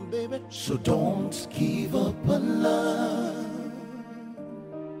 baby. So don't give up on love.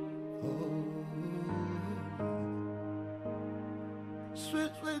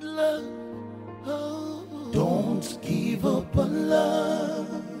 Sweet, sweet love. Oh, don't give up on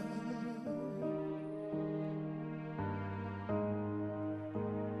love.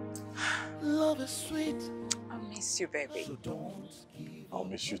 Love is sweet. I miss you, baby. So don't I'll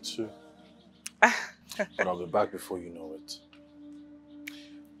miss you too. But I'll be back before you know it.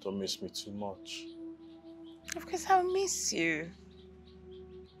 Don't miss me too much. Of course, I'll miss you.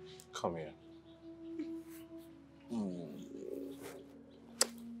 Come here.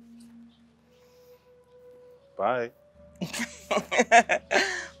 Bye.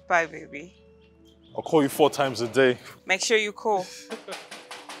 Bye, baby. I'll call you 4 times a day. Make sure you call.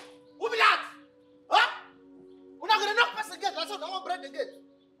 Who be that? Huh? We're not gonna knock past the gate. That's all. I want break the gate.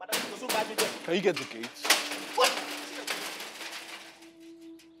 Madam, you're so bad with them. Can you get the gate? What?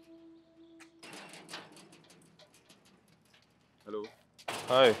 Hello.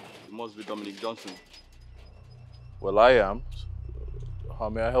 Hi. You must be Dominic Johnson. Well, I am. How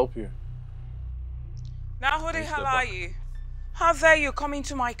may I help you? Now, who the hell are you? How dare you come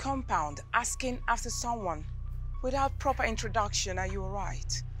into my compound asking after someone without proper introduction? Are you all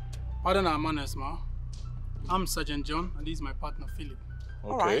right? Pardon our manners, ma. I'm Sergeant John, and this is my partner, Philip.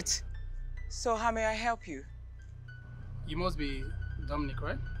 Okay. All right. So how may I help you? You must be Dominic,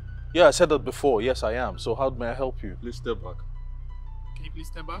 right? Yeah, I said that before. Yes, I am. So how may I help you? Please step back. Can you please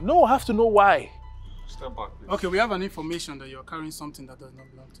step back? No, I have to know why. Step back, please. Okay, we have an information that you're carrying something that does not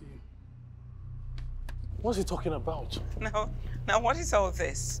belong to you. What's he talking about? Now what is all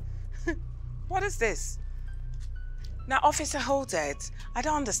this? What is this? Now, Officer Holded, I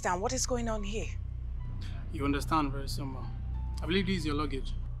don't understand. What is going on here? You understand very soon, ma. I believe this is your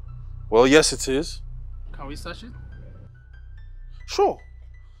luggage. Well, yes, it is. Can we search it? Sure.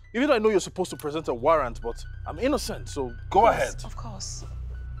 Even though I know you're supposed to present a warrant, but I'm innocent, so go ahead. Of course.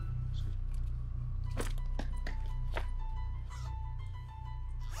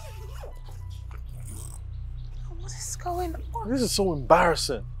 What is going on? This is so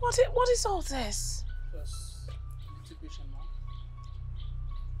embarrassing. What is all this? Just a little patient, ma.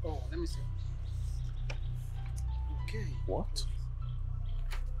 Oh, let me see. Okay. What?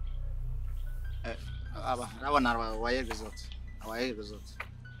 That one our wire result. Our wire result.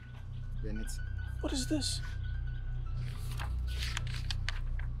 What is this?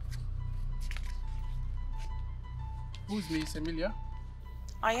 Who's Miss Emilia?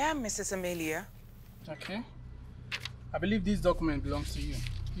 I am Mrs. Amelia. Okay. I believe this document belongs to you.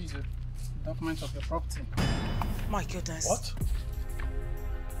 This is a document of your property. My goodness. What?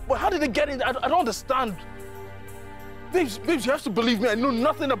 But how did they get it? I don't understand. Babes, you have to believe me. I know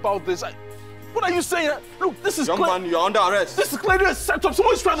nothing about this. What are you saying? Look, this is Young man, you're under arrest. This is clearly a setup.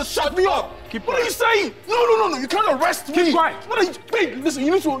 Someone's trying to shut me up. What are you saying? No. You can't arrest me. Keep quiet. What are you? Babe, listen.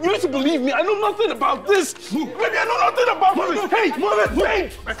 You need to believe me. I know nothing about this. Baby, I know nothing about this. Hey,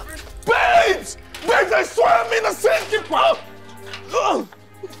 babe. Babes, I swear I'm innocent. Keep quiet.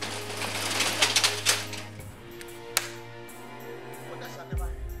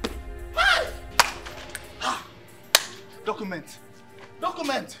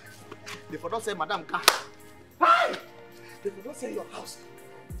 Document. They for don't say Madam Car. Hi! They for don't say your house.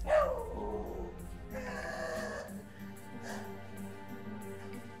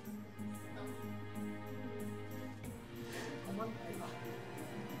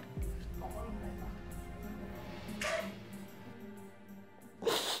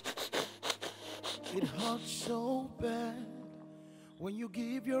 It hurts so bad when you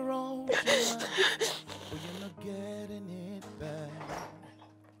give your all to life, but you're not getting it back.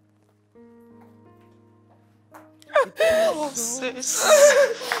 Oh, sis.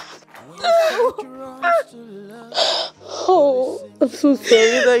 Oh, I'm so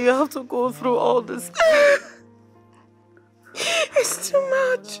sorry that you have to go through all this. It's too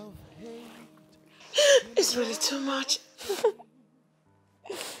much. It's really too much.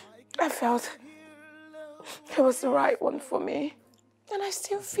 I felt he was the right one for me. And I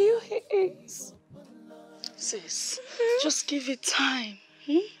still feel he is. Sis, just give it time.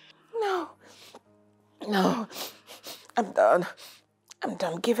 No. I'm done. I'm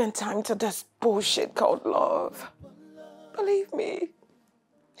done giving time to this bullshit called love. Believe me.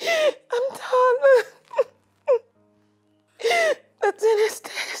 I'm done. The thing is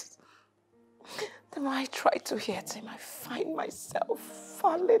this. The more I try to hate him, I find myself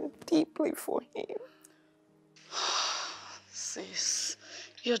falling deeply for him. Sis,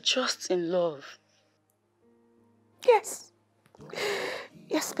 you're just in love. Yes.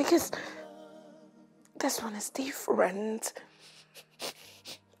 Yes, because this one is different.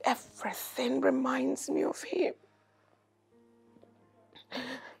 everything reminds me of him.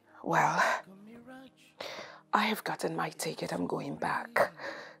 Well, I have gotten my ticket. I'm going back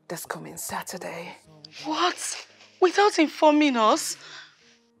this coming Saturday. What? Without informing us?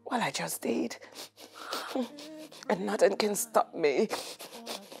 Well, I just did. And nothing can stop me.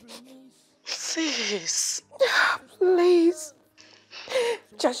 Sis. Please.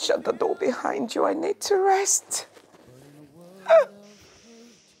 Just shut the door behind you. I need to rest.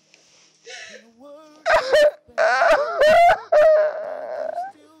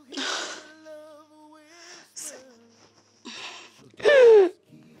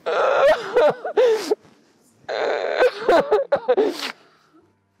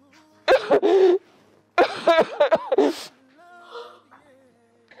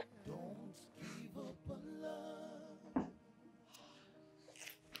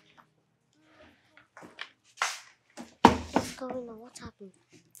 What's going on? What happened?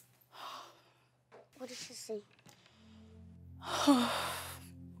 What did she say?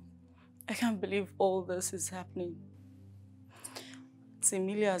 I can't believe all this is happening.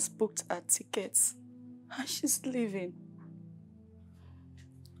 Emilia has booked her tickets and she's leaving.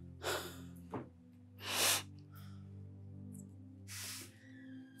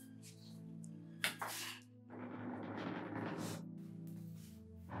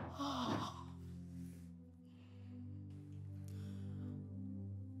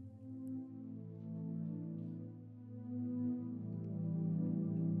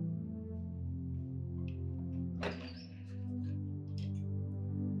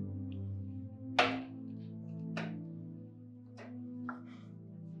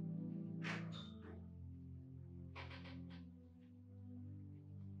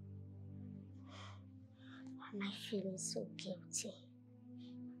 Am I feeling so guilty?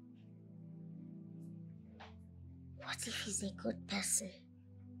 What if he's a good person?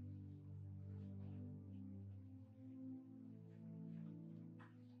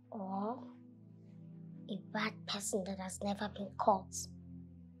 Or a bad person that has never been caught?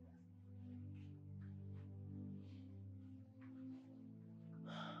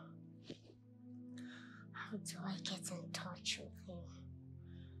 How do I get in touch with him?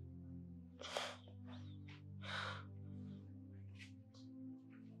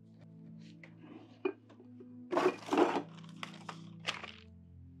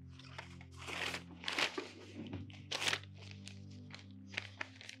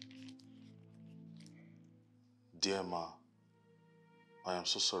 Dear Ma, I am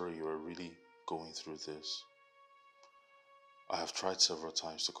so sorry you are really going through this. I have tried several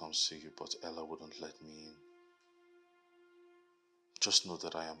times to come see you, but Ella wouldn't let me in. Just know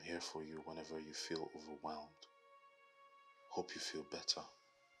that I am here for you whenever you feel overwhelmed. Hope you feel better.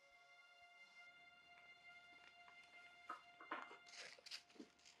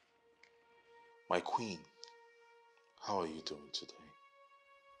 My queen, how are you doing today?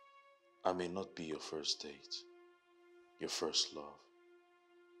 I may not be your first date, your first love,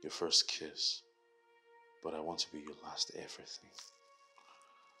 your first kiss, but I want to be your last everything.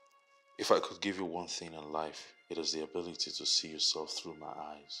 If I could give you one thing in life, it is the ability to see yourself through my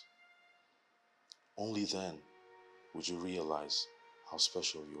eyes. Only then would you realize how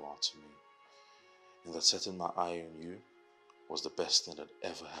special you are to me, and that setting my eye on you was the best thing that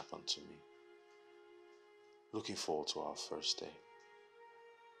ever happened to me. Looking forward to our first day.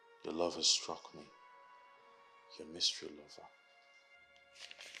 Your love has struck me, your mystery lover.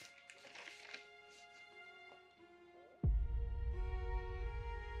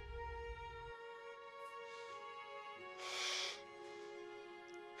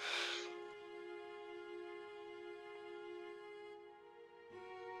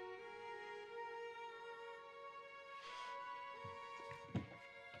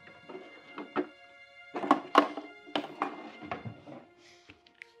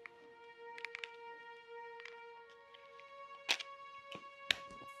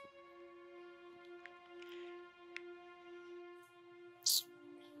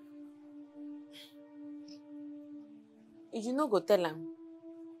 You no go tell him.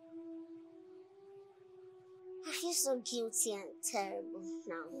 I feel so guilty and terrible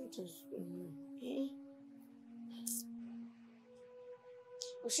now.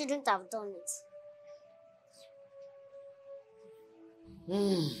 We shouldn't have done it.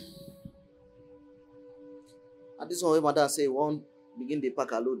 And this one, mother say, one begin the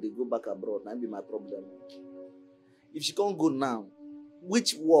pack alone, they go back abroad. That be my problem. If she can't go now,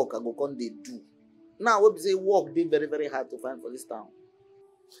 which work I go can they do? Now, we say work they very, very hard to find for this town.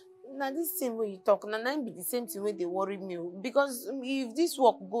 Now, this thing when you talk, now be the same thing when they worry me. Because if this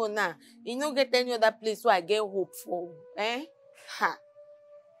work go now, you don't get any other place where I get hope for. Eh? Ha.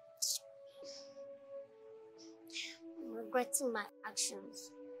 regretting my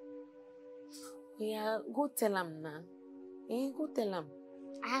actions. Yeah, go tell him now. Go tell him.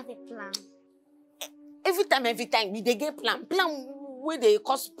 I have a plan. Every time, you dey get plan. Plan where they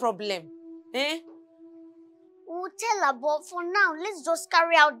cause problem. We'll tell her, but for now, let's just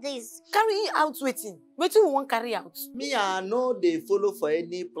carry out this. Carry out waiting. Waiting we won't carry out. Me, I know they follow for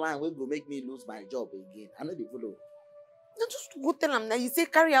any plan wey go make me lose my job again. I know they follow. No, just go tell him now. You say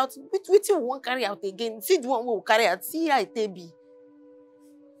carry out. Waiting we won't carry out again. See the one we will carry out. See how it be.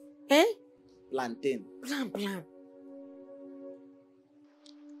 Plantain. Plan.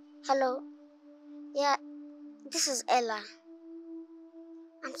 Hello? Yeah, this is Ella.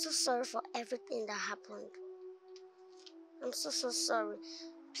 I'm so sorry for everything that happened. I'm so sorry.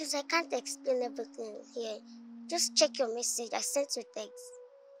 Please, I can't explain everything here. Just check your message. I sent you a text.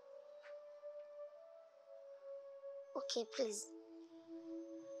 Okay, please.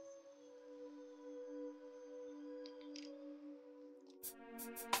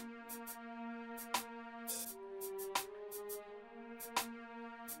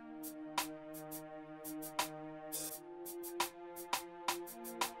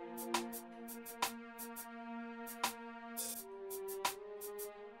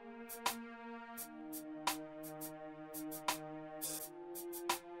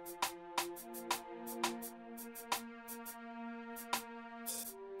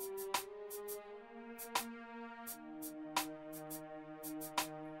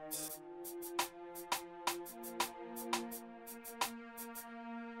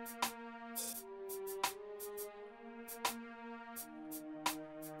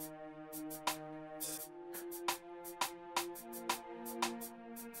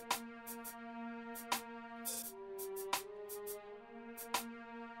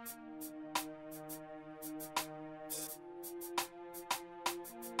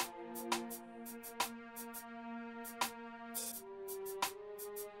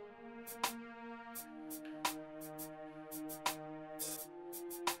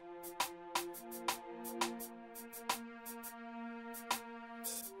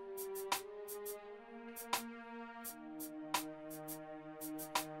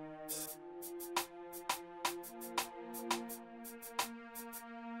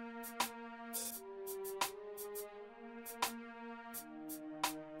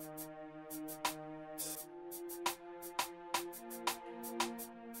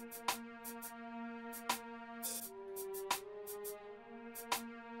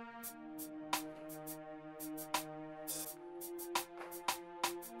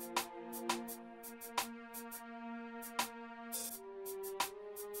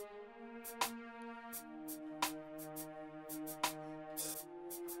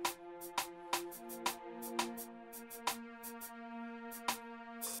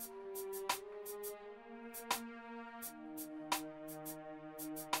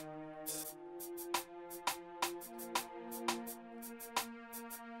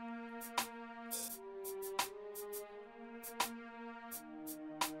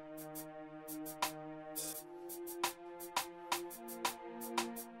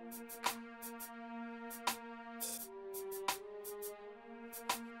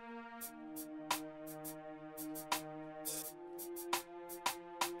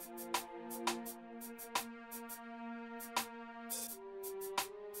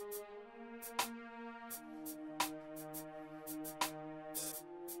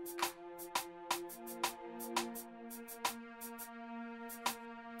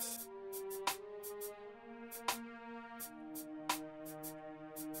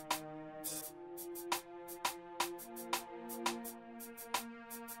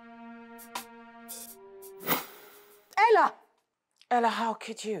 Ella, how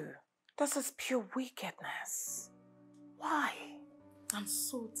could you? This is pure wickedness. Why? I'm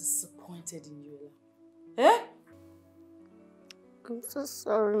so disappointed in you, Ella. I'm so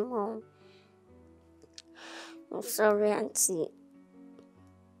sorry, Mom. I'm sorry, Auntie.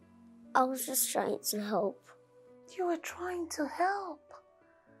 I was just trying to help. You were trying to help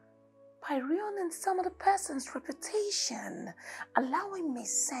by ruining some of the person's reputation, allowing me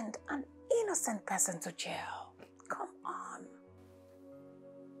send an innocent person to jail. Come on.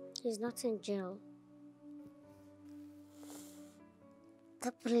 He's not in jail.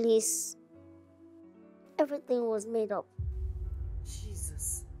 The police, everything was made up.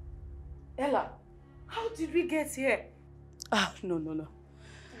 Jesus. Ella, how did we get here? No.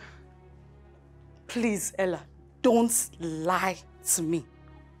 Please, Ella, don't lie to me.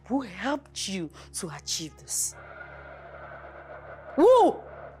 Who helped you to achieve this? Who?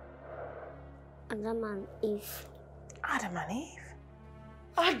 Adam and Eve. Adam and Eve?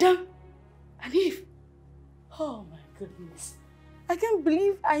 Adam and Eve? Oh my goodness. I can't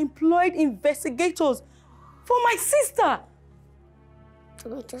believe I employed investigators for my sister.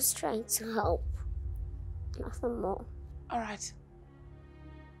 I'm just trying to help. Nothing more. All right.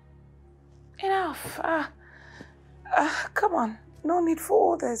 Enough. Come on. No need for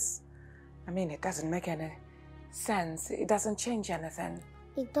all this. I mean, it doesn't make any sense. It doesn't change anything.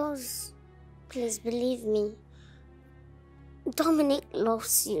 It does. Please believe me. Dominic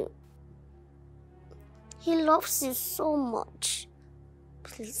loves you. He loves you so much.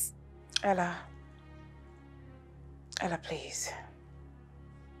 Please. Ella, please.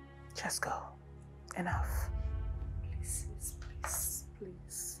 Just go. Enough. Please, please,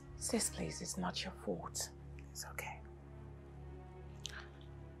 please. Sis, please, it's not your fault. It's okay.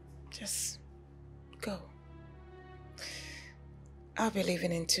 Just go. I'll be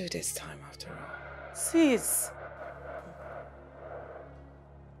leaving in 2 days' time after all. Sis.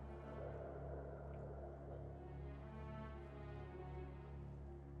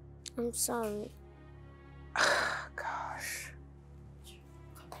 I'm sorry. Gosh.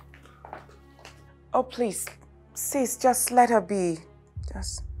 Oh, please. Sis, just let her be.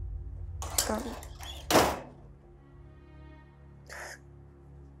 Just don't.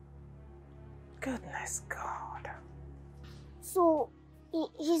 Goodness God. So,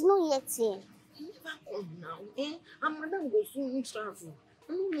 he's not yet here. He never come now, eh? And madam go soon travel.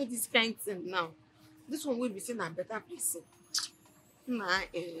 I don't know this kind of thing now. This one will be seen a better place. Nah,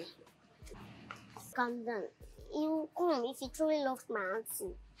 eh. Calm down. He will come if he truly loves my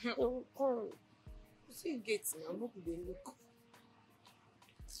auntie. He will come. You see, gates now. Look, they look.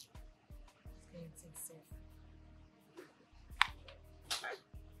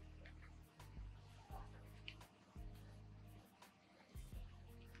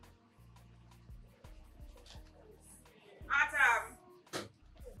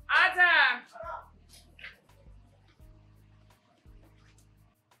 Adam!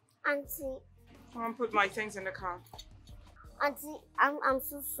 Auntie. Come on, put my things in the car. Auntie, I'm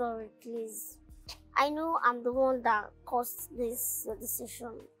so sorry, please. I know I'm the one that caused this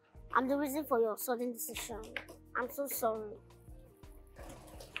decision. I'm the reason for your sudden decision. I'm so sorry.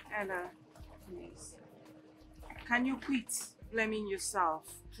 Ella, please. Can you quit blaming yourself,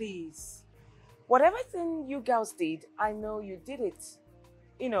 please? Whatever thing you girls did, I know you did it.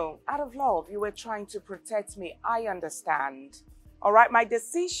 You know, out of love, you were trying to protect me. I understand. All right, my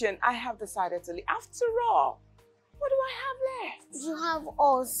decision, I have decided to leave. After all, what do I have left? You have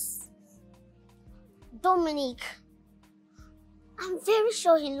us. Dominic. I'm very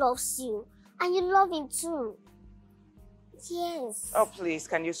sure he loves you. And you love him too. Yes. Oh, please,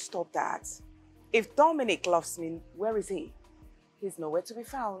 can you stop that? If Dominic loves me, where is he? He's nowhere to be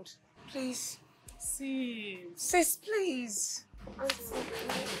found. Please. Sis, please.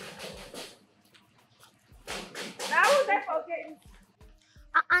 Now they forget.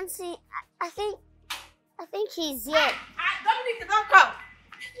 Auntie, I think he's here. Dominic, don't come.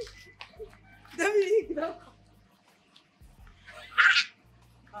 Dominic, don't come.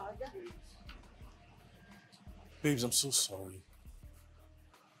 Babes, I'm so sorry.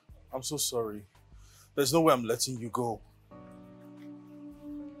 I'm so sorry. There's no way I'm letting you go.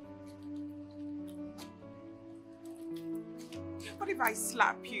 What if I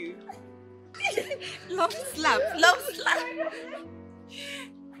slap you? Love slap, love slap.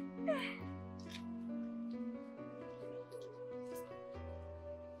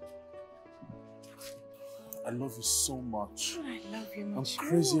 I love you so much. I love you I'm much.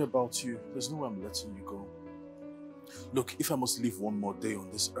 crazy about you. There's no way I'm letting you go. Look, if I must live one more day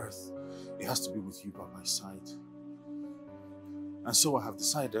on this earth, it has to be with you by my side. And so I have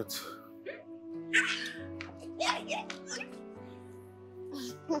decided.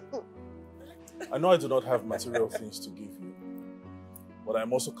 I know I do not have material things to give you, but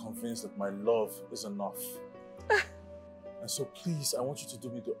I'm also convinced that my love is enough. And so please, I want you to do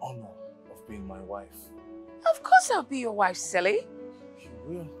me the honor of being my wife. Of course I'll be your wife, silly. You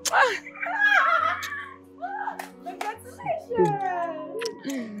will.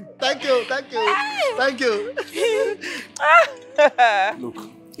 Thank you, thank you, thank you. Look,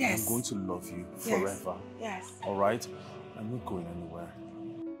 yes. I'm going to love you forever. Yes. All right? I'm not going anywhere.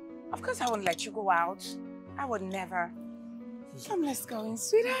 Of course I won't let you go out. I would never. Come, let's go in,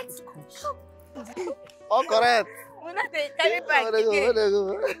 sweetheart. Come. Oh, correct. We're not the carry back again.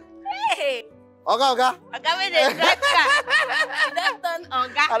 Hey. Oga. Oga, when they drive car, you don't turn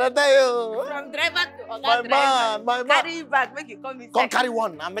Oga. I don't tell you. From driver to Oga My driver. man, my man. Carry it back, make you come inside. Come carry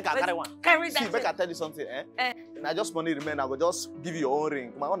one and make her carry one. Carry that. See, make I tell you something, eh? Now just money remain, I will just give you your own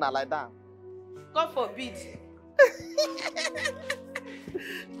ring. My own not like that. God forbid.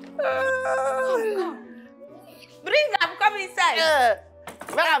 Come. Bring inside. Yeah.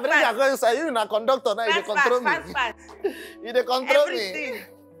 When I bring you go inside, you na conductor now, you dey control me. Fast. You dey control me. Everything.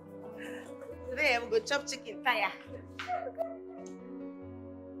 Today we go chop chicken tire.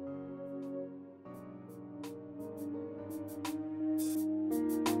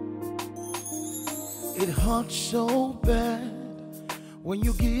 It hurts so bad when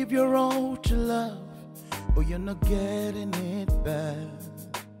you give your all to love, but you're not getting it back.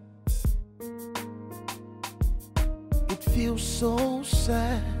 It feels so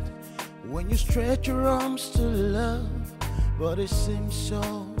sad when you stretch your arms to love, but it seems so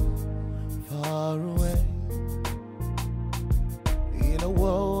far away. In a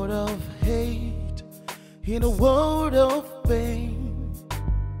world of hate, in a world of pain,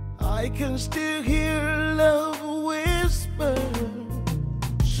 I can still hear love whisper.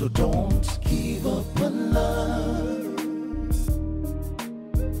 So don't give up on love.